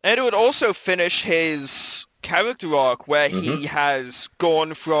 And it would also finish his character arc where he has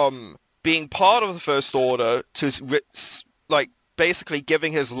gone from being part of the First Order to, basically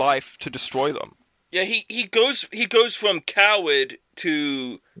giving his life to destroy them. Yeah, he goes from coward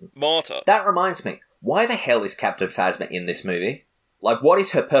to martyr. That reminds me, why the hell is Captain Phasma in this movie? Like, what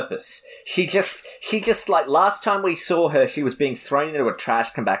is her purpose? She just, like, last time we saw her, she was being thrown into a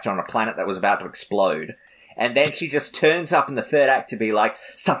trash compactor on a planet that was about to explode. And then she just turns up in the third act to be like,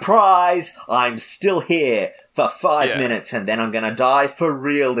 surprise, I'm still here for 5 minutes and then I'm gonna die for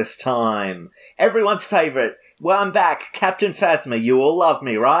real this time. Everyone's favourite. Well, I'm back. Captain Phasma, you all love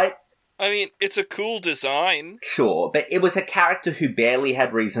me, right? I mean, it's a cool design. Sure, but it was a character who barely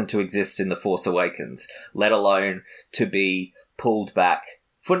had reason to exist in The Force Awakens, let alone to be pulled back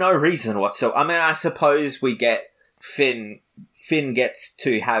for no reason whatsoever. I mean, I suppose we get Finn gets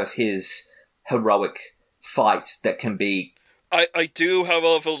to have his heroic fight that can be... I do,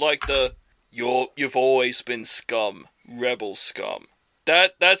 however, like the you've always been scum, rebel scum.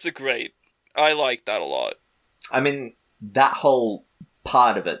 That's a great... I like that a lot. I mean, that whole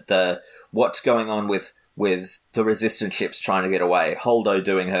part of it, the what's going on with the resistance ships trying to get away, Holdo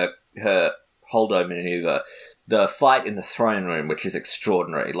doing her Holdo maneuver, the fight in the throne room, which is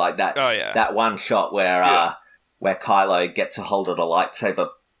extraordinary, like that. Oh, yeah. That one shot where Kylo gets a hold of the lightsaber,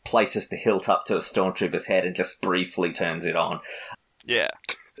 places the hilt up to a stormtrooper's head, and just briefly turns it on. Yeah,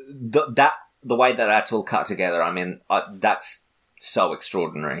 the way that that's all cut together, I mean, that's so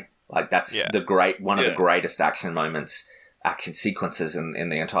extraordinary. Like that's one of the greatest action sequences in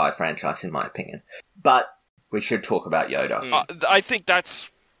the entire franchise, in my opinion. But we should talk about Yoda. I think that's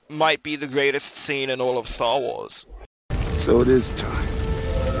might be the greatest scene in all of Star Wars. So it is time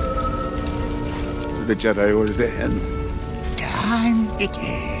for the Jedi Order to end. Time it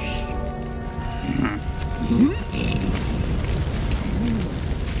is.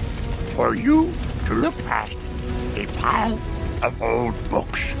 For you to look past a pile of old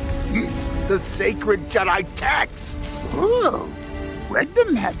books. The sacred Jedi texts. Oh, read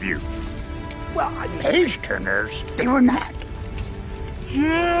them, have you? Well, page turners, they were not.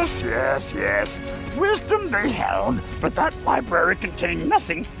 Yes. Wisdom they held, but that library contained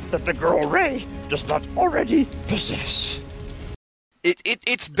nothing that the girl Rey does not already possess.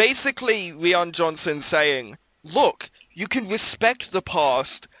 It's basically Rian Johnson saying, look, you can respect the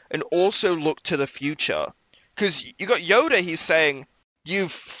past and also look to the future. Because you got Yoda, he's saying,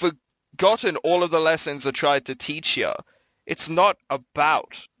 you've forgotten all of the lessons I tried to teach you. It's not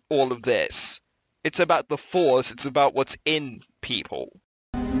about all of this. It's about the Force. It's about what's in people.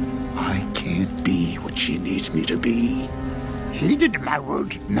 I can't be what she needs me to be. Heeded my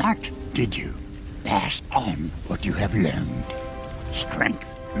words not, did you? Pass on what you have learned.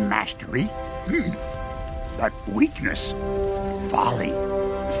 Strength, mastery, but weakness, folly,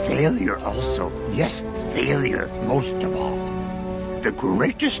 failure also. Yes, failure most of all. The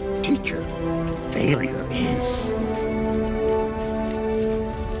greatest teacher, failure is.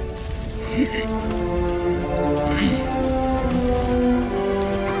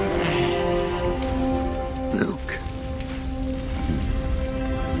 Luke,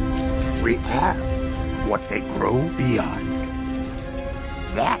 we are what they grow beyond.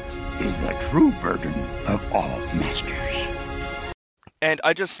 That is the true burden of all masters. And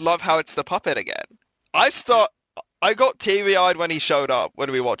I just love how it's the puppet again. I got teary-eyed when he showed up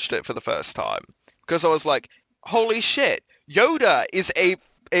when we watched it for the first time. Because I was like, holy shit, Yoda is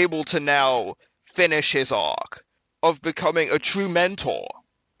able to now finish his arc of becoming a true mentor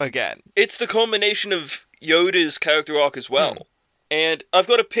again. It's the culmination of Yoda's character arc as well. And I've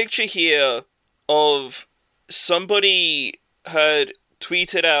got a picture here of somebody had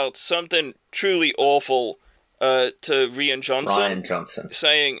tweeted out something truly awful to Rian Johnson.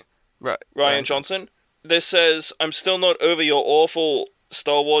 Saying, Rian Johnson. This says, I'm still not over your awful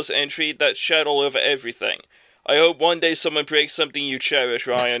Star Wars entry that shat all over everything. I hope one day someone breaks something you cherish,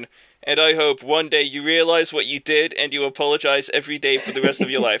 Ryan. And I hope one day you realize what you did and you apologize every day for the rest of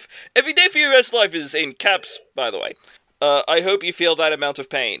your life. Every day for your rest of life is in caps, by the way. I hope you feel that amount of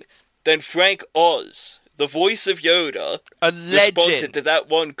pain. Then Frank Oz, the voice of Yoda, responded to that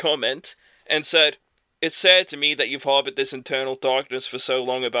one comment and said, it's sad to me that you've harbored this internal darkness for so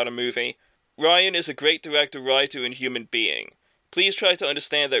long about a movie. Ryan is a great director, writer, and human being. Please try to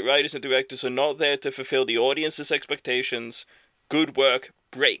understand that writers and directors are not there to fulfill the audience's expectations. Good work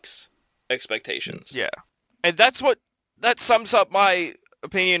breaks expectations. Yeah. And that sums up my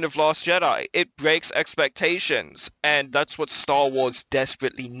opinion of Last Jedi. It breaks expectations, and that's what Star Wars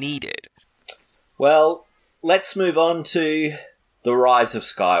desperately needed. Well, let's move on to The Rise of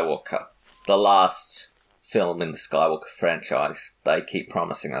Skywalker, the last film in the Skywalker franchise they keep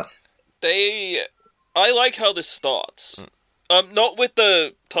promising us. I like how this starts. Not with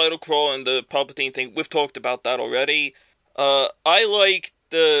the title crawl and the Palpatine thing. We've talked about that already. I like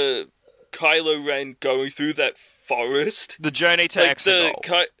the Kylo Ren going through that forest. The journey to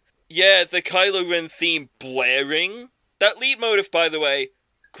Exegol. The Kylo Ren theme blaring That lead motive, by the way,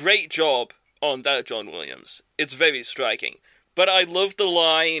 great job on that, John Williams. It's very striking. But I love the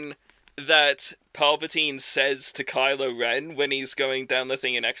line that Palpatine says to Kylo Ren when he's going down the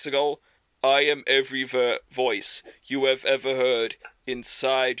thing in Exegol. I am every voice you have ever heard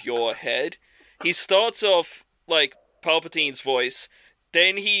inside your head. He starts off like Palpatine's voice,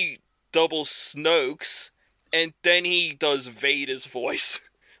 then he double Snoke's, and then he does Vader's voice.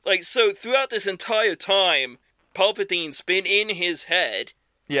 Like, so throughout this entire time, Palpatine's been in his head.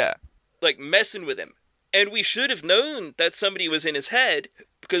 Yeah. Like, messing with him. And we should have known that somebody was in his head,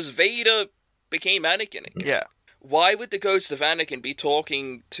 because Vader became Anakin. Yeah. Why would the ghost of Anakin be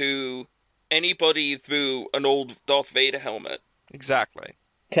talking to anybody through an old Darth Vader helmet? Exactly.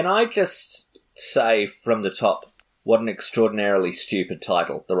 Can I just say from the top what an extraordinarily stupid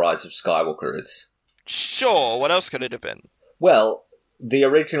title The Rise of Skywalker is? Sure, what else could it have been? Well, the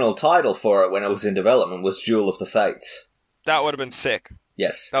original title for it when it was in development was Duel of the Fates. That would have been sick.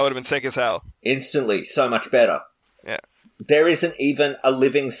 Yes. That would have been sick as hell. Instantly, so much better. Yeah. There isn't even a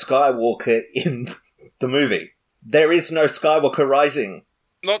living Skywalker in the movie. There is no Skywalker Rising.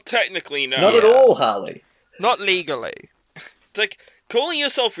 Not technically, no. Not at all, Harley. Not legally. It's like, calling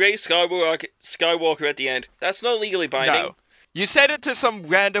yourself Rey Skywalker at the end, that's not legally binding. No. You said it to some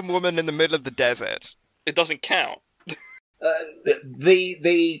random woman in the middle of the desert. It doesn't count.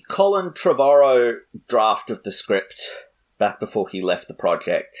 The Colin Trevorrow draft of the script, back before he left the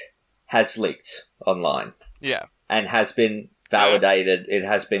project, has leaked online. Yeah. And has been validated. It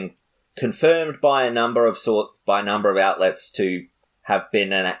has been confirmed by a number of outlets to have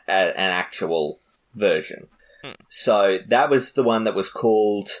been an actual version. So that was the one that was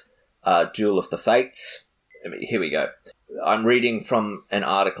called Duel of the Fates. Here we go. I'm reading from an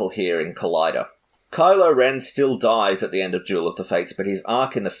article here in Collider. Kylo Ren still dies at the end of Duel of the Fates, but his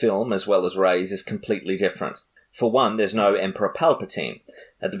arc in the film, as well as Rey's, is completely different. For one, there's no Emperor Palpatine.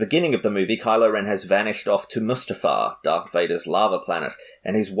 At the beginning of the movie, Kylo Ren has vanished off to Mustafar, Darth Vader's lava planet,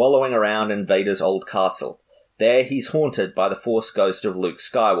 and he's wallowing around in Vader's old castle. There he's haunted by the Force ghost of Luke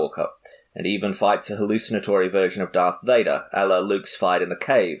Skywalker, and even fights a hallucinatory version of Darth Vader, a la Luke's fight in the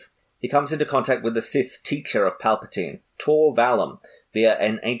cave. He comes into contact with the Sith teacher of Palpatine, Tor Valum, via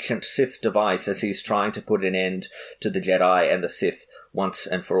an ancient Sith device as he's trying to put an end to the Jedi and the Sith once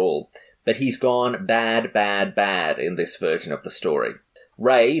and for all. But he's gone bad in this version of the story.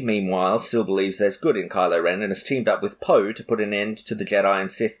 Rey, meanwhile, still believes there's good in Kylo Ren and has teamed up with Poe to put an end to the Jedi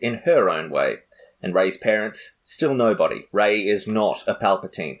and Sith in her own way. And Rey's parents, still nobody. Rey is not a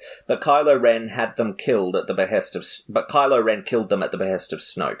Palpatine, but Kylo Ren killed them at the behest of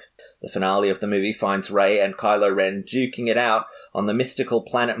Snoke. The finale of the movie finds Rey and Kylo Ren duking it out on the mystical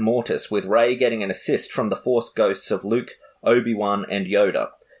planet Mortis, with Rey getting an assist from the Force ghosts of Luke, Obi-Wan, and Yoda.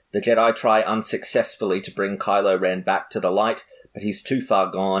 The Jedi try unsuccessfully to bring Kylo Ren back to the light, but he's too far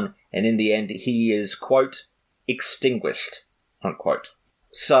gone, and in the end he is, quote, extinguished, unquote.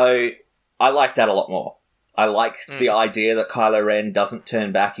 So, I like that a lot more. I like the idea that Kylo Ren doesn't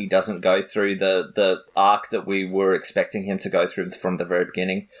turn back, he doesn't go through the arc that we were expecting him to go through from the very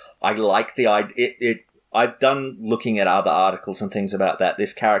beginning. I like the idea. I've done looking at other articles and things about that.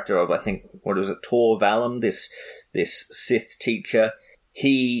 This character of, I think, what was it, Tor Valum, this Sith teacher,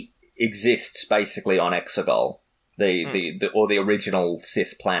 he exists basically on Exegol, the original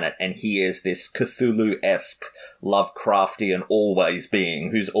Sith planet, and he is this Cthulhu-esque, Lovecraftian always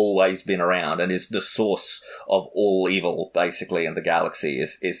being who's always been around and is the source of all evil, basically, in the galaxy,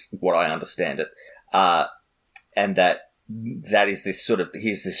 is what I understand it. And that is this sort of,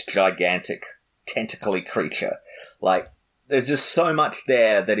 he's this gigantic, tentacly creature. Like, there's just so much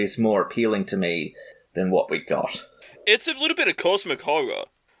there that is more appealing to me than what we got. It's a little bit of cosmic horror.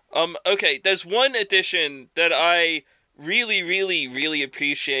 Okay, there's one addition that I really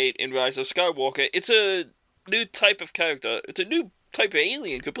appreciate in Rise of Skywalker. It's a new type of character. It's a new type of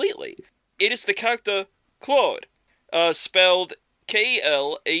alien completely. It is the character Claude, spelled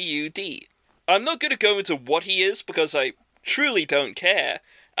Klaud. I'm not going to go into what he is because I truly don't care.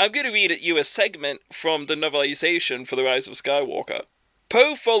 I'm going to read you a segment from the novelization for The Rise of Skywalker.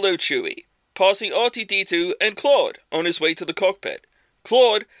 Poe followed Chewie, passing R2-D2 and Claude on his way to the cockpit.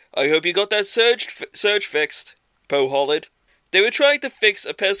 Claude, I hope you got that surge fixed, Poe hollered. They were trying to fix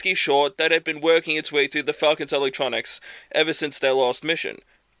a pesky short that had been working its way through the Falcon's electronics ever since their last mission.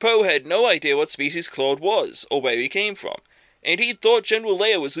 Poe had no idea what species Claude was, or where he came from, and he thought General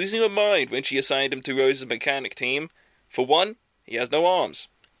Leia was losing her mind when she assigned him to Rose's mechanic team. For one, he has no arms.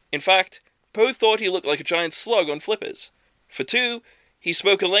 In fact, Poe thought he looked like a giant slug on flippers. For two, he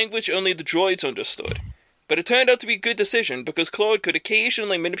spoke a language only the droids understood. But it turned out to be a good decision because Claude could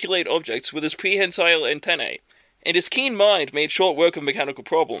occasionally manipulate objects with his prehensile antennae, and his keen mind made short work of mechanical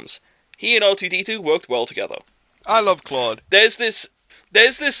problems. He and R2-D2 worked well together. I love Claude. There's this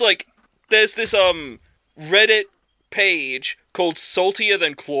Reddit page called Saltier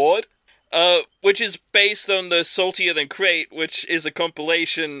Than Claude, which is based on the Saltier Than Crate, which is a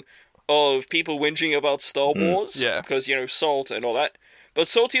compilation of people whinging about Star Wars. Yeah. Because, salt and all that. But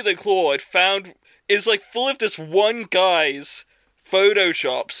Saltier Than Claude is full of this one guy's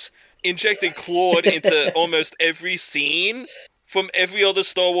photoshops injecting Claude into almost every scene from every other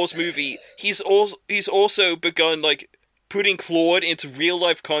Star Wars movie. He's also begun, putting Claude into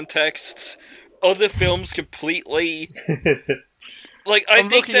real-life contexts, other films completely. I'm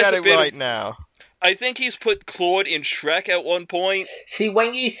looking at it right now. I think he's put Claude in Shrek at one point. See,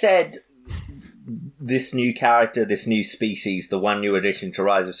 when you said this new character, this new species, the one new addition to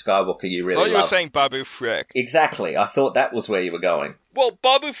Rise of Skywalker you really I thought you were love. saying Babu Frick. Exactly. I thought that was where you were going. Well,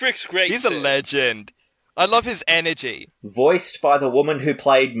 Babu Frick's great. He's a legend. I love his energy. Voiced by the woman who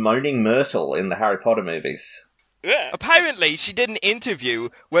played Moaning Myrtle in the Harry Potter movies. Yeah. Apparently, she did an interview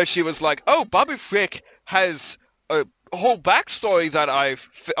where she was like, "Oh, Babu Frick has a whole backstory that I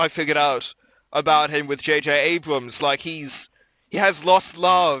figured out about him with J.J. Abrams. Like, he has lost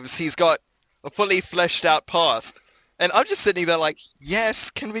loves. He's got a fully fleshed out past." And I'm just sitting there like,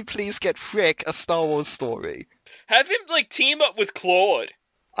 yes, can we please get Frick a Star Wars story? Have him, team up with Claude.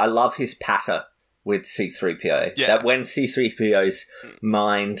 I love his patter with C-3PO. Yeah. That when C-3PO's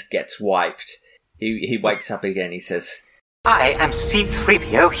mind gets wiped, he wakes up again, he says, I am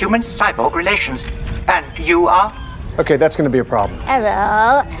C-3PO human-cyborg relations. And you are? Okay, that's going to be a problem.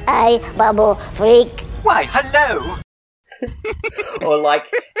 Hello, I Bubble Freak. Why, hello! or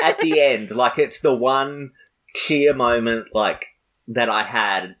at the end, it's the one cheer moment, that I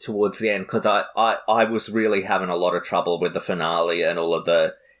had towards the end, because I was really having a lot of trouble with the finale and all of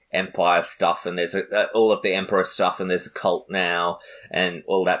the Empire stuff, and there's all of the Emperor stuff, and there's a cult now, and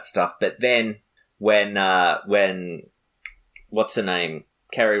all that stuff. But then, when what's her name?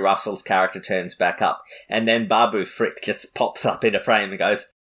 Kerry Russell's character turns back up, and then Babu Frick just pops up in a frame and goes,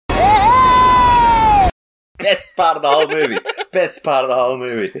 best part of the whole movie. Best part of the whole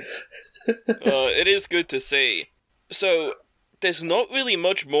movie. It is good to see. So, there's not really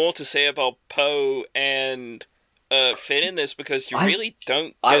much more to say about Poe and Finn in this, because you really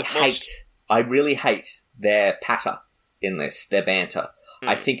don't get much... I really hate their patter in this, their banter.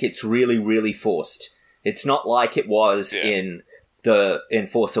 I think it's really, really forced. It's not like it was in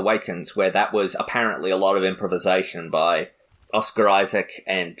Force Awakens, where that was apparently a lot of improvisation by Oscar Isaac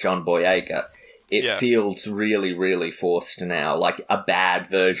and John Boyega. It feels really, really forced now, like a bad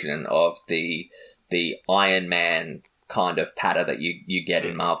version of the Iron Man kind of patter that you get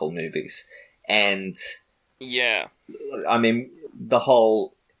in Marvel movies. And yeah, I mean, the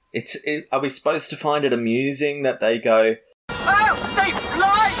whole are we supposed to find it amusing that they go, Oh, they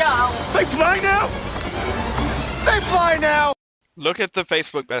fly now! They fly now! They fly now! Look at the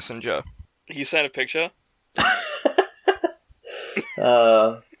Facebook Messenger. He sent a picture.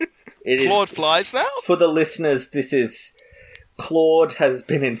 Claude flies now? For the listeners, this is Claude has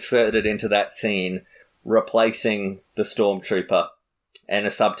been inserted into that scene, replacing the Stormtrooper, and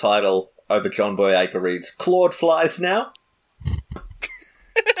a subtitle over John Boyega reads, Claude flies now?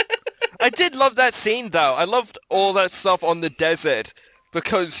 I did love that scene, though. I loved all that stuff on the desert,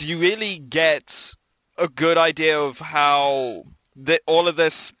 because you really get a good idea of how all of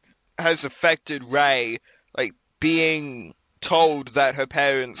this has affected Rey, being told that her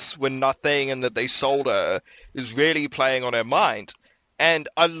parents were nothing and that they sold her is really playing on her mind. And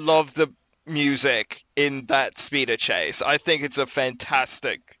I love the music in that speeder chase. I think it's a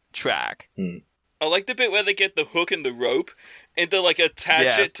fantastic track. I like the bit where they get the hook and the rope and they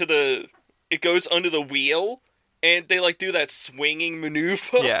attach it to it goes under the wheel and they do that swinging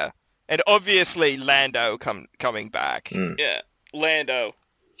maneuver. Yeah. And obviously Lando coming back. Yeah, Lando.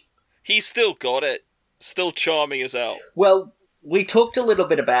 He's still got it. Still charming as hell. Well, we talked a little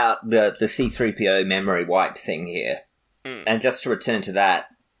bit about the C-3PO memory wipe thing here. And just to return to that,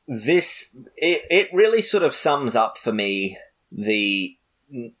 it really sort of sums up for me the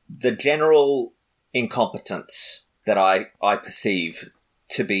general incompetence that I perceive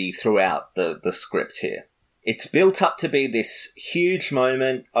to be throughout the script here. It's built up to be this huge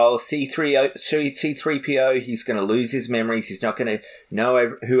moment. Oh, C-3PO, he's going to lose his memories. He's not going to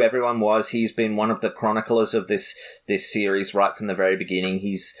know who everyone was. He's been one of the chroniclers of this series right from the very beginning.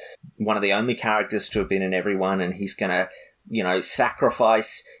 He's one of the only characters to have been in every one, and he's going to,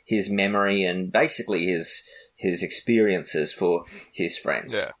 sacrifice his memory and basically his experiences for his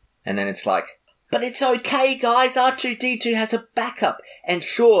friends. Yeah. And then it's like, But it's okay, guys. R2-D2 has a backup. And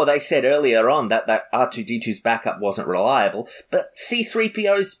sure, they said earlier on that R2-D2's backup wasn't reliable, but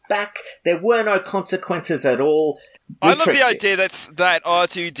C-3PO's back. There were no consequences at all. I love the idea that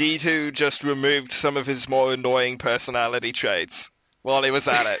R2-D2 just removed some of his more annoying personality traits while he was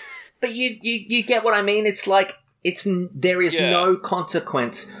at it. But you get what I mean? It's like, there is no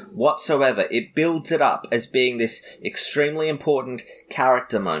consequence whatsoever. It builds it up as being this extremely important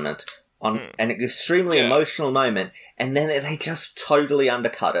character moment, an extremely emotional moment, and then they just totally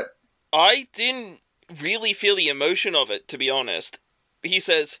undercut it. I didn't really feel the emotion of it, to be honest. He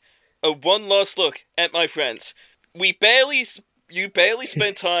says, one last look at my friends. You barely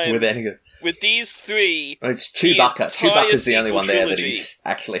spent time with these three. Well, it's Chewbacca. Chewbacca's the only one there that he's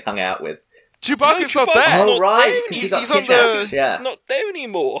actually hung out with. Chewbacca's not there. Oh, right. He's not there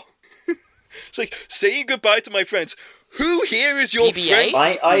anymore. It's like, saying goodbye to my friends. Who here is your friend?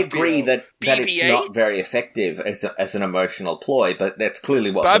 I agree that it's not very effective as an emotional ploy, but that's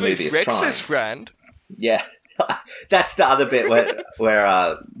clearly what the movie is trying. Babu Frick's his friend. Yeah. That's the other bit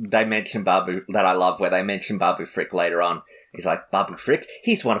where they mention Babu, that I love, where they mention Babu Frick later on. He's like, Babu Frick?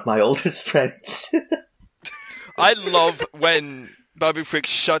 He's one of my oldest friends. I love when Babu Frick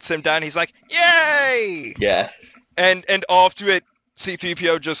shuts him down. He's like, yay! Yeah. And after it,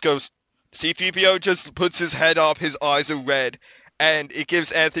 C-3PO just goes... C-3PO just puts his head up, his eyes are red, and it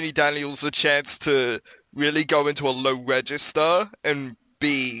gives Anthony Daniels a chance to really go into a low register and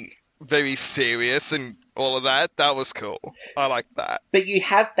be very serious and all of that. That was cool. I like that. But you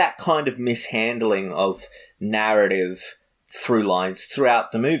have that kind of mishandling of narrative through lines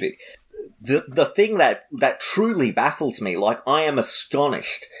throughout the movie. The thing that truly baffles me, like I am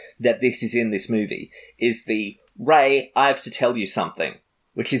astonished that this is in this movie, is the Rey, I have to tell you something,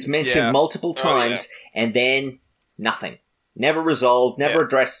 which is mentioned multiple times, and then nothing. Never resolved, never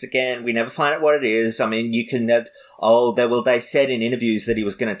addressed again. We never find out what it is. I mean, you can... they said in interviews that he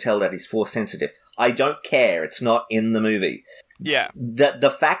was going to tell that he's Force sensitive. I don't care. It's not in the movie. Yeah.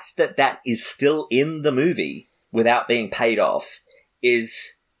 The fact that is still in the movie without being paid off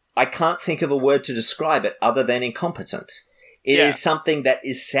is... I can't think of a word to describe it other than incompetent. It is something that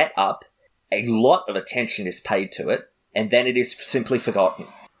is set up, a lot of attention is paid to it, and then it is simply forgotten.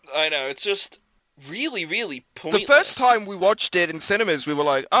 I know, it's just really, really pointless. The first time we watched it in cinemas, we were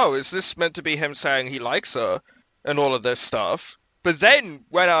like, oh, is this meant to be him saying he likes her and all of this stuff? But then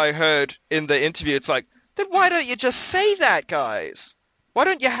when I heard in the interview, it's like, then why don't you just say that, guys? Why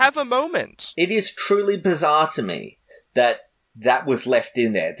don't you have a moment? It is truly bizarre to me that was left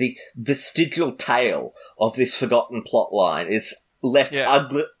in there. The vestigial tail of this forgotten plot line is left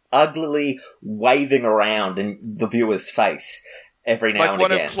uglily waving around in the viewer's face every now and again. Like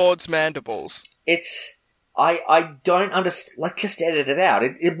one of Claude's mandibles. It's... I don't understand... Like, just edit it out.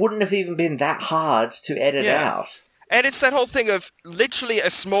 It wouldn't have even been that hard to edit out. And it's that whole thing of literally a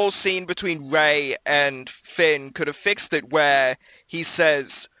small scene between Rey and Finn could have fixed it, where he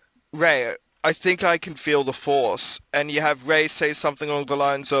says, Rey, I think I can feel the Force. And you have Rey say something along the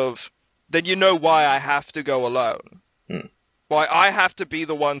lines of, then you know why I have to go alone. Why I have to be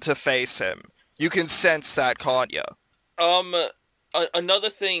the one to face him. You can sense that, can't you? Another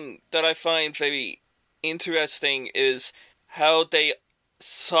thing that I find very interesting is how they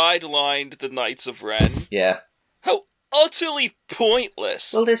sidelined the Knights of Ren. Yeah. How utterly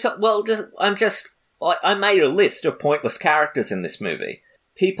pointless. I made a list of pointless characters in this movie.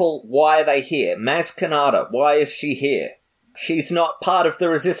 People, why are they here? Maz Kanata, why is she here? She's not part of the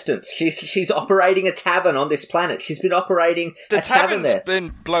Resistance. She's operating a tavern on this planet. She's been operating a tavern there. The tavern's been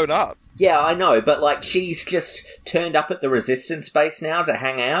blown up. Yeah, I know, but like she's just turned up at the Resistance base now to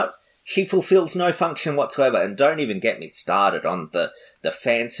hang out. She fulfills no function whatsoever, and don't even get me started on the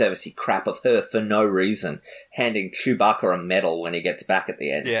fan servicey crap of her for no reason, handing Chewbacca a medal when he gets back at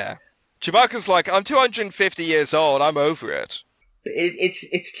the end. Yeah. Chewbacca's like, I'm 250 years old, I'm over it.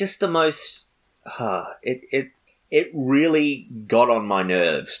 It's just the most... It really got on my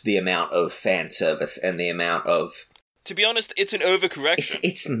nerves, the amount of fan service and the amount of... To be honest, it's an overcorrection.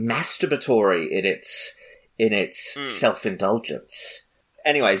 It's masturbatory in its self-indulgence.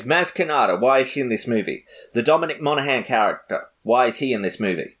 Anyways, Maz Kanata, why is she in this movie? The Dominic Monaghan character, why is he in this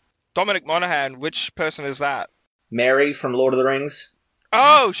movie? Dominic Monaghan, which person is that? Merry from Lord of the Rings.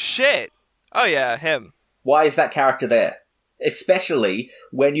 Oh, shit! Oh yeah, him. Why is that character there? Especially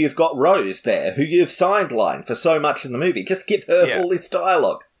when you've got Rose there, who you've sidelined for so much in the movie. Just give her all this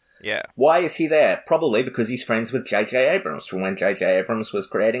dialogue. Yeah. Why is he there? Probably because he's friends with J.J. Abrams from when J.J. Abrams was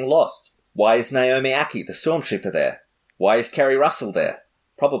creating Lost. Why is Naomi Aki, the Stormtrooper, there? Why is Kerry Russell there?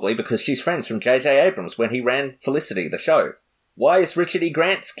 Probably because she's friends from J.J. Abrams when he ran Felicity, the show. Why is Richard E.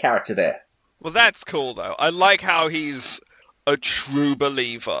 Grant's character there? Well, that's cool, though. I like how he's a true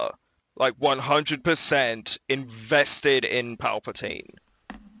believer. Like, 100% invested in Palpatine.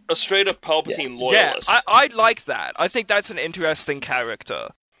 A straight-up Palpatine loyalist. Yeah, I like that. I think that's an interesting character.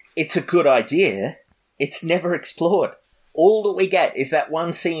 It's a good idea. It's never explored. All that we get is that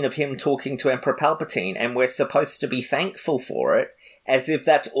one scene of him talking to Emperor Palpatine, and we're supposed to be thankful for it, as if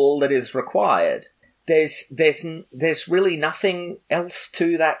that's all that is required. There's really nothing else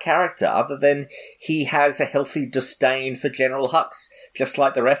to that character other than he has a healthy disdain for General Hux, just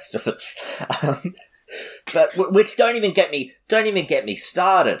like the rest of us. But which don't even get me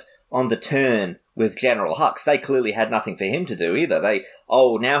started on the turn with General Hux. They clearly had nothing for him to do either.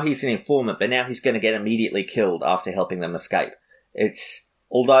 Now he's an informant, but now he's going to get immediately killed after helping them escape.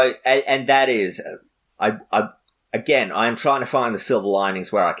 Again, I am trying to find the silver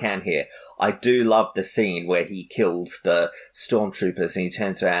linings where I can here. I do love the scene where he kills the stormtroopers and he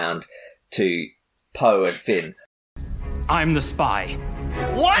turns around to Poe and Finn. I'm the spy.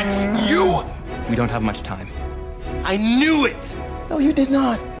 What? You? We don't have much time. I knew it! No, you did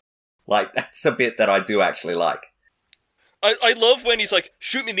not. Like, that's a bit that I do actually like. I love when he's like,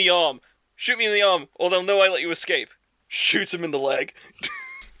 shoot me in the arm, or they'll know I let you escape. Shoots him in the leg.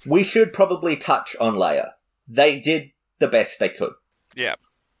 We should probably touch on Leia. They did the best they could. Yeah.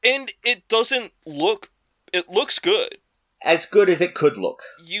 And it doesn't look... It looks good. As good as it could look.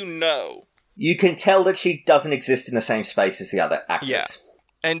 You know. You can tell that she doesn't exist in the same space as the other actors. Yeah.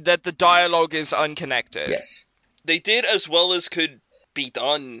 And that the dialogue is unconnected. Yes. They did as well as could be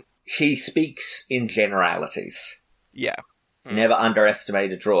done. She speaks in generalities. Yeah. Never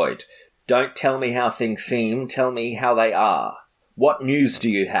underestimate a droid. Don't tell me how things seem, tell me how they are. What news do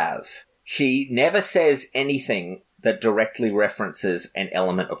you have? She never says anything that directly references an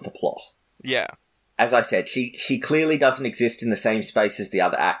element of the plot. Yeah. As I said, she clearly doesn't exist in the same space as the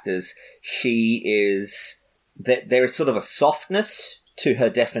other actors. She is... There is sort of a softness to her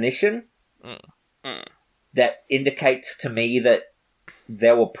definition that indicates to me that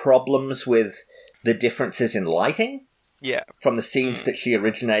there were problems with the differences in lighting. Yeah. From the scenes that she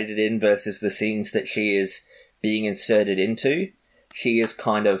originated in versus the scenes that she is being inserted into. She is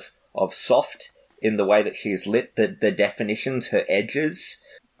kind of soft in the way that she is lit. The definitions, her edges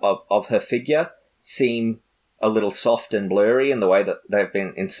of her figure seem a little soft and blurry in the way that they've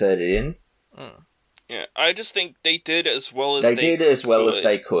been inserted in. Yeah, I just think they did as well as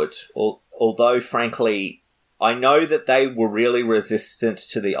they could. Although, frankly, I know that they were really resistant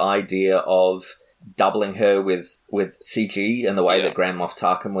to the idea of doubling her with CG and the way that Grand Moff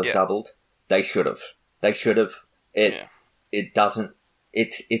Tarkin was doubled. They should have. It doesn't.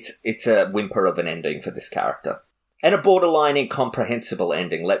 It's a whimper of an ending for this character, and a borderline incomprehensible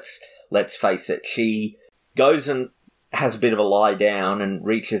ending. Let's face it. She goes and has a bit of a lie down and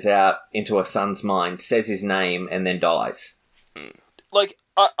reaches out into her son's mind, says his name, and then dies. Like,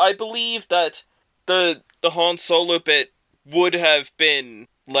 I believe that the Han Solo bit would have been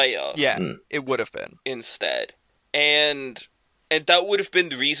Leia. Yeah, it would have been. Instead. And that would have been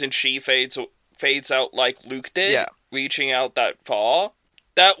the reason she fades out like Luke did, reaching out that far.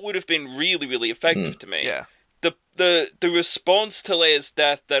 That would have been really, really effective to me. Yeah. The response to Leia's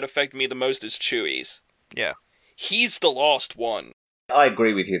death that affected me the most is Chewie's. Yeah. He's the last one. I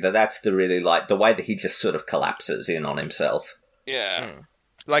agree with you that that's the way that he just sort of collapses in on himself. Yeah.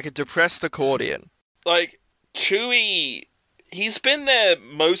 Like a depressed accordion. Like, Chewie, he's been there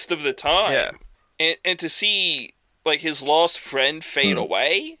most of the time. Yeah. And to see, like, his last friend fade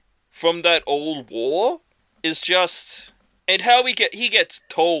away from that old war is just... And how he gets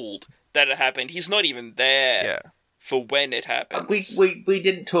told that it happened. He's not even there for when it happened. We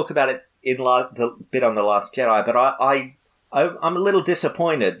didn't talk about it in the bit on The Last Jedi, but I'm a little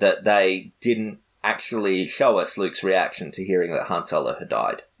disappointed that they didn't actually show us Luke's reaction to hearing that Han Solo had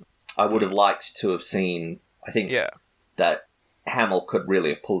died. I would have liked to have seen, I think, that Hamill could really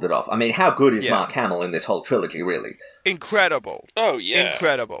have pulled it off. I mean, how good is Mark Hamill in this whole trilogy, really? Incredible. Oh, yeah.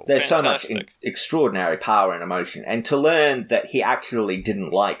 Incredible. There's Fantastic. So much extraordinary power and emotion. And to learn that he actually didn't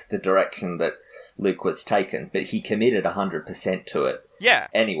like the direction that Luke was taken, but he committed 100% to it. Yeah.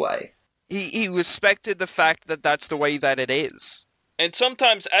 Anyway. He respected the fact that that's the way that it is. And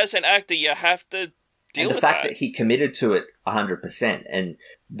sometimes, as an actor, you have to deal with that. And the fact that he committed to it 100% and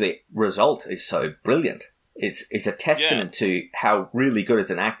the result is so brilliant. Is a testament to how really good as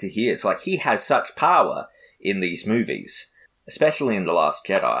an actor he is. Like, he has such power in these movies, especially in The Last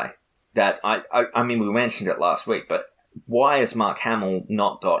Jedi, that I mean, we mentioned it last week, but why has Mark Hamill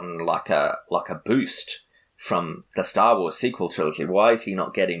not gotten like a boost from the Star Wars sequel trilogy? Why is he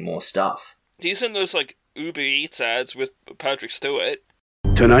not getting more stuff? He's in those, like, Uber Eats ads with Patrick Stewart.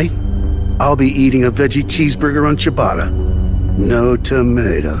 Tonight, I'll be eating a veggie cheeseburger on ciabatta. No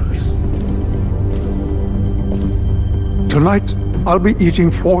tomatoes. Tonight, I'll be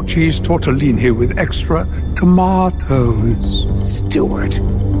eating 4 cheese tortellini with extra tomatoes. Stuart,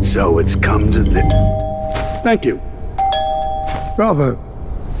 so it's come to this. Thank you. Bravo.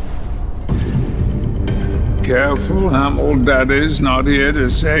 Careful, Hamill. Daddy's not here to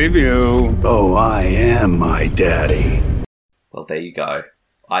save you. Oh, I am my daddy. Well, there you go.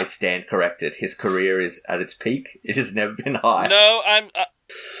 I stand corrected. His career is at its peak. It has never been higher. No, I'm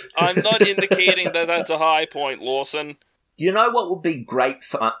not indicating that that's a high point, Lawson. You know what would be great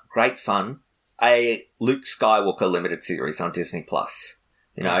fun? A Luke Skywalker limited series on Disney Plus.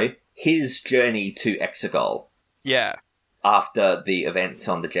 You know, his journey to Exegol. Yeah. After the events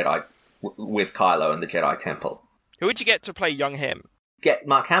on the Jedi, with Kylo and the Jedi Temple. Who would you get to play young him? Get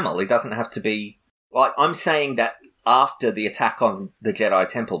Mark Hamill. He doesn't have to be... Like, I'm saying that after the attack on the Jedi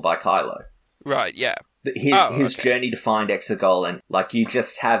Temple by Kylo. Right, yeah. His journey to find Exegol, and, like, you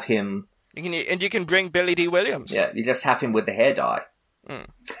just have him... And you can bring Billy D. Williams. Yeah, you just have him with the hair dye. Mm.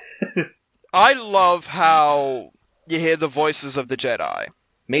 I love how you hear the voices of the Jedi.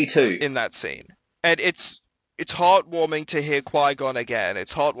 Me too. In that scene. And it's heartwarming to hear Qui-Gon again.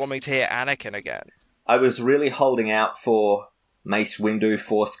 It's heartwarming to hear Anakin again. I was really holding out for Mace Windu,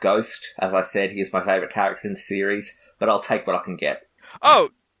 Force Ghost. As I said, he's my favourite character in the series, but I'll take what I can get. Oh,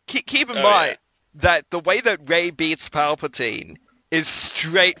 keep in mind that the way that Rey beats Palpatine is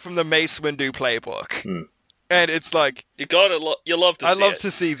straight from the Mace Windu playbook. Mm. And it's like... You love to see it. I love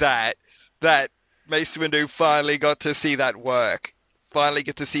to see that Mace Windu finally got to see that work. Finally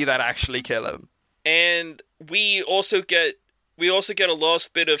get to see that actually kill him. And we also get a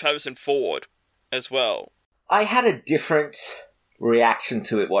last bit of Harrison Ford as well. I had a different reaction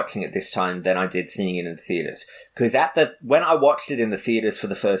to it watching it this time than I did seeing it in the theatres. Because when I watched it in the theatres for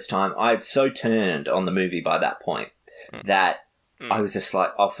the first time, I had so turned on the movie by that point that I was just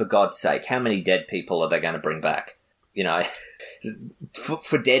like, oh, for God's sake, how many dead people are they going to bring back? You know,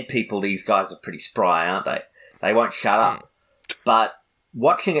 for dead people, these guys are pretty spry, aren't they? They won't shut up. But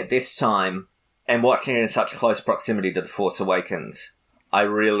watching it this time, and watching it in such close proximity to The Force Awakens, I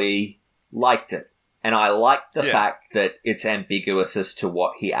really liked it. And I liked the fact that it's ambiguous as to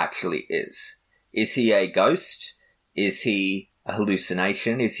what he actually is. Is he a ghost? Is he a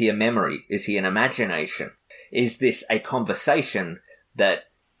hallucination? Is he a memory? Is he an imagination? Is this a conversation that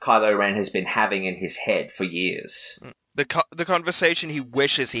Kylo Ren has been having in his head for years? The conversation he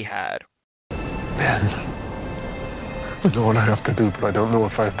wishes he had. Ben, I know what I have to do, but I don't know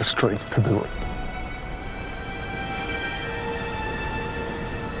if I have the strength to do it.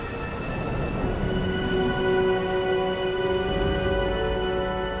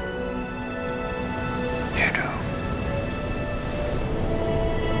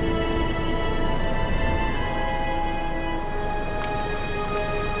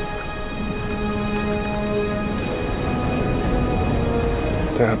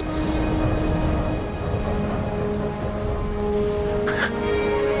 Dad.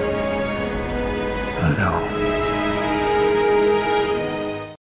 I know.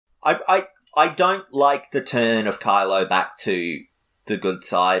 I don't like the turn of Kylo back to the good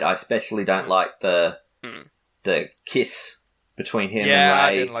side. I especially don't like the kiss between him and Rey.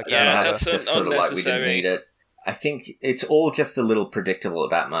 I didn't like that. Yeah, that's just sort of like we didn't need it. I think it's all just a little predictable at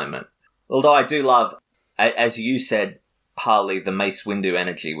that moment. Although I do love, as you said, Harley, the Mace Windu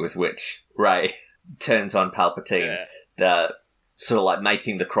energy with which Rey turns on Palpatine. Yeah. The sort of like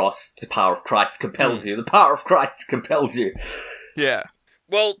making the cross, the power of Christ compels you. The power of Christ compels you. Yeah.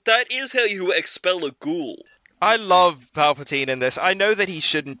 Well, that is how you expel a ghoul. I love Palpatine in this. I know that he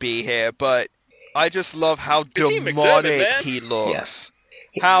shouldn't be here, but I just love how demonic he looks.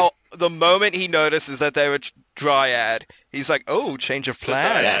 Yeah. How the moment he notices that they're a dryad, he's like, oh, change of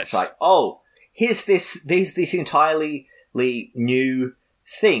plans. Yeah, it's like, oh, here's this entirely new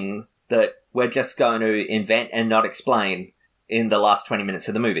thing that we're just going to invent and not explain in the last 20 minutes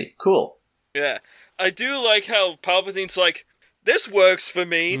of the movie. Cool. Yeah. I do like how Palpatine's like, this works for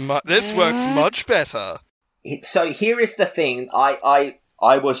me. This works much better. So here is the thing. I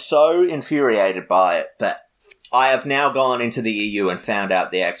was so infuriated by it, but I have now gone into the EU and found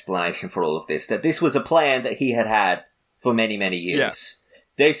out the explanation for all of this. That this was a plan that he had for many, many years.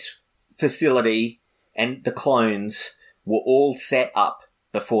 Yeah. This facility and the clones were all set up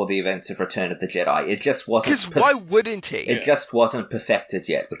before the events of Return of the Jedi. It just wasn't... Because why wouldn't he? It just wasn't perfected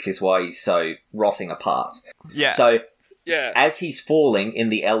yet, which is why he's so rotting apart. Yeah. So, as he's falling in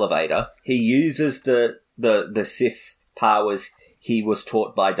the elevator, he uses the Sith powers he was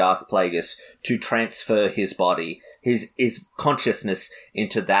taught by Darth Plagueis to transfer his body, his consciousness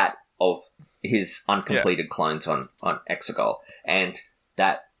into that his uncompleted clones on Exegol, and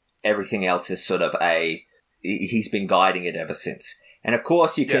that everything else is sort of he's been guiding it ever since. And of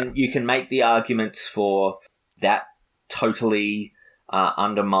course, you can make the arguments for that totally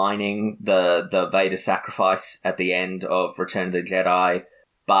undermining the Vader sacrifice at the end of Return of the Jedi,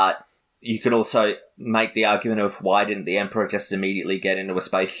 but you can also make the argument of why didn't the Emperor just immediately get into a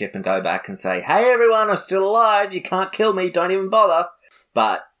spaceship and go back and say, "Hey everyone, I'm still alive, you can't kill me, don't even bother."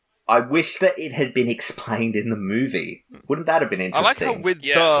 But I wish that it had been explained in the movie. Wouldn't that have been interesting? I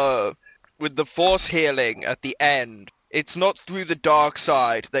like how with the Force healing at the end, it's not through the dark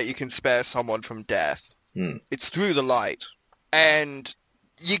side that you can spare someone from death. It's through the light. And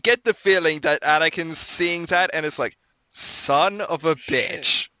you get the feeling that Anakin's seeing that and it's like, son of a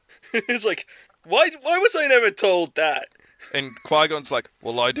bitch. It's like, why was I never told that? And Qui-Gon's like,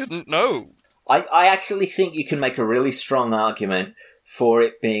 well, I didn't know. I actually think you can make a really strong argument for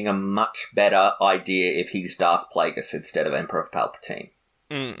it being a much better idea if he's Darth Plagueis instead of Emperor Palpatine.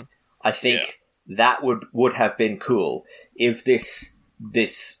 I think that would have been cool if this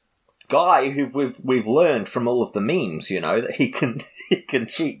guy who we've learned from all of the memes, that he can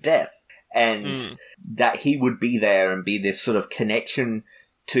cheat death, and that he would be there and be this sort of connection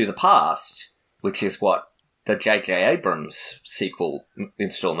to the past, which is what the J.J. Abrams sequel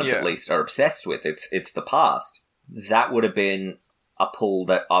installments at least are obsessed with. It's the past. That would have been a pull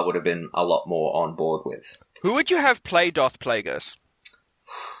that I would have been a lot more on board with. Who would you have play Darth Plagueis?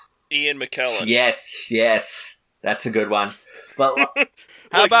 Ian McKellen. Yes. That's a good one. But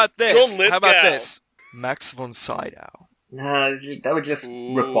How about this? John Lithgow. How about this? Max von Sydow. No, that would just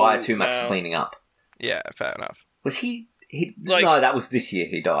require too much cleaning up. Yeah, fair enough. Was he no, that was this year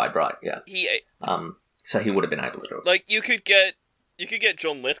he died, right? Yeah. So he would have been able to do it. Like you could get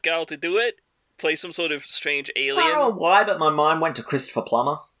John Lithgow to do it, play some sort of strange alien. I don't know why, but my mind went to Christopher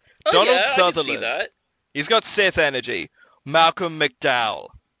Plummer. Oh, Donald Sutherland. I can see that. He's got Sith energy. Malcolm McDowell.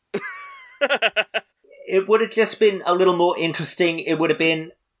 It would have just been a little more interesting. It would have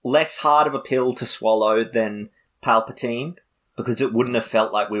been less hard of a pill to swallow than Palpatine, because it wouldn't have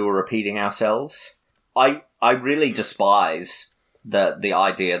felt like we were repeating ourselves. I really despise the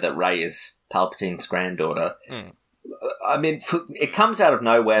idea that Rey is Palpatine's granddaughter. I mean, it comes out of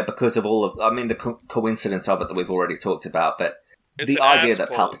nowhere because of the coincidence of it that we've already talked about, but the idea that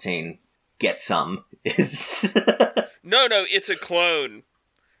Palpatine gets some is... No, it's a clone.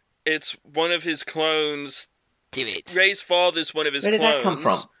 It's one of his clones. Do it. Rey's father's one of his clones. Where did that come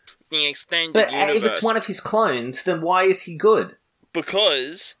from? The extended but universe. If it's one of his clones, then why is he good?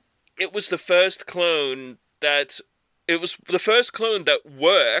 Because it was the first clone that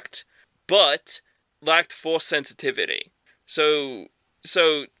worked, but lacked Force sensitivity. So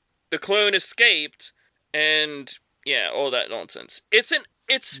the clone escaped, and all that nonsense.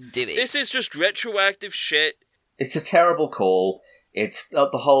 This is just retroactive shit. It's a terrible call. It's the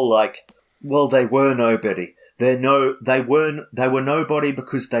whole they were nobody. They were nobody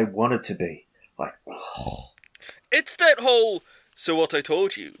because they wanted to be. It's that whole. So what I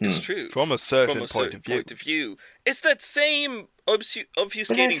told you is true from a certain point of view. It's that same obfuscating.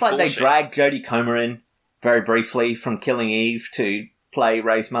 But then it's like bullshit. They dragged Jodie Comer in very briefly from Killing Eve to play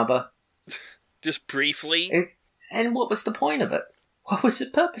Rey's mother. Just briefly. And what was the point of it? What was the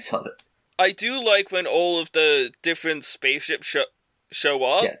purpose of it? I do like when all of the different spaceships show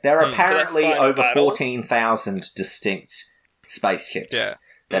up. Yeah, there are apparently over 14,000 distinct spaceships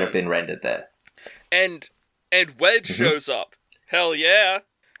that have been rendered there. And Wedge shows up. Hell yeah.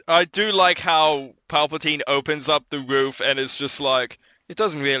 I do like how Palpatine opens up the roof and it's just like, it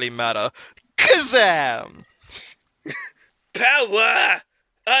doesn't really matter. Kazam! Power!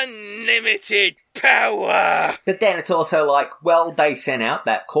 Unlimited power! But then it's also like, they sent out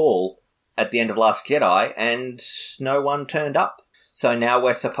that call at the end of Last Jedi and no one turned up. So now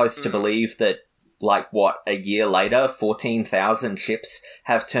we're supposed to believe that, a year later, 14,000 ships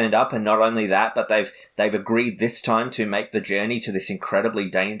have turned up, and not only that, but they've agreed this time to make the journey to this incredibly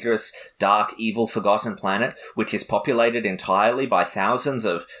dangerous, dark, evil, forgotten planet, which is populated entirely by thousands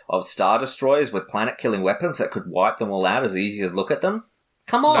of Star Destroyers with planet-killing weapons that could wipe them all out as easy as look at them.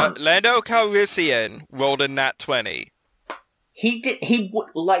 Come on! Lando Calrissian rolled a nat 20. Look at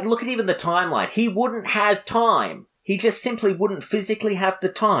even the timeline. He wouldn't have time. He just simply wouldn't physically have the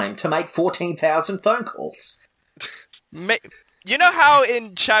time to make 14,000 phone calls. You know how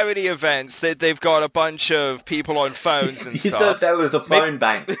in charity events they've got a bunch of people on phones and stuff? You thought there was a phone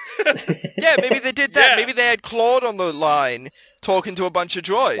bank. Yeah, maybe they did that. Yeah. Maybe they had Claude on the line talking to a bunch of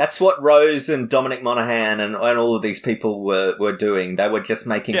droids. That's what Rose and Dominic Monaghan and all of these people were doing. They were just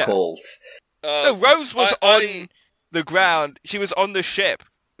making calls. No, Rose was on the ground. She was on the ship.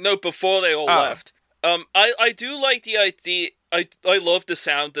 No, before they all left. I do like the idea. I love the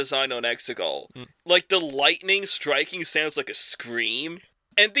sound design on Exegol. Like, the lightning striking sounds like a scream.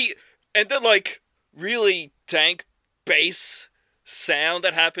 And the like, really dank bass sound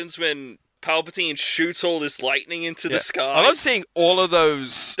that happens when Palpatine shoots all this lightning into the sky. I love seeing all of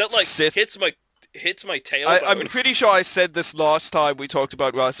those that, like, Sith... hits my tailbone. I'm pretty sure I said this last time we talked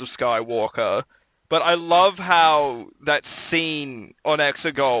about Rise of Skywalker, but I love how that scene on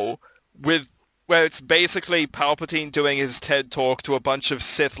Exegol where it's basically Palpatine doing his TED Talk to a bunch of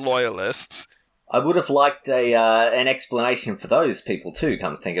Sith loyalists. I would have liked an explanation for those people too,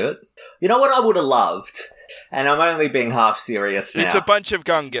 come to think of it. You know what I would have loved? And I'm only being half serious now. It's a bunch of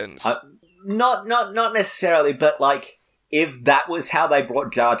Gungans. Not necessarily, but like, if that was how they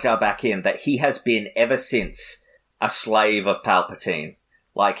brought Jar Jar back in, that he has been ever since a slave of Palpatine.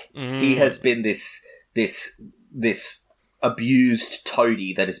 Like, he has been this abused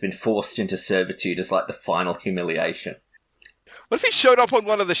toady that has been forced into servitude as like the final humiliation. What if he showed up on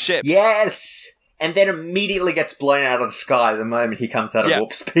one of the ships? Yes! And then immediately gets blown out of the sky the moment he comes out of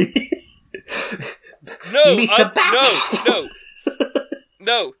warp speed.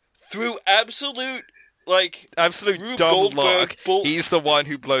 No. Through absolute Rube dumb Goldberg luck, he's the one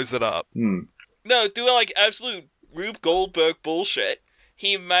who blows it up. No, doing like absolute Rube Goldberg bullshit,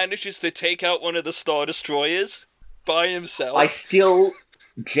 he manages to take out one of the Star Destroyers by himself. I still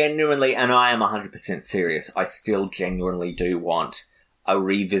genuinely, and I am 100% serious, I still genuinely do want a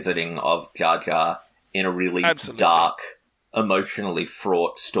revisiting of Jar Jar in a really dark, emotionally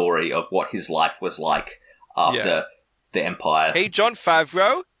fraught story of what his life was like after the Empire. Hey, Jon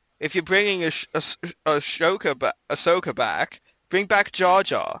Favreau, if you're bringing Ahsoka back, bring back Jar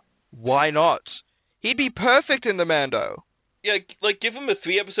Jar. Why not? He'd be perfect in the Mando. Yeah, like, give him a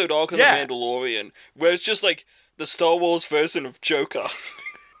 3-episode arc on The Mandalorian, where it's just like the Star Wars version of Joker.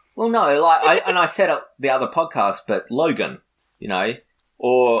 Well, no, like, I said it the other podcast, but Logan, you know,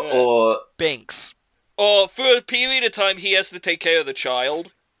 or Binks. Or for a period of time, he has to take care of the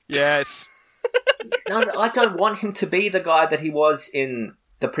child. Yes. No, I don't want him to be the guy that he was in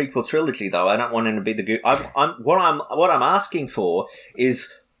the prequel trilogy, though. I don't want him to be the what I'm asking for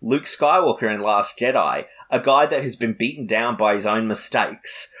is Luke Skywalker in Last Jedi, a guy that has been beaten down by his own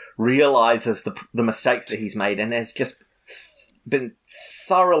mistakes, realizes the mistakes that he's made, and has just been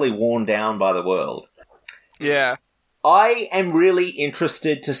thoroughly worn down by the world. Yeah. I am really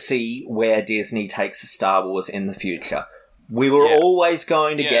interested to see where Disney takes Star Wars in the future. We were always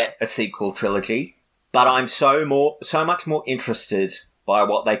going to get a sequel trilogy, but I'm so much more interested by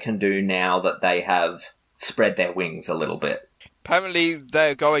what they can do now that they have spread their wings a little bit. Apparently,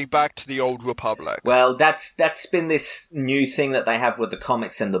 they're going back to the Old Republic. Well, that's been this new thing that they have with the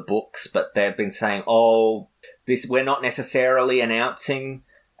comics and the books, but they've been saying, we're not necessarily announcing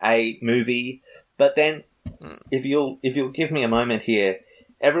a movie. But then, if you'll give me a moment here,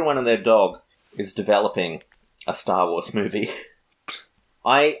 everyone and their dog is developing a Star Wars movie.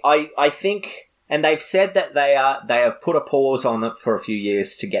 I think, and they've said that they have put a pause on it for a few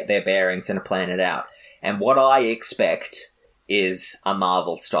years to get their bearings and to plan it out. And what I expect is a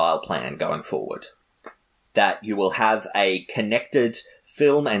Marvel-style plan going forward. That you will have a connected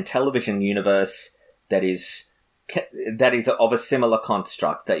film and television universe that is of a similar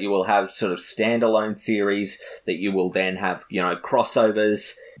construct, that you will have sort of standalone series, that you will then have,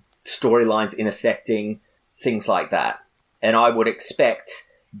 crossovers, storylines intersecting, things like that. And I would expect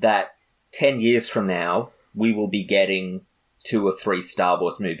that 10 years from now, we will be getting 2 or 3 Star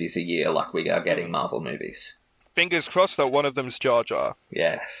Wars movies a year like we are getting Marvel movies. Fingers crossed that one of them's Jar Jar.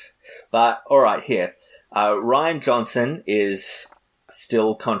 Yes. But, alright, here. Rian Johnson is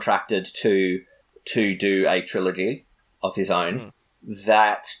still contracted to do a trilogy of his own.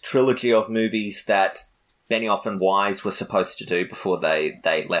 That trilogy of movies that Benioff and Wise were supposed to do before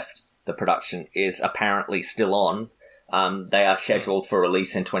they left the production is apparently still on. They are scheduled for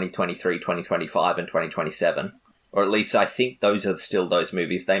release in 2023, 2025, and 2027. Or at least I think those are still those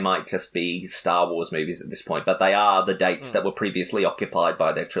movies. They might just be Star Wars movies at this point, but they are the dates that were previously occupied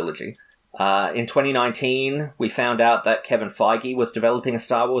by their trilogy. In 2019, we found out that Kevin Feige was developing a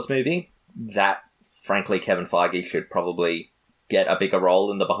Star Wars movie. That, frankly, Kevin Feige should probably get a bigger role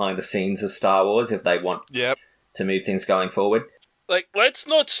in the behind the scenes of Star Wars if they want to move things going forward. Like, let's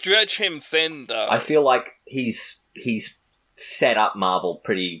not stretch him thin, though. I feel like he's set up Marvel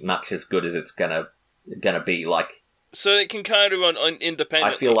pretty much as good as it's gonna be. Like, so it can kind of run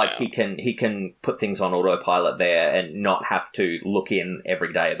independently. I feel like now. he can put things on autopilot there and not have to look in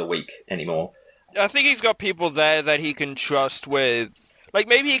every day of the week anymore. I think he's got people there that he can trust with. Like,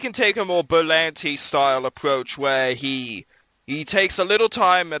 maybe he can take a more Berlanti style approach where he he takes a little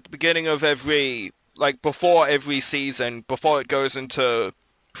time at the beginning of before every season, before it goes into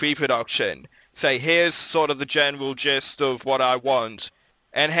pre-production, say, here's sort of the general gist of what I want,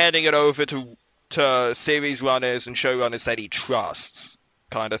 and handing it over to series runners and showrunners that he trusts,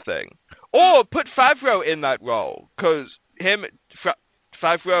 kind of thing. Or put Favreau in that role, because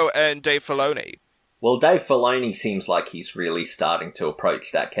Favreau and Dave Filoni. Well, Dave Filoni seems like he's really starting to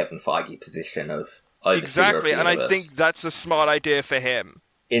approach that Kevin Feige position of overseer Exactly, of the and universe. I think that's a smart idea for him.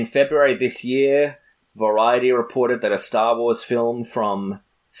 In February this year, Variety reported that a Star Wars film from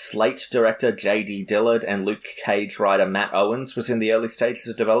Slate director J.D. Dillard and Luke Cage writer Matt Owens was in the early stages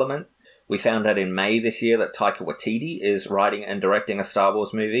of development. We found out in May this year that Taika Waititi is writing and directing a Star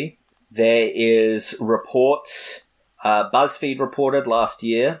Wars movie. There is reports, BuzzFeed reported last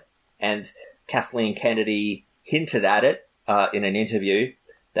year, and Kathleen Kennedy hinted at it in an interview,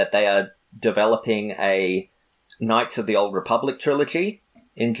 that they are developing a Knights of the Old Republic trilogy.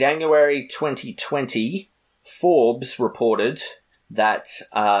 In January 2020, Forbes reported that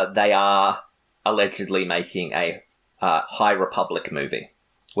they are allegedly making a High Republic movie,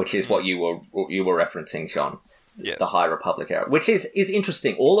 which is what you were referencing, Sean. Yes. The High Republic era, which is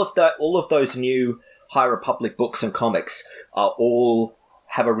interesting. All of those new High Republic books and comics all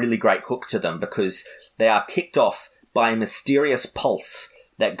have a really great hook to them, because they are kicked off by a mysterious pulse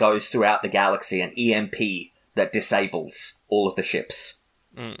that goes throughout the galaxy, an EMP that disables all of the ships.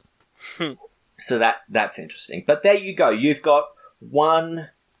 So that's interesting. But there you go. You've got 1,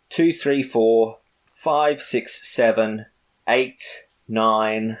 2, 3, 4, 5, 6, 7, 8,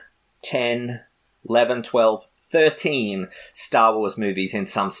 9, 10, 11, 12, 13 Star Wars movies in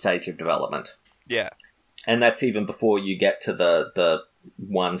some stage of development. Yeah. And that's even before you get to the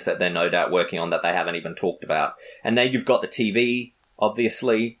ones that they're no doubt working on that they haven't even talked about. And then you've got the TV,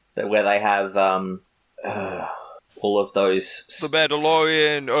 obviously, where they have all of those... The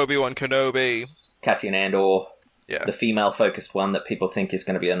Mandalorian, Obi-Wan Kenobi. Cassian Andor. Yeah. The female-focused one that people think is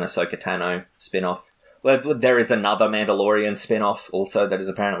going to be an Ahsoka Tano spin-off. Well, there is another Mandalorian spin-off also that is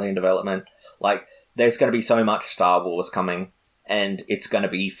apparently in development. Like, there's going to be so much Star Wars coming, and it's going to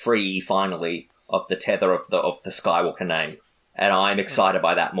be free, finally, of the tether of the Skywalker name. And I'm excited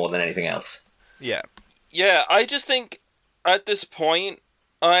by that more than anything else. Yeah. Yeah, I just think, at this point,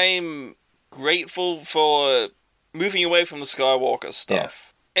 I'm grateful for moving away from the Skywalker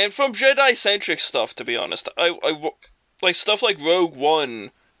stuff. Yeah. And from Jedi-centric stuff, to be honest. I like, stuff like Rogue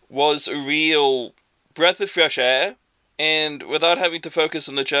One was a real breath of fresh air, and without having to focus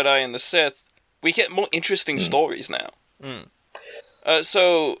on the Jedi and the Sith, we get more interesting stories now.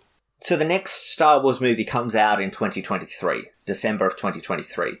 So the next Star Wars movie comes out in 2023, December of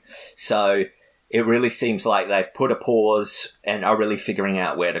 2023. So it really seems like they've put a pause and are really figuring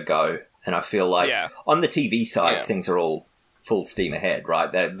out where to go. And I feel like on the TV side, things are all full steam ahead,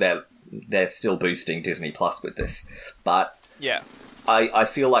 right? They're still boosting Disney Plus with this. But I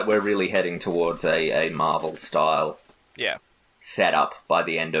feel like we're really heading towards a Marvel style setup by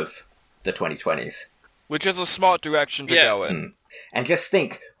the end of the 2020s. Which is a smart direction to go in. And just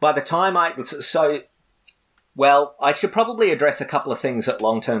think, by the time I should probably address a couple of things that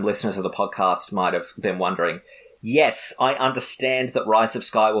long-term listeners of the podcast might have been wondering. Yes, I understand that Rise of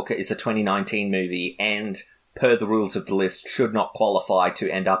Skywalker is a 2019 movie, and per the rules of the list, should not qualify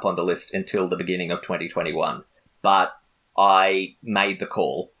to end up on the list until the beginning of 2021. But I made the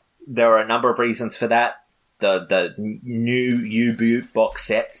call. There are a number of reasons for that. The new U-Boot box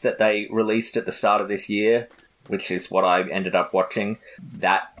sets that they released at the start of this year, which is what I ended up watching.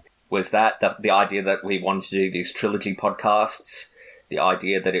 That was the idea that we wanted to do these trilogy podcasts. The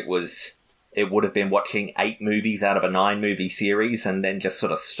idea that it would have been watching 8 movies out of a 9-movie series and then just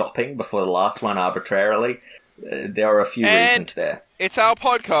sort of stopping before the last one arbitrarily. There are a few reasons there. It's our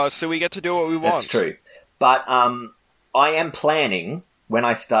podcast, so we get to do what we want. That's true. But I am planning, when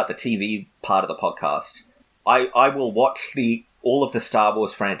I start the TV part of the podcast, I will watch all of the Star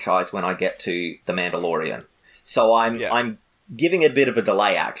Wars franchise when I get to The Mandalorian. So I'm giving it a bit of a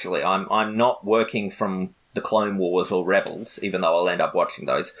delay, actually. I'm not working from the Clone Wars or Rebels, even though I'll end up watching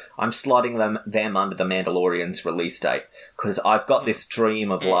those. I'm slotting them under the Mandalorian's release date, because I've got this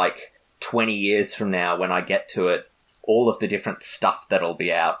dream of, 20 years from now, when I get to it, all of the different stuff that'll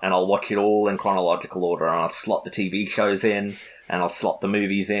be out, and I'll watch it all in chronological order, and I'll slot the TV shows in, and I'll slot the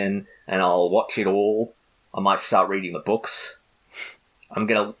movies in, and I'll watch it all. I might start reading the books. I'm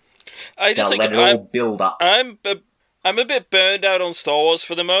gonna let it all build up. I'm a bit burned out on Star Wars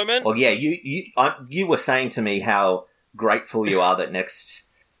for the moment. Well, yeah, you were saying to me how grateful you are that next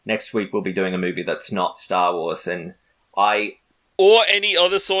week we'll be doing a movie that's not Star Wars, or any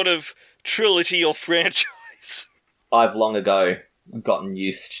other sort of trilogy or franchise. I've long ago gotten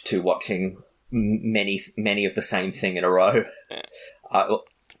used to watching many of the same thing in a row. Yeah.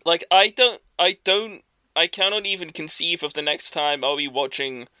 I cannot even conceive of the next time I'll be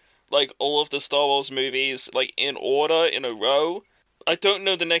watching, like, all of the Star Wars movies, like, in order, in a row. I don't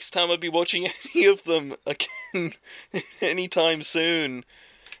know the next time I'll be watching any of them again anytime soon.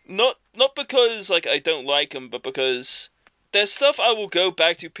 Not because, like, I don't like them, but because there's stuff I will go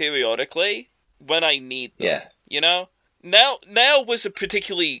back to periodically when I need them. Yeah. You know? Now was a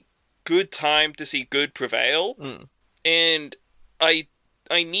particularly good time to see good prevail, and I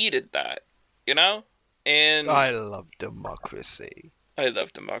needed that, you know? And I love democracy.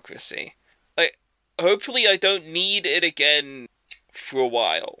 Hopefully I don't need it again for a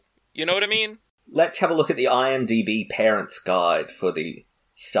while. You know what I mean? Let's have a look at the IMDb Parents Guide for the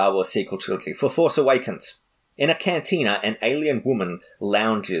Star Wars sequel trilogy. For Force Awakens. In a cantina, an alien woman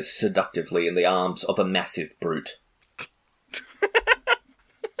lounges seductively in the arms of a massive brute.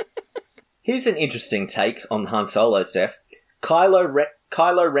 Here's an interesting take on Han Solo's death.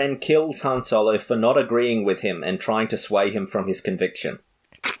 Kylo Ren kills Han Solo for not agreeing with him and trying to sway him from his conviction.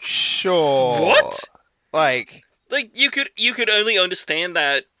 Sure. What? Like you could only understand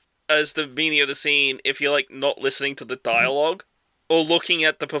that as the meaning of the scene if you're, like, not listening to the dialogue or looking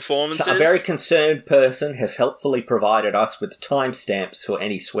at the performances. So a very concerned person has helpfully provided us with timestamps for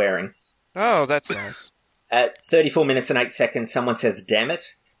any swearing. Oh, that's nice. At 34 minutes and 8 seconds, someone says, damn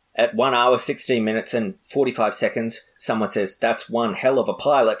it. At 1 hour, 16 minutes and 45 seconds, someone says, that's one hell of a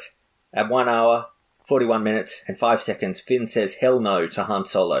pilot. At 1 hour, 41 minutes and 5 seconds, Finn says, hell no to Han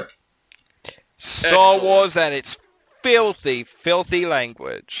Solo. Star Wars and its filthy, filthy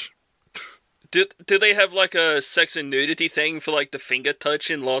language. Do they have, like, a sex and nudity thing for, like, the finger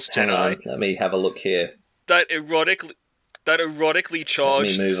touch in Lost Hang Jedi? on, let me have a look here. That erotically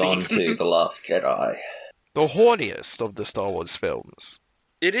charged Let me move scene. on to The Last Jedi. The horniest of the Star Wars films.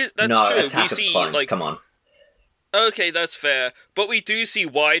 It is. That's no, true. Attack We of see, Clones, like, come on. Okay, that's fair. But we do see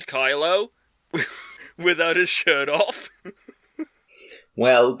wide Kylo without his shirt off.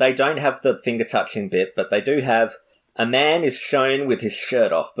 Well, they don't have the finger touching bit, but they do have a man is shown with his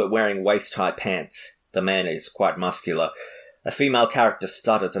shirt off but wearing waist-high pants. The man is quite muscular. A female character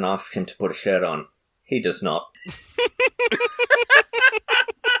stutters and asks him to put a shirt on. He does not.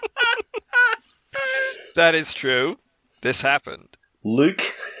 That is true. This happened. Luke,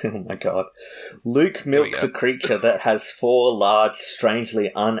 oh my god. Luke milks a creature that has 4 large,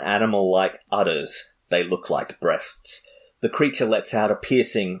 strangely unanimal-like udders. They look like breasts. The creature lets out a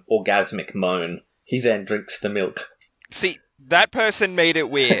piercing, orgasmic moan. He then drinks the milk. See, that person made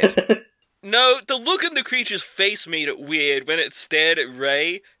it weird. No, the look on the creature's face made it weird when it stared at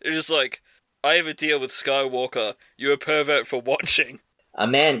Rey. It was like, I have a deal with Skywalker. You're a pervert for watching. A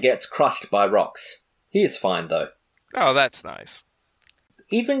man gets crushed by rocks. He is fine, though. Oh, that's nice.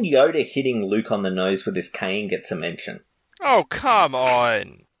 Even Yoda hitting Luke on the nose with his cane gets a mention. Oh, come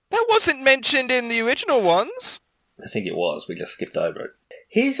on. That wasn't mentioned in the original ones. I think it was. We just skipped over it.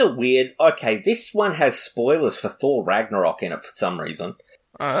 Here's a weird... Okay, this one has spoilers for Thor Ragnarok in it for some reason.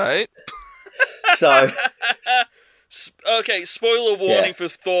 Alright. So... Okay, spoiler warning for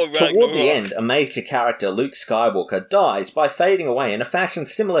Thor Ragnarok. Toward the end, a major character, Luke Skywalker, dies by fading away in a fashion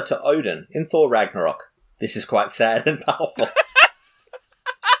similar to Odin in Thor Ragnarok. This is quite sad and powerful.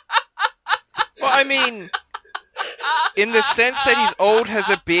 Well, I mean, in the sense that he's old, has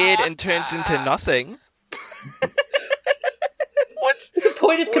a beard, and turns into nothing. The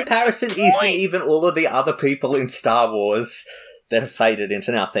point of comparison isn't even all of the other people in Star Wars that have faded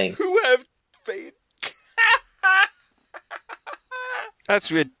into nothing. Who have faded?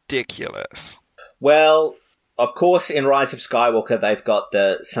 That's ridiculous. Well, of course, in Rise of Skywalker, they've got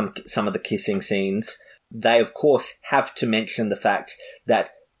some of the kissing scenes. They, of course, have to mention the fact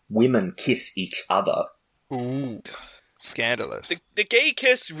that women kiss each other. Ooh. Scandalous. The gay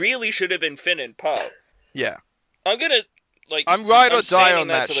kiss really should have been Finn and Poe. Yeah. I'm gonna, like... I'm ride or die standing on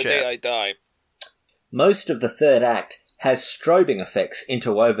that that till the shit. day I die. Most of the third act has strobing effects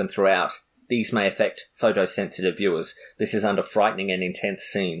interwoven throughout. These may affect photosensitive viewers. This is under frightening and intense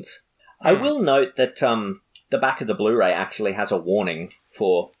scenes. I will note that the back of the Blu-ray actually has a warning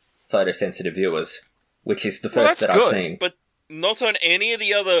for photosensitive viewers, which is the first that I've seen. But not on any of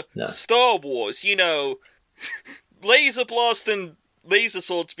the other Star Wars, you know, laser blast and laser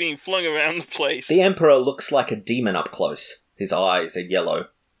swords being flung around the place. The Emperor looks like a demon up close. His eyes are yellow.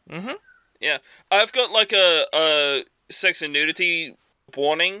 Mm-hmm. Yeah. I've got like a sex and nudity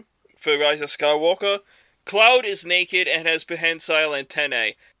warning for Rise of Skywalker. Cloud is naked and has prehensile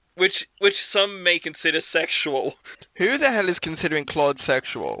antennae, which some may consider sexual. Who the hell is considering Claude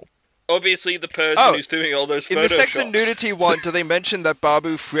sexual? Obviously, the person who's doing all those in the sex Photoshops. and nudity one, do they mention that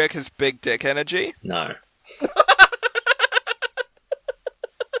Babu Frick has big dick energy? No.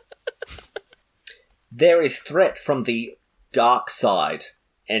 There is threat from the dark side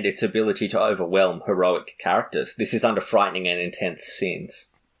and its ability to overwhelm heroic characters. This is under frightening and intense scenes.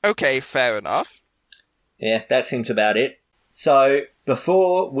 Okay, fair enough. Yeah, that seems about it. So,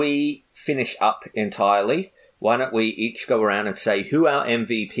 before we finish up entirely, why don't we each go around and say who our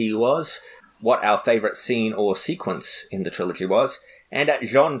MVP was, what our favourite scene or sequence in the trilogy was, and at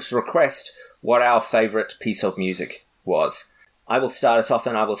Jean's request, what our favourite piece of music was. I will start us off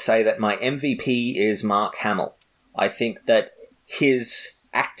and I will say that my MVP is Mark Hamill. I think that his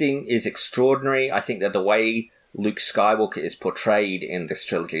acting is extraordinary. I think that the way Luke Skywalker is portrayed in this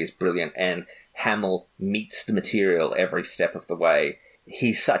trilogy is brilliant, and Hamill meets the material every step of the way.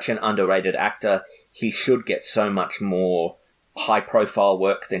 He's such an underrated actor. He should get so much more high-profile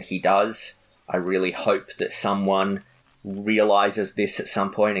work than he does. I really hope that someone realizes this at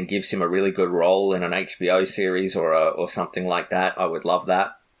some point and gives him a really good role in an HBO series or something like that. I would love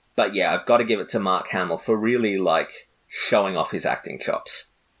that. But yeah, I've got to give it to Mark Hamill for really, showing off his acting chops.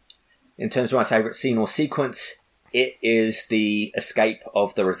 In terms of my favourite scene or sequence, it is the escape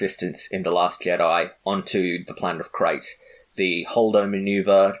of the Resistance in The Last Jedi onto the planet of Crate. The Holdo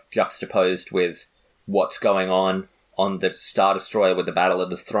maneuver juxtaposed with what's going on the Star Destroyer with the Battle of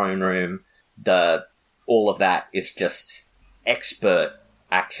the Throne Room. All of that is just expert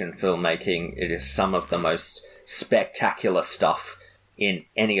action filmmaking. It is some of the most spectacular stuff in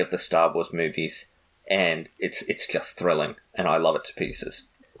any of the Star Wars movies, and it's just thrilling, and I love it to pieces.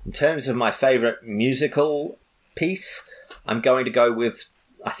 In terms of my favourite musical piece, I'm going to go with,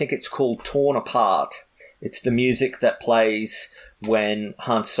 I think it's called Torn Apart. It's the music that plays when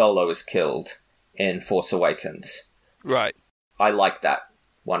Han Solo is killed in Force Awakens. Right. I like that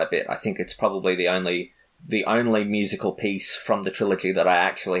one a bit. I think it's probably the only musical piece from the trilogy that I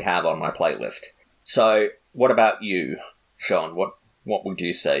actually have on my playlist. So, what about you, Sean? What would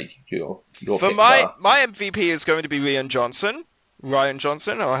you say your For picks my are? my MVP is going to be Ryan Johnson,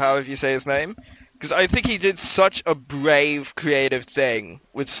 or however you say his name, because I think he did such a brave, creative thing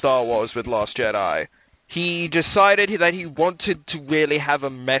with Star Wars with Last Jedi. He decided that he wanted to really have a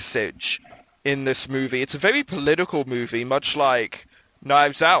message in this movie. It's a very political movie, much like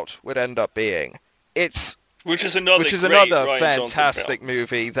Knives Out would end up being. Which is another another Ryan fantastic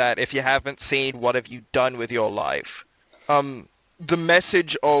movie that if you haven't seen, what have you done with your life? The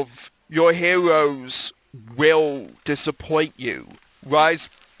message of your heroes will disappoint you. Rise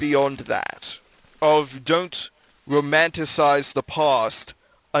beyond that. Of don't romanticize the past,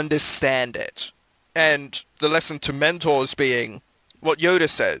 understand it. And the lesson to mentors being what Yoda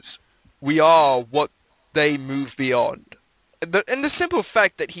says. We are what they move beyond. And the simple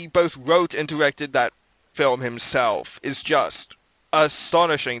fact that he both wrote and directed that film himself is just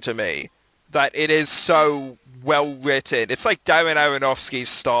astonishing to me. That it is so well written. It's like Darren Aronofsky's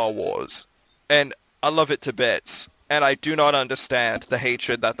Star Wars. And I love it to bits. And I do not understand the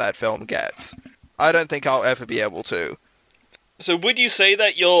hatred that film gets. I don't think I'll ever be able to. So would you say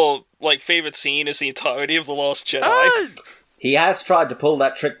that your favourite scene is the entirety of The Last Jedi? He has tried to pull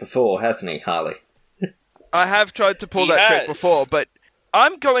that trick before, hasn't he, Harley? I have tried to pull that trick before, but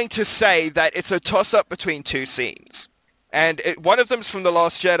I'm going to say that it's a toss-up between two scenes. And one of them's from The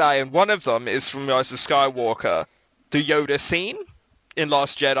Last Jedi, and one of them is from Rise of Skywalker. The Yoda scene in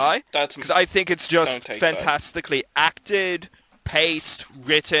Last Jedi. Because I think it's just fantastically acted, paced,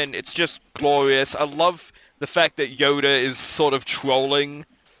 written. It's just glorious. I love the fact that Yoda is sort of trolling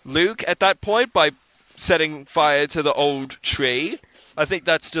Luke at that point by setting fire to the old tree. I think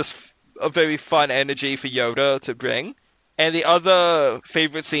that's just a very fun energy for Yoda to bring. And the other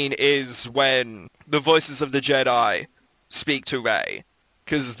favorite scene is when the voices of the Jedi speak to Rey.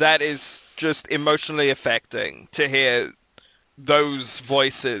 Because that is just emotionally affecting to hear those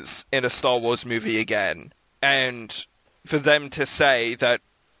voices in a Star Wars movie again. And for them to say that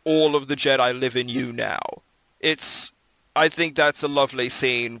all of the Jedi live in you now. I think that's a lovely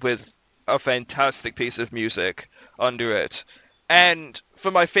scene with a fantastic piece of music under it. And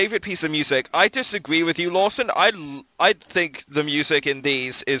for my favorite piece of music, I disagree with you, Lawson. I think the music in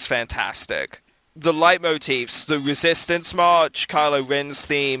these is fantastic. The leitmotifs, the Resistance March, Kylo Ren's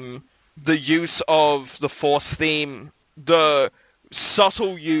theme, the use of the Force theme, the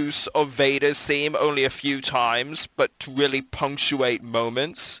subtle use of Vader's theme only a few times, but to really punctuate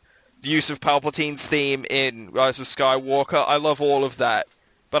moments. The use of Palpatine's theme in Rise of Skywalker, I love all of that.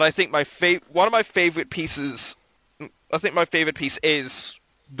 But I think one of my favorite pieces, I think my favorite piece is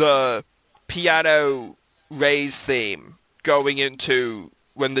the piano Rey's theme going into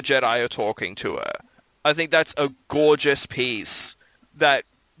when the Jedi are talking to her. I think that's a gorgeous piece.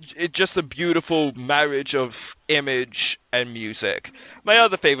 It's just a beautiful marriage of image and music. My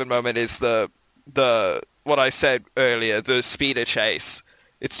other favorite moment is the what I said earlier, the speeder chase.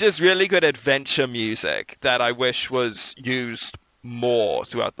 It's just really good adventure music that I wish was used more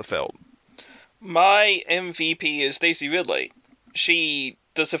throughout the film. My MVP is Daisy Ridley. She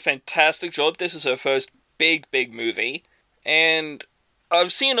does a fantastic job. This is her first big movie, and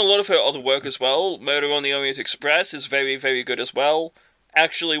I've seen a lot of her other work as well. Murder on the Orient Express is very, very good as well.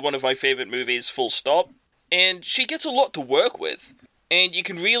 Actually, one of my favorite movies, full stop. And she gets a lot to work with. And you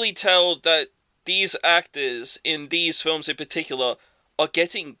can really tell that these actors, in these films in particular, are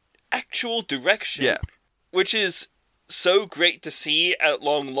getting actual direction. Yeah. Which is so great to see at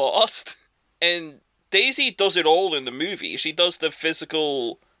long last. And Daisy does it all in the movie. She does the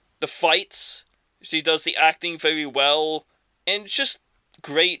fights. She does the acting very well. And just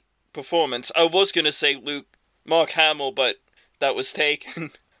great performance. I was going to say Mark Hamill, but that was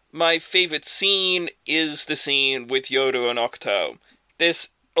taken. My favorite scene is the scene with Yoda and Octo. This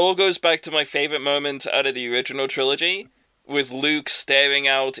all goes back to my favorite moments out of the original trilogy, with Luke staring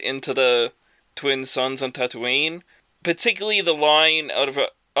out into the twin suns on Tatooine. Particularly the line out of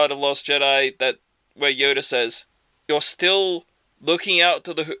Lost Jedi where Yoda says, "You're still looking out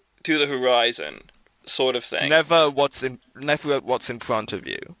to the horizon," sort of thing. Never what's in front of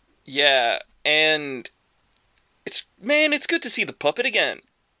you. Yeah, and it's good to see the puppet again.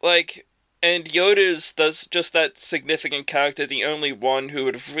 And Yoda's does just that significant character, the only one who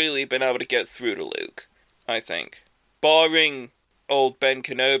would have really been able to get through to Luke, I think. Barring old Ben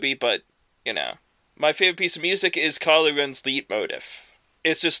Kenobi, but, My favorite piece of music is Kylo Ren's leitmotif.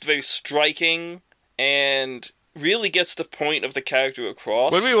 It's just very striking, and really gets the point of the character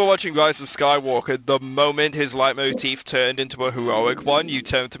across. When we were watching Rise of Skywalker, the moment his leitmotif turned into a heroic one, you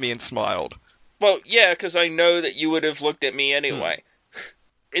turned to me and smiled. Well, yeah, because I know that you would have looked at me anyway.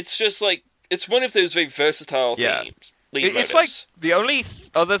 It's just it's one of those very versatile themes. It's the only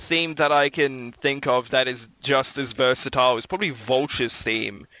other theme that I can think of that is just as versatile is probably Vulture's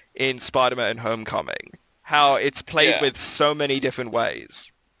theme in Spider-Man Homecoming. How it's played with so many different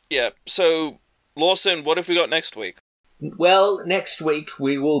ways. Yeah, so, Lawson, what have we got next week? Well, next week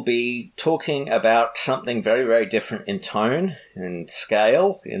we will be talking about something very, very different in tone and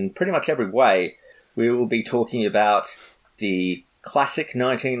scale, in pretty much every way. We will be talking about the classic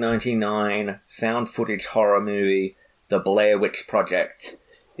 1999 found footage horror movie, The Blair Witch Project.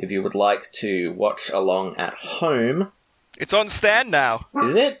 If you would like to watch along at home... It's on Stan now.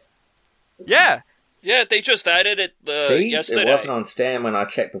 Is it? Yeah. Yeah, they just added it yesterday. It wasn't on Stan when I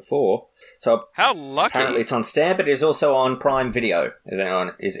checked before. So how lucky. Apparently it's on Stan, but it's also on Prime Video. If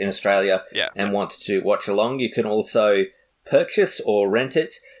anyone is in Australia and wants to watch along, you can also purchase or rent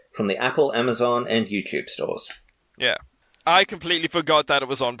it from the Apple, Amazon, and YouTube stores. Yeah. I completely forgot that it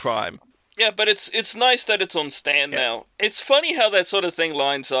was on Prime. Yeah, but it's nice that it's on Stan now. It's funny how that sort of thing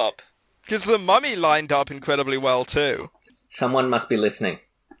lines up. Because The Mummy lined up incredibly well, too. Someone must be listening.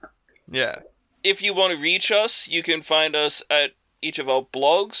 Yeah. If you want to reach us, you can find us at each of our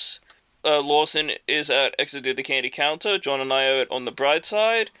blogs. Lawson is at Exited the Candy Counter. John and I are at On the Bright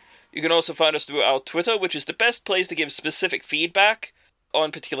Side. You can also find us through our Twitter, which is the best place to give specific feedback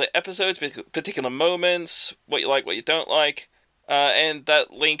on particular episodes, particular moments, what you like, what you don't like. And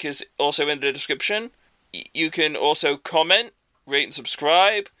that link is also in the description. You can also comment, rate and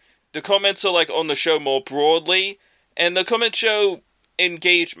subscribe. The comments are on the show more broadly, and the comments show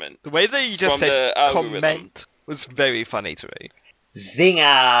engagement. The way that you just said comment was very funny to me.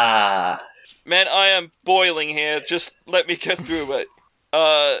 Zinger! Man, I am boiling here. Just let me get through it.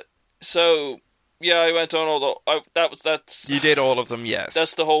 So, yeah, I went on all that's... You did all of them, yes.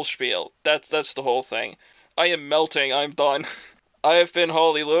 That's the whole spiel. That's the whole thing. I am melting. I'm done. I have been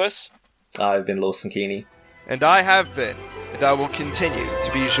Harley Lewis. I've been Lawson Keeney. And I have been, and I will continue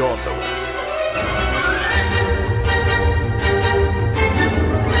to be Jean Lewis.